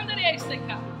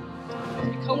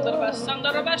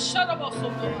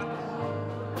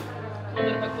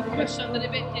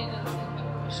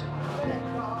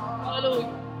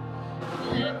 Hallelujah.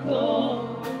 Let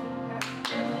go.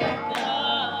 Let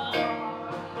God.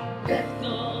 Let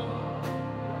go.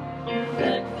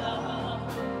 Let God.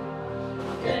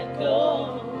 Let go.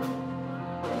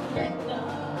 Let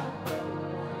God.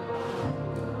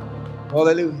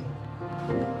 Hallelujah.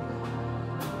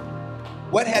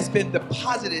 What has been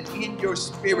deposited in your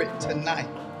spirit tonight,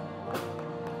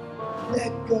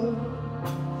 let go,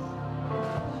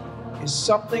 is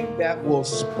something that will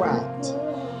sprout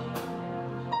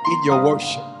in your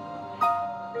worship.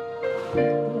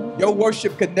 Your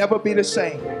worship could never be the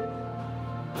same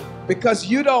because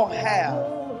you don't have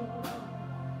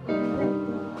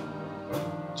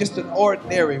just an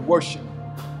ordinary worship,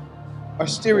 a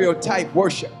stereotype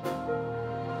worship.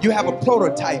 You have a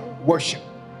prototype worship.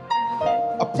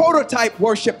 A prototype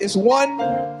worship is one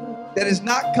that is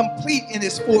not complete in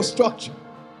its full structure.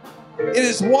 It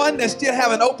is one that still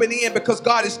have an open end because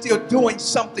God is still doing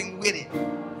something with it.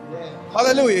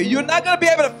 Hallelujah. You're not going to be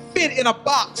able to fit in a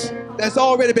box that's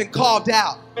already been carved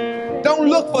out. Don't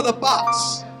look for the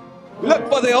box. Look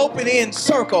for the open end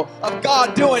circle of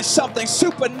God doing something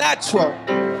supernatural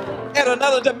at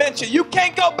another dimension. You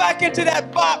can't go back into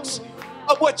that box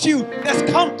of that's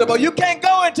comfortable. You can't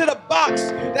go into the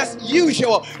box that's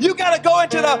usual. You got to go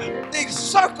into the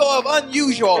circle of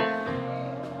unusual.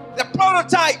 The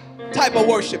prototype type of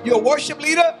worship. You're a worship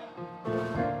leader.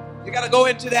 You got to go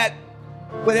into that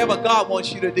whatever God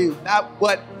wants you to do, not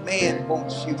what man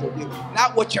wants you to do,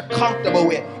 not what you're comfortable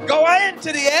with. Go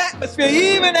into the atmosphere,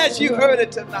 even as you heard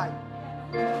it tonight.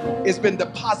 It's been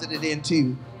deposited into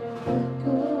you.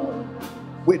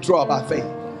 Withdraw by faith.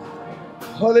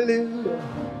 Hallelujah.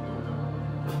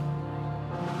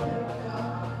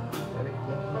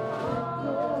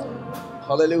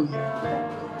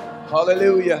 Hallelujah.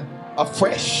 Hallelujah.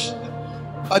 Afresh,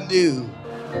 anew,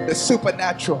 the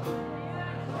supernatural,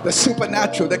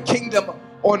 the kingdom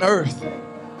on earth,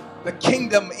 the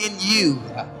kingdom in you.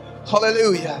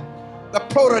 Hallelujah. The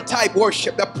prototype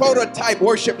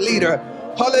worship leader.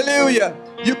 Hallelujah.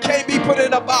 You can't be put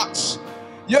in a box.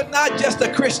 You're not just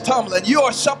a Chris Tomlin. You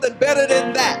are something better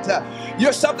than that.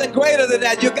 You're something greater than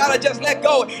that. You got to just let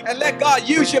go and let God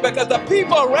use you because the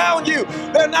people around you,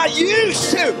 they're not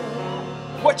used to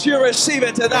what you're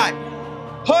receiving tonight.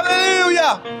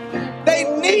 Hallelujah. They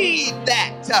need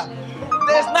that.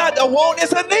 There's not a want,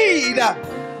 it's a need.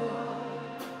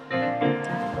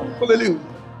 Hallelujah.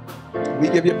 We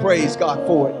give you praise, God,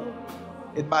 for it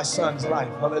in my son's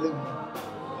life. Hallelujah.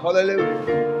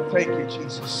 Hallelujah. Thank you,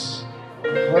 Jesus.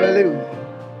 Hallelujah.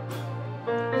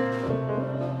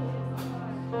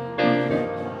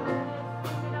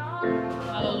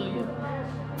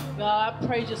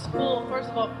 pray just full, first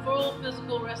of all, full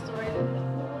physical restoration.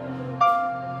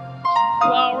 You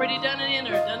already done it in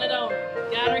her, done it on her.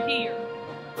 Got her here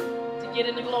to get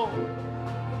in the glory.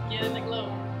 Get in the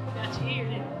glory. Got you here,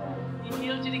 didn't he? He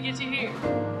healed you to get you here.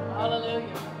 Hallelujah.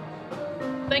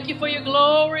 Thank you for your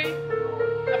glory.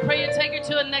 I pray you take her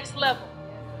to a next level.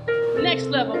 Next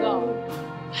level, God.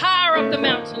 Higher up the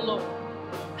mountain, Lord.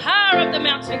 Higher up the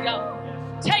mountain,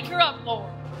 God. Take her up,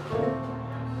 Lord.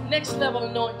 Next level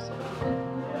anointing.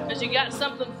 Because you got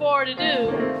something for her to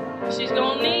do. She's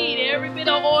going to need every bit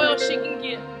of oil she can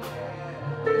get.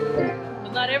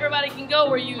 Because not everybody can go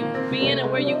where you been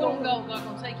and where you going to go. God's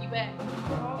going to take you back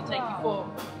and take you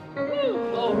forward.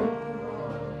 Woo, Lord.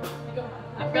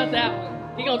 I felt that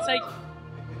one. He's going to take you.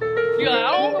 You're like,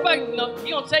 I don't want to go back. No,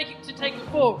 He's going to take you to take you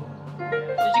forward.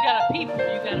 Because you got a people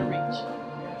you got to reach.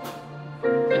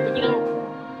 With the glory.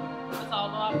 That's all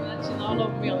over. That's all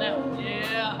over me on that one.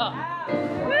 Yeah.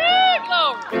 Woo,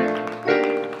 glory.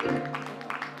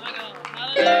 My God.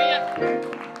 Hallelujah.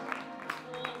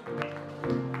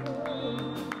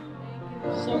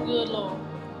 So good, Lord.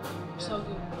 So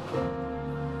good.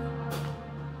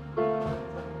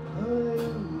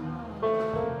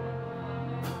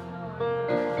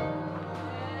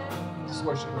 Just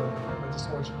worship Him. Just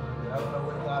worship Him. I don't know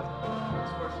what God.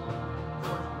 Just worship Him.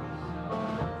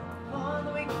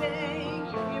 Father, we thank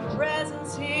you for your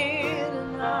presence here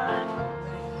tonight.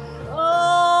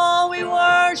 Oh, we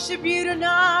worship you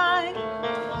tonight.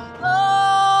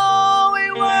 Oh,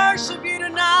 we worship you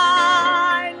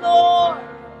tonight, Lord.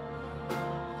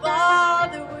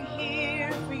 Father, we're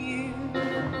here for you.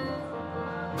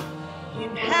 He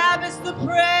inhabits the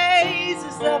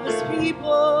praises of his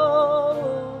people.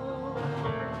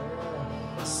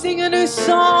 Sing a new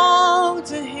song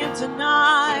to him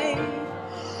tonight.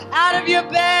 Out of your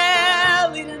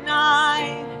belly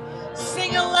tonight.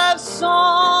 Sing a love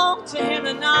song to him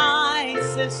tonight,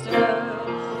 sister.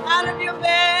 Out of your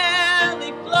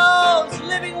belly flows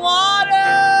living water.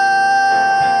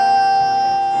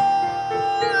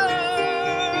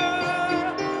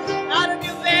 Out of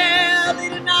your belly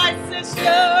tonight,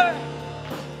 sister.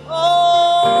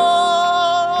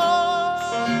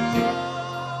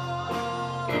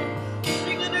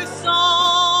 Sing a new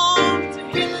song to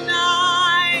him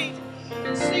tonight.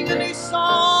 Sing a new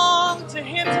song to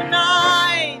him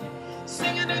tonight.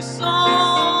 Sing a new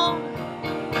song.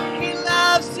 He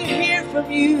loves to hear from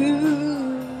you.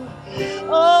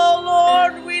 Oh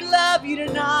Lord, we love you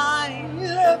tonight.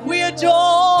 We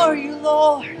adore you,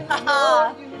 Lord.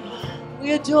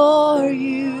 We adore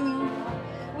you.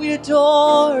 We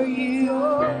adore you.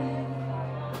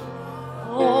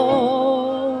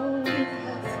 Oh,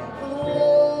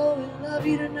 we love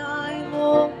you tonight,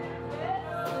 Lord.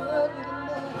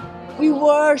 We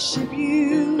worship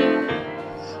you.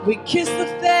 We kiss the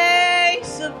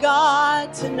face of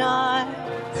God tonight.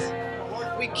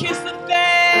 We kiss the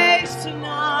face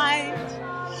tonight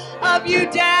of you,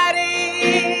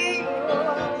 Daddy.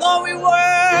 Lord, we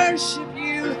worship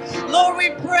you. Lord, we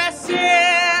press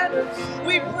in.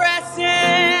 We press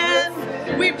in.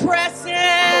 We press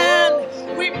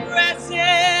in. We press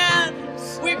in.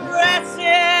 We press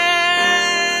in.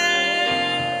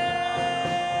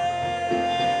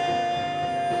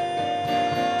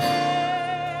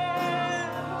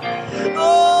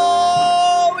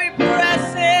 Oh, we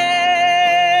press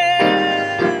in.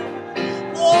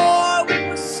 Lord, we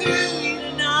pursue you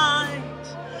tonight.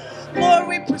 Lord,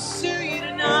 we pursue you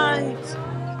tonight.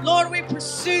 Lord, we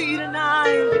pursue you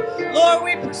tonight. Lord,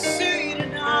 we pursue you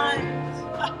tonight.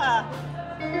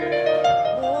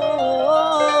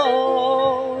 Oh,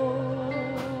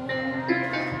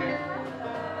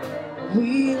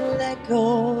 we let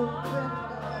go.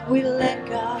 We let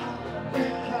God.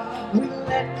 We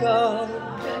let go.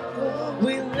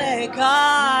 We let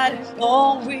God.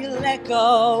 Oh, we let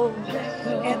go.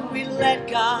 And we let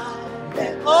God.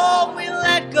 Oh, we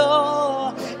let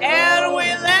go. And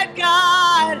we let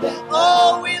God.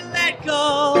 Oh, we let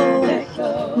go.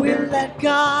 We let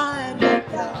God.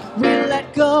 We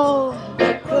let go.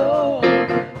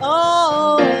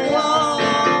 Oh,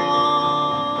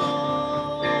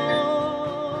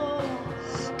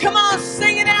 come on,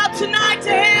 sing it out tonight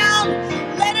to him.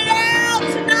 Let it out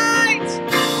tonight.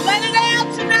 Let it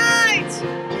out tonight.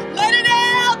 Let it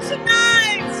out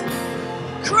tonight.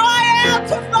 Cry out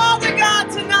to Father God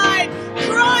tonight.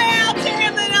 Cry out to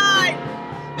him tonight.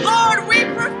 Lord, we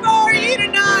prefer you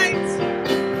tonight.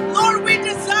 Lord, we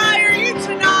desire you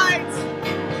tonight.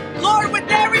 Lord, with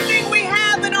everything we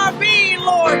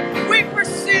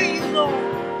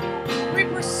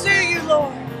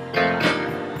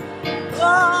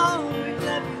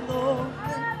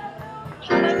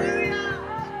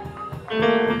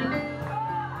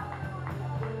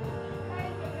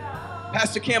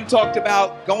Pastor Kim talked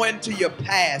about going to your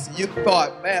past. You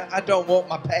thought, man, I don't want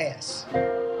my past.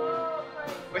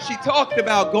 But she talked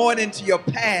about going into your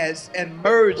past and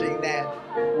merging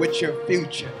that with your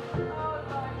future.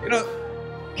 You know,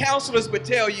 counselors would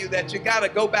tell you that you got to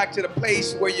go back to the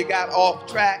place where you got off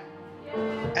track,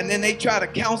 and then they try to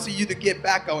counsel you to get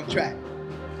back on track.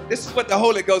 This is what the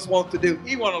Holy Ghost wants to do.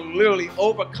 He wants to literally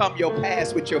overcome your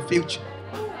past with your future.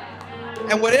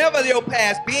 And whatever your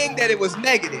past, being that it was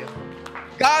negative,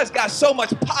 God's got so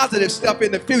much positive stuff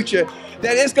in the future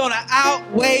that it's going to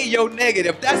outweigh your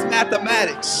negative. That's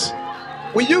mathematics.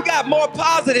 When you got more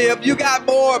positive, you got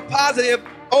more positive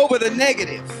over the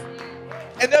negative.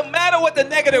 And no matter what the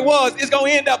negative was, it's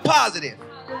going to end up positive.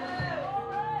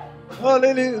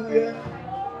 Hallelujah.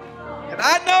 And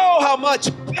I know how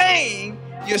much pain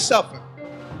you suffer.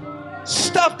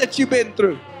 Stuff that you've been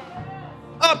through.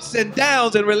 Ups and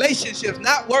downs and relationships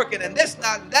not working, and this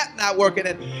not, that not working,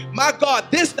 and my God,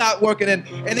 this not working, and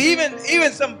even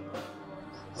some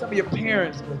of your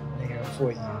parents were there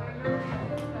for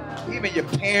you. Even your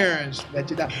parents let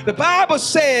you down. The Bible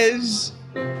says,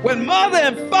 when mother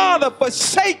and father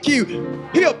forsake you,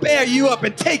 he'll bear you up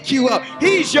and take you up.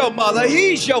 He's your mother,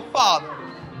 he's your father.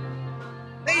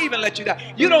 They even let you down.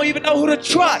 You don't even know who to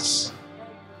trust.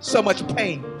 So much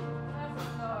pain.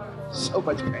 So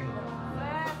much pain.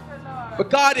 But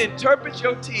God interprets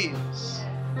your tears,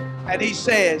 and he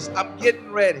says, I'm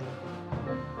getting ready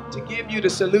to give you the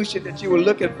solution that you were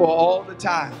looking for all the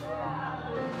time.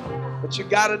 But you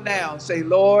got to now say,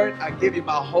 Lord, I give you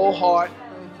my whole heart.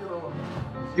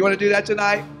 You want to do that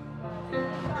tonight?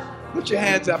 Put your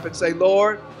hands up and say,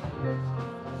 Lord,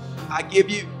 I give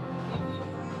you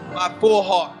my full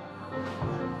heart.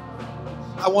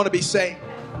 I want to be saved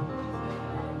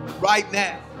right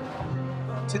now,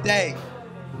 today.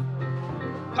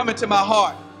 Come into my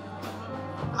heart.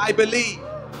 I believe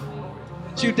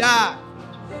that you died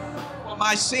for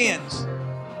my sins,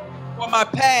 for my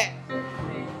past.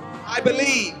 I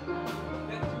believe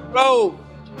that you rose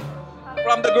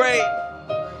from the grave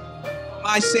for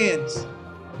my sins.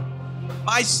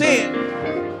 My sin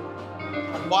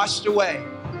is washed away.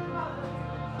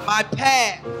 My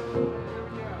past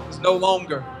is no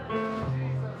longer.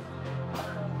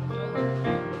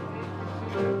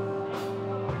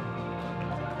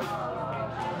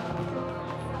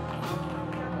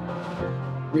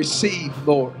 Receive,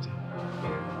 Lord,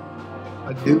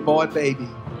 a newborn baby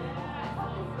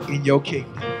in your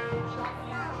kingdom.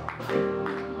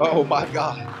 Oh my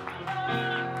God.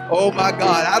 Oh my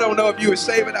God. I don't know if you were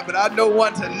saved or not, but I know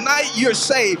one tonight you're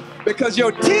saved because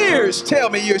your tears tell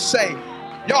me you're saved.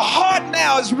 Your heart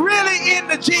now is really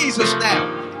into Jesus now.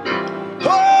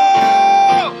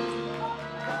 Oh!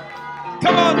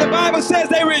 Come on, the Bible says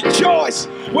they rejoiced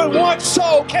when one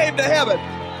soul came to heaven.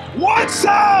 One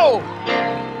soul!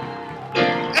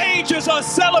 Angels are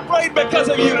celebrating because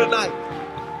of you tonight.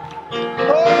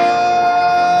 Oh!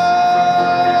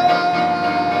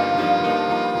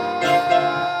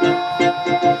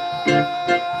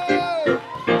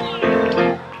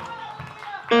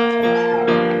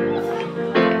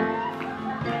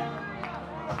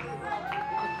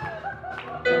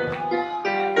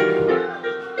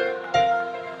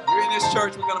 You're in this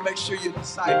church, we're going to make sure you're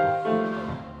disciple.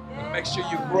 We're going to make sure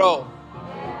you grow.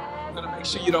 We're going to make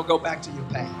sure you don't go back to your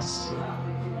past.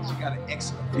 You got an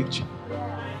excellent future.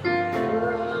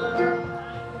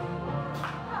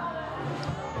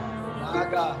 My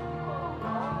God.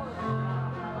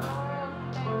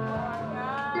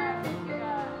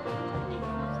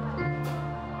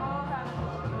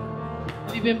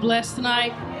 Have you been blessed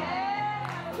tonight?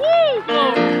 Woo,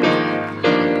 glory.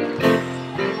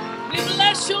 We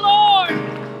bless you, Lord.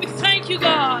 We thank you,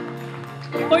 God,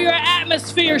 for your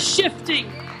atmosphere shifting.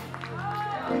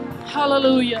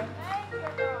 Hallelujah.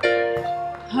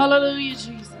 Hallelujah,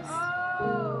 Jesus.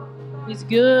 He's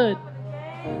good.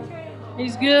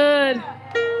 He's good.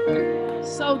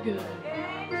 So good.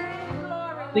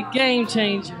 The game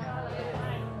changer.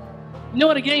 You know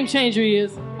what a game changer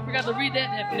is? I forgot to read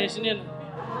that definition, didn't I?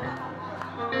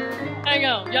 Hang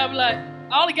on. Y'all be like,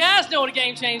 all the guys know what a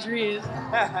game changer is.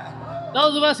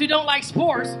 Those of us who don't like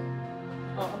sports.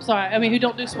 Oh, I'm sorry. I mean, who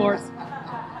don't do sports.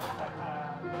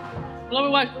 Let me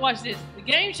watch this. The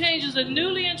game changer is a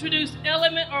newly introduced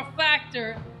element or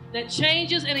factor that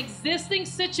changes an existing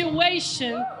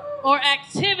situation or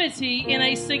activity in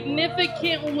a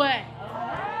significant way.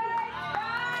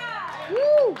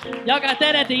 Woo. Y'all got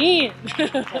that at the end.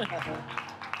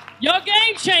 Your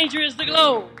game changer is the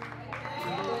globe.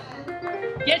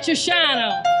 Get your shine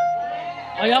on.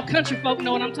 Oh, y'all country folk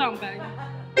know what I'm talking about.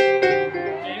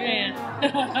 Amen.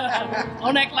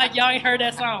 Don't act like y'all ain't heard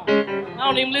that song. I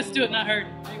don't even listen to it and I heard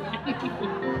it.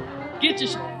 Get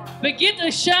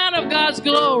the shine of God's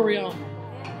glory on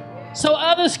it, so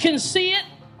others can see it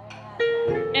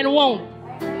and want it.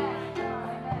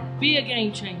 Be a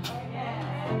game changer.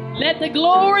 Let the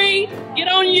glory get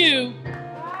on you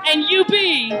and you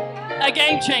be a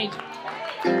game changer.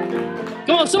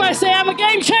 Come on, somebody say, I'm a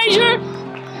game changer.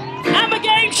 I'm a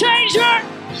game changer.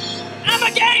 I'm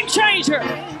a game changer.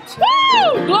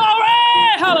 Woo!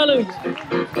 Glory!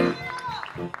 Hallelujah.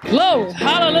 Glory.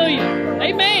 Hallelujah.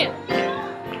 Amen.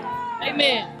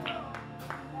 Amen.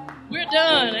 We're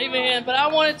done. Amen. But I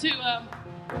wanted to,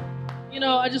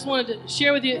 I just wanted to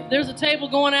share with you. There's a table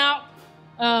going out.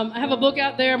 I have a book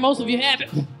out there. Most of you have it.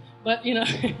 But,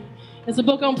 it's a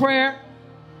book on prayer.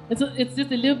 It's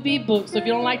just a little bitty book. So if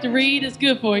you don't like to read, it's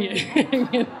good for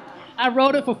you. I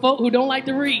wrote it for folk who don't like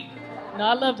to read. No,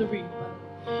 I love to read.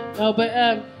 No,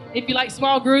 but if you like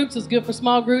small groups, it's good for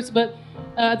small groups. But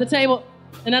the table,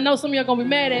 and I know some of y'all gonna be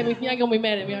mad at me. You ain't gonna be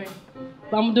mad at me, are you?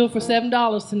 But I'm gonna do it for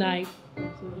 $7 tonight.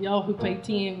 So y'all who pay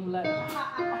 10, like,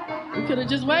 we could have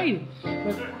just waited.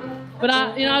 But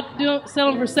I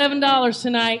sell them for $7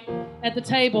 tonight at the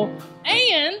table.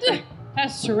 And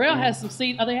Pastor Terrell has some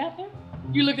CDs. Are they out there?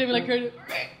 You looked at me like crazy.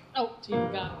 Oh, gee,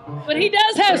 God. But he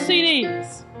does have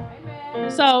CDs.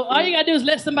 So all you gotta do is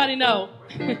let somebody know.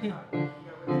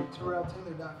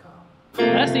 TerrellTaylor.com.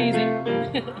 That's easy.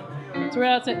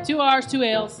 Terrell, 2 R's, 2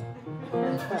 L's.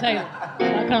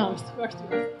 Taylor.com.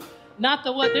 Not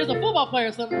the what? There's a football player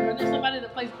or something. Or there's somebody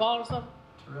that plays ball or something.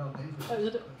 Terrell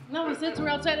Davis. No, it said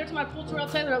Terrell Taylor. There's somebody pulled Terrell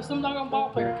Taylor up. Some doggone ball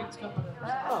player keeps coming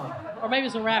up. Or maybe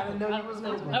it's a rapper.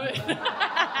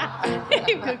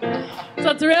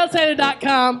 So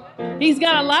TerrellTaylor.com. He's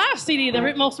got a live CD. The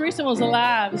most recent one's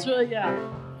alive. It's really, I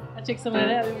checked some of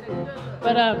that out.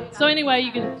 But so anyway,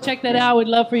 you can check that out. We'd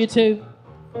love for you to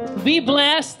be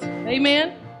blessed.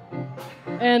 Amen.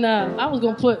 And I was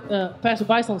gonna put Pastor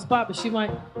Bice on the spot, but she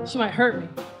might hurt me.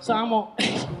 So I'm gonna.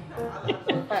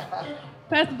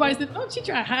 Pastor Bice said, "Don't you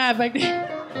try to hide back there."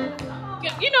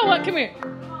 You know what? Come here.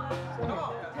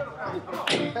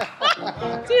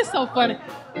 She's so funny.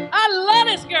 I love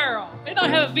this girl. It don't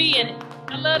have a V in it.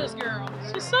 I love this girl.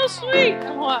 She's so sweet.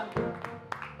 I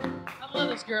love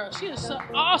this girl. She is so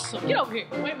awesome. Get over here.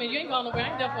 Wait a minute. You ain't going nowhere. I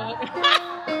ain't done for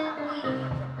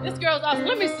her. This girl's awesome.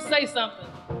 Let me say something.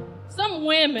 Some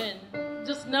women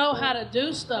just know how to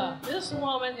do stuff. This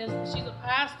woman she's a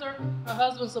pastor. Her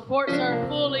husband supports her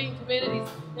fully, committed. He's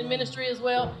in ministry as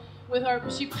well with her.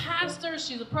 She pastors.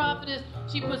 She's a prophetess.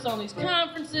 She puts on these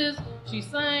conferences. She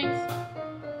sings.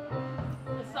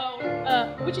 And so,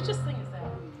 would you just sing us that?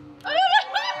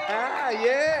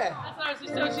 Yeah. I saw her.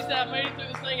 She said, I made it through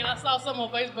this thing, and I saw something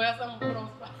on Facebook. I said, I'm going to put on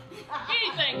the spot.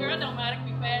 Anything, girl. It don't matter. It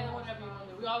can be fast or whatever you want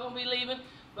to do. We're all going to be leaving,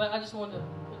 but I just wanted to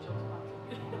put you on the spot.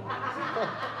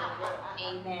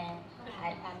 Amen.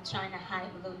 I'm trying to hide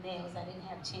my little nails. I didn't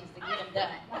have a chance to get them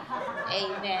done.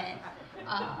 Amen.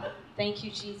 Thank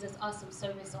you, Jesus. Awesome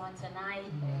service on tonight.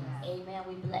 Amen.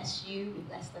 We bless you. We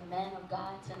bless the man of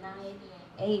God tonight.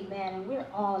 Amen. And we're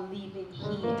all leaving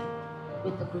here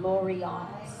with the glory on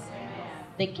us.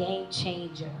 The game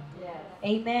changer.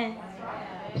 Amen.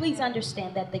 Please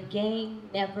understand that the game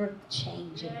never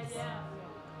changes.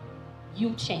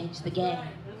 You change the game.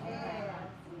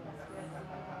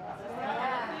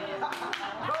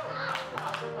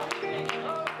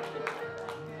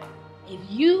 If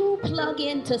you plug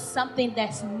into something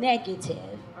that's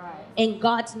negative and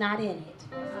God's not in it,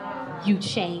 you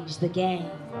change the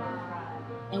game.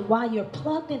 And while you're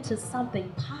plugged into something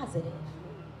positive,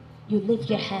 you lift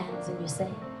your hands and you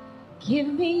say, give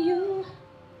me you,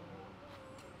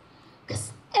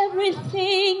 'cause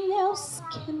everything else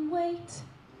can wait.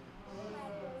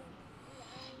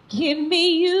 Give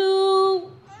me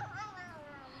you,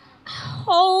 I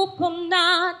hope I'm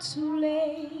not too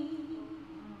late.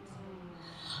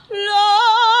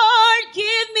 Lord,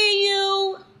 give me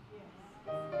you.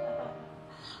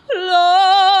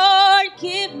 Lord,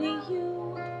 give me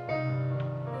you.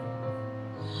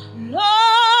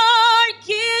 Lord,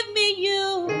 give me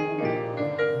you.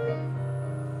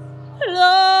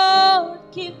 Lord,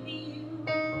 give me you.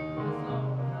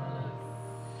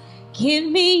 Give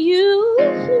me you.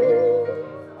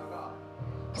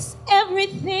 'Cause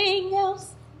everything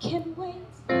else can wait.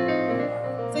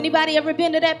 Has anybody ever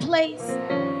been to that place?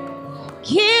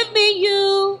 Give me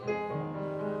you.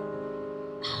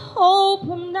 I hope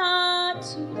I'm not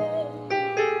too late.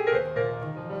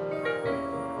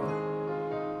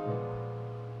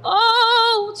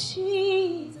 Oh,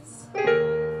 Jesus.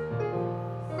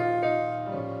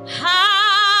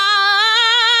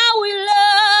 How we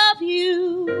love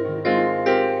you.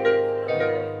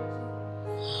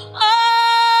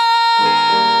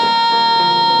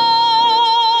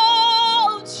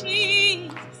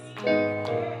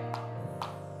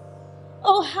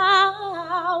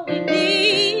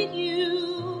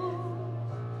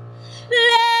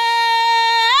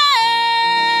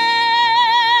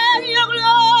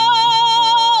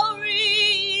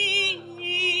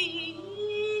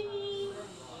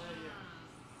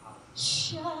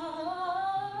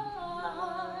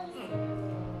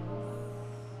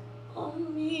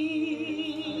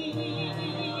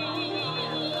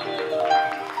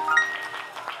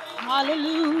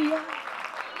 Hallelujah.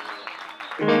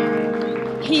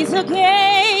 He's a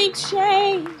game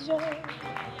changer.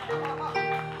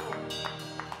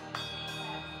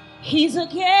 He's a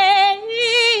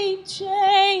game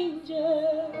changer.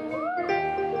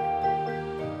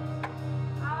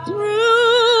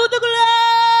 Through the glory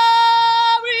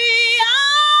I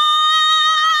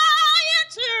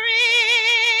enter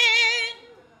in.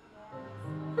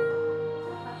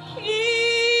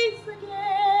 He's the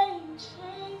game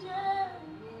changer.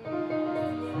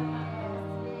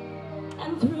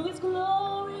 And through his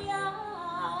glory I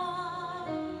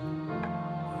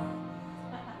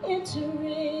enter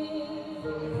in.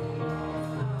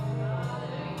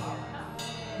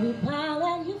 We bow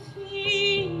at your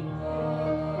feet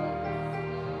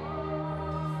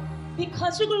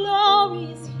because your glory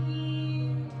is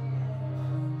here.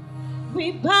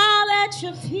 We bow at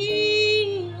your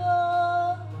feet,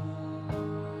 Lord,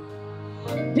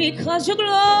 because your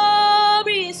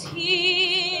glory is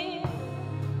here.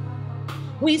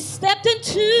 We stepped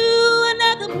into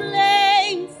another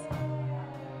place,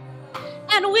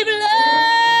 and we've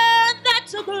learned that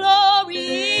your glory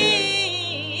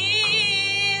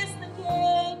is the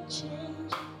game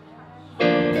changer.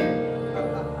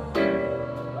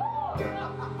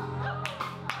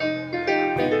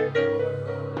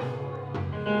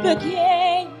 The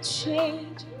game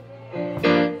changer.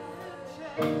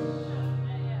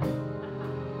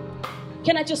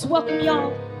 Can I just welcome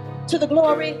y'all to the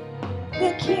glory?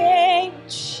 The game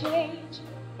changer.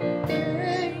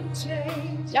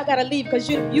 Y'all gotta leave because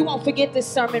you won't forget this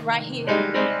sermon right here.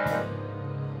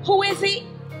 Who is he?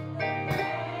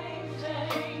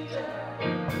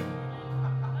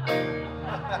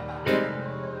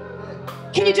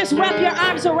 Can you just wrap your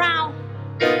arms around?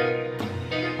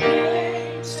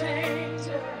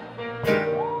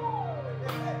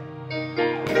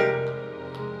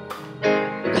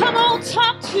 Come on,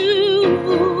 talk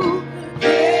to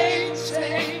game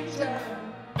changer.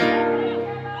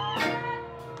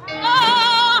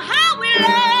 Oh, how we love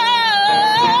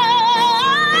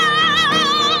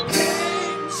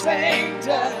game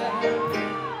changer.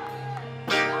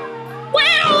 We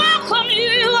welcome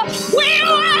you. We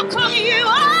welcome you. Oh,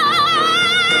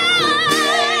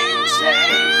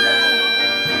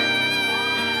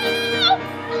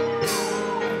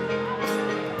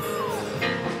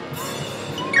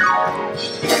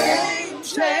 game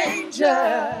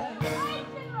changer.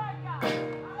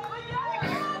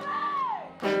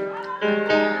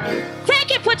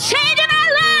 Thank you for changing our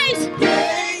lives.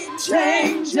 Game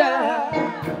changer.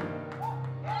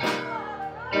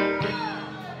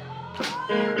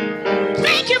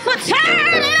 Thank you for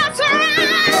turning us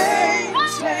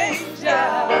around. Game changer.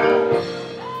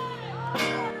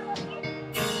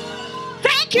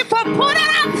 Thank you for putting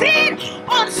our feet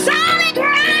on solid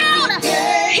ground.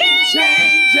 Game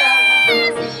changer.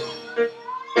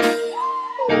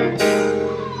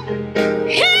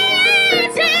 He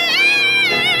is game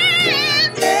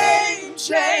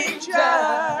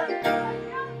changer.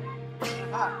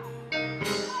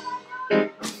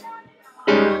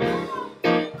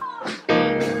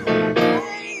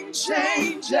 Game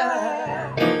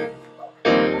changer.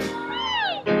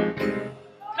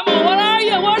 Come on, what are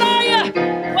you? What are you?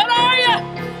 What are you?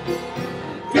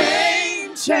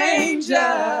 Game changer.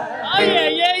 Oh, yeah,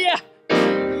 yeah, yeah.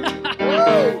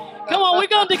 Come on, we're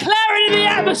going to declare it in the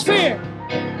atmosphere.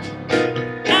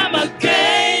 I'm a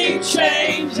game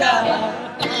changer.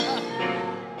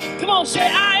 Come on, say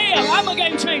I am. I'm a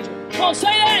game changer. Come on, say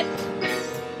that.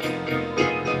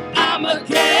 I'm a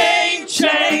game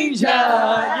changer.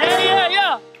 Yeah, yeah,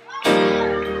 yeah.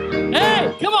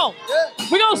 Hey, come on.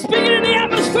 We're going to speak it in the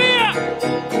atmosphere.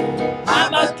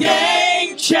 I'm a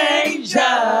game changer.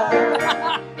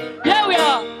 Yeah, we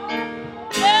are.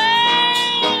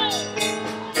 Yeah.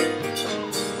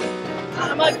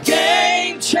 I'm a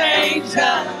game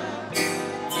changer.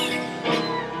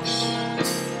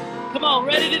 Come on,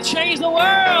 ready to change the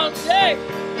world. Hey.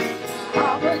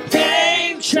 I'm a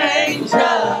game changer.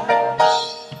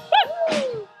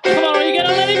 Woo. Come on, you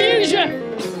gotta let him use you.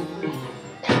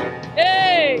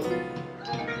 Hey.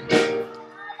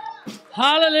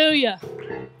 Hallelujah.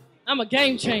 I'm a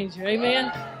game changer,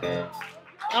 amen.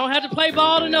 I don't have to play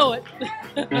ball to know it.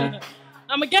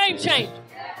 I'm a game changer.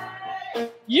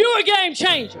 You're a game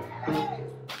changer.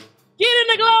 Get in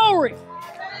the glory.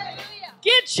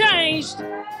 Get changed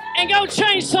and go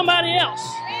change somebody else.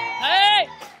 Hey,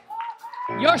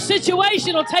 your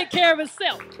situation will take care of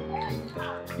itself.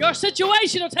 Your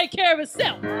situation will take care of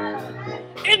itself.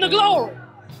 In the glory.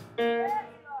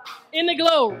 In the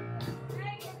glory.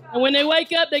 And when they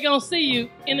wake up, they're going to see you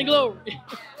in the glory.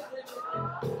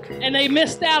 And they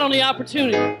missed out on the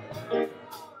opportunity.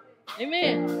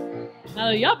 Amen.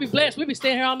 Y'all be blessed. We'll be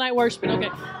staying here all night worshiping. Okay.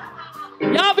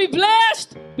 Y'all be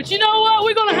blessed. But you know what?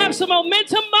 We're going to have some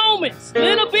momentum moments,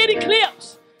 little bitty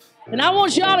clips. And I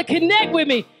want y'all to connect with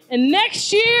me. And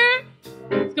next year,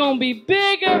 it's going to be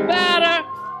bigger, better,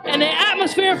 and the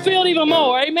atmosphere filled even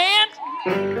more. Amen?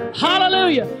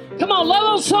 Hallelujah. Come on, love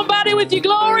on somebody with your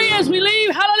glory as we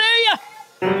leave.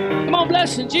 Hallelujah. Come on,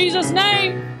 bless in Jesus'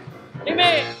 name.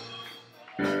 Amen.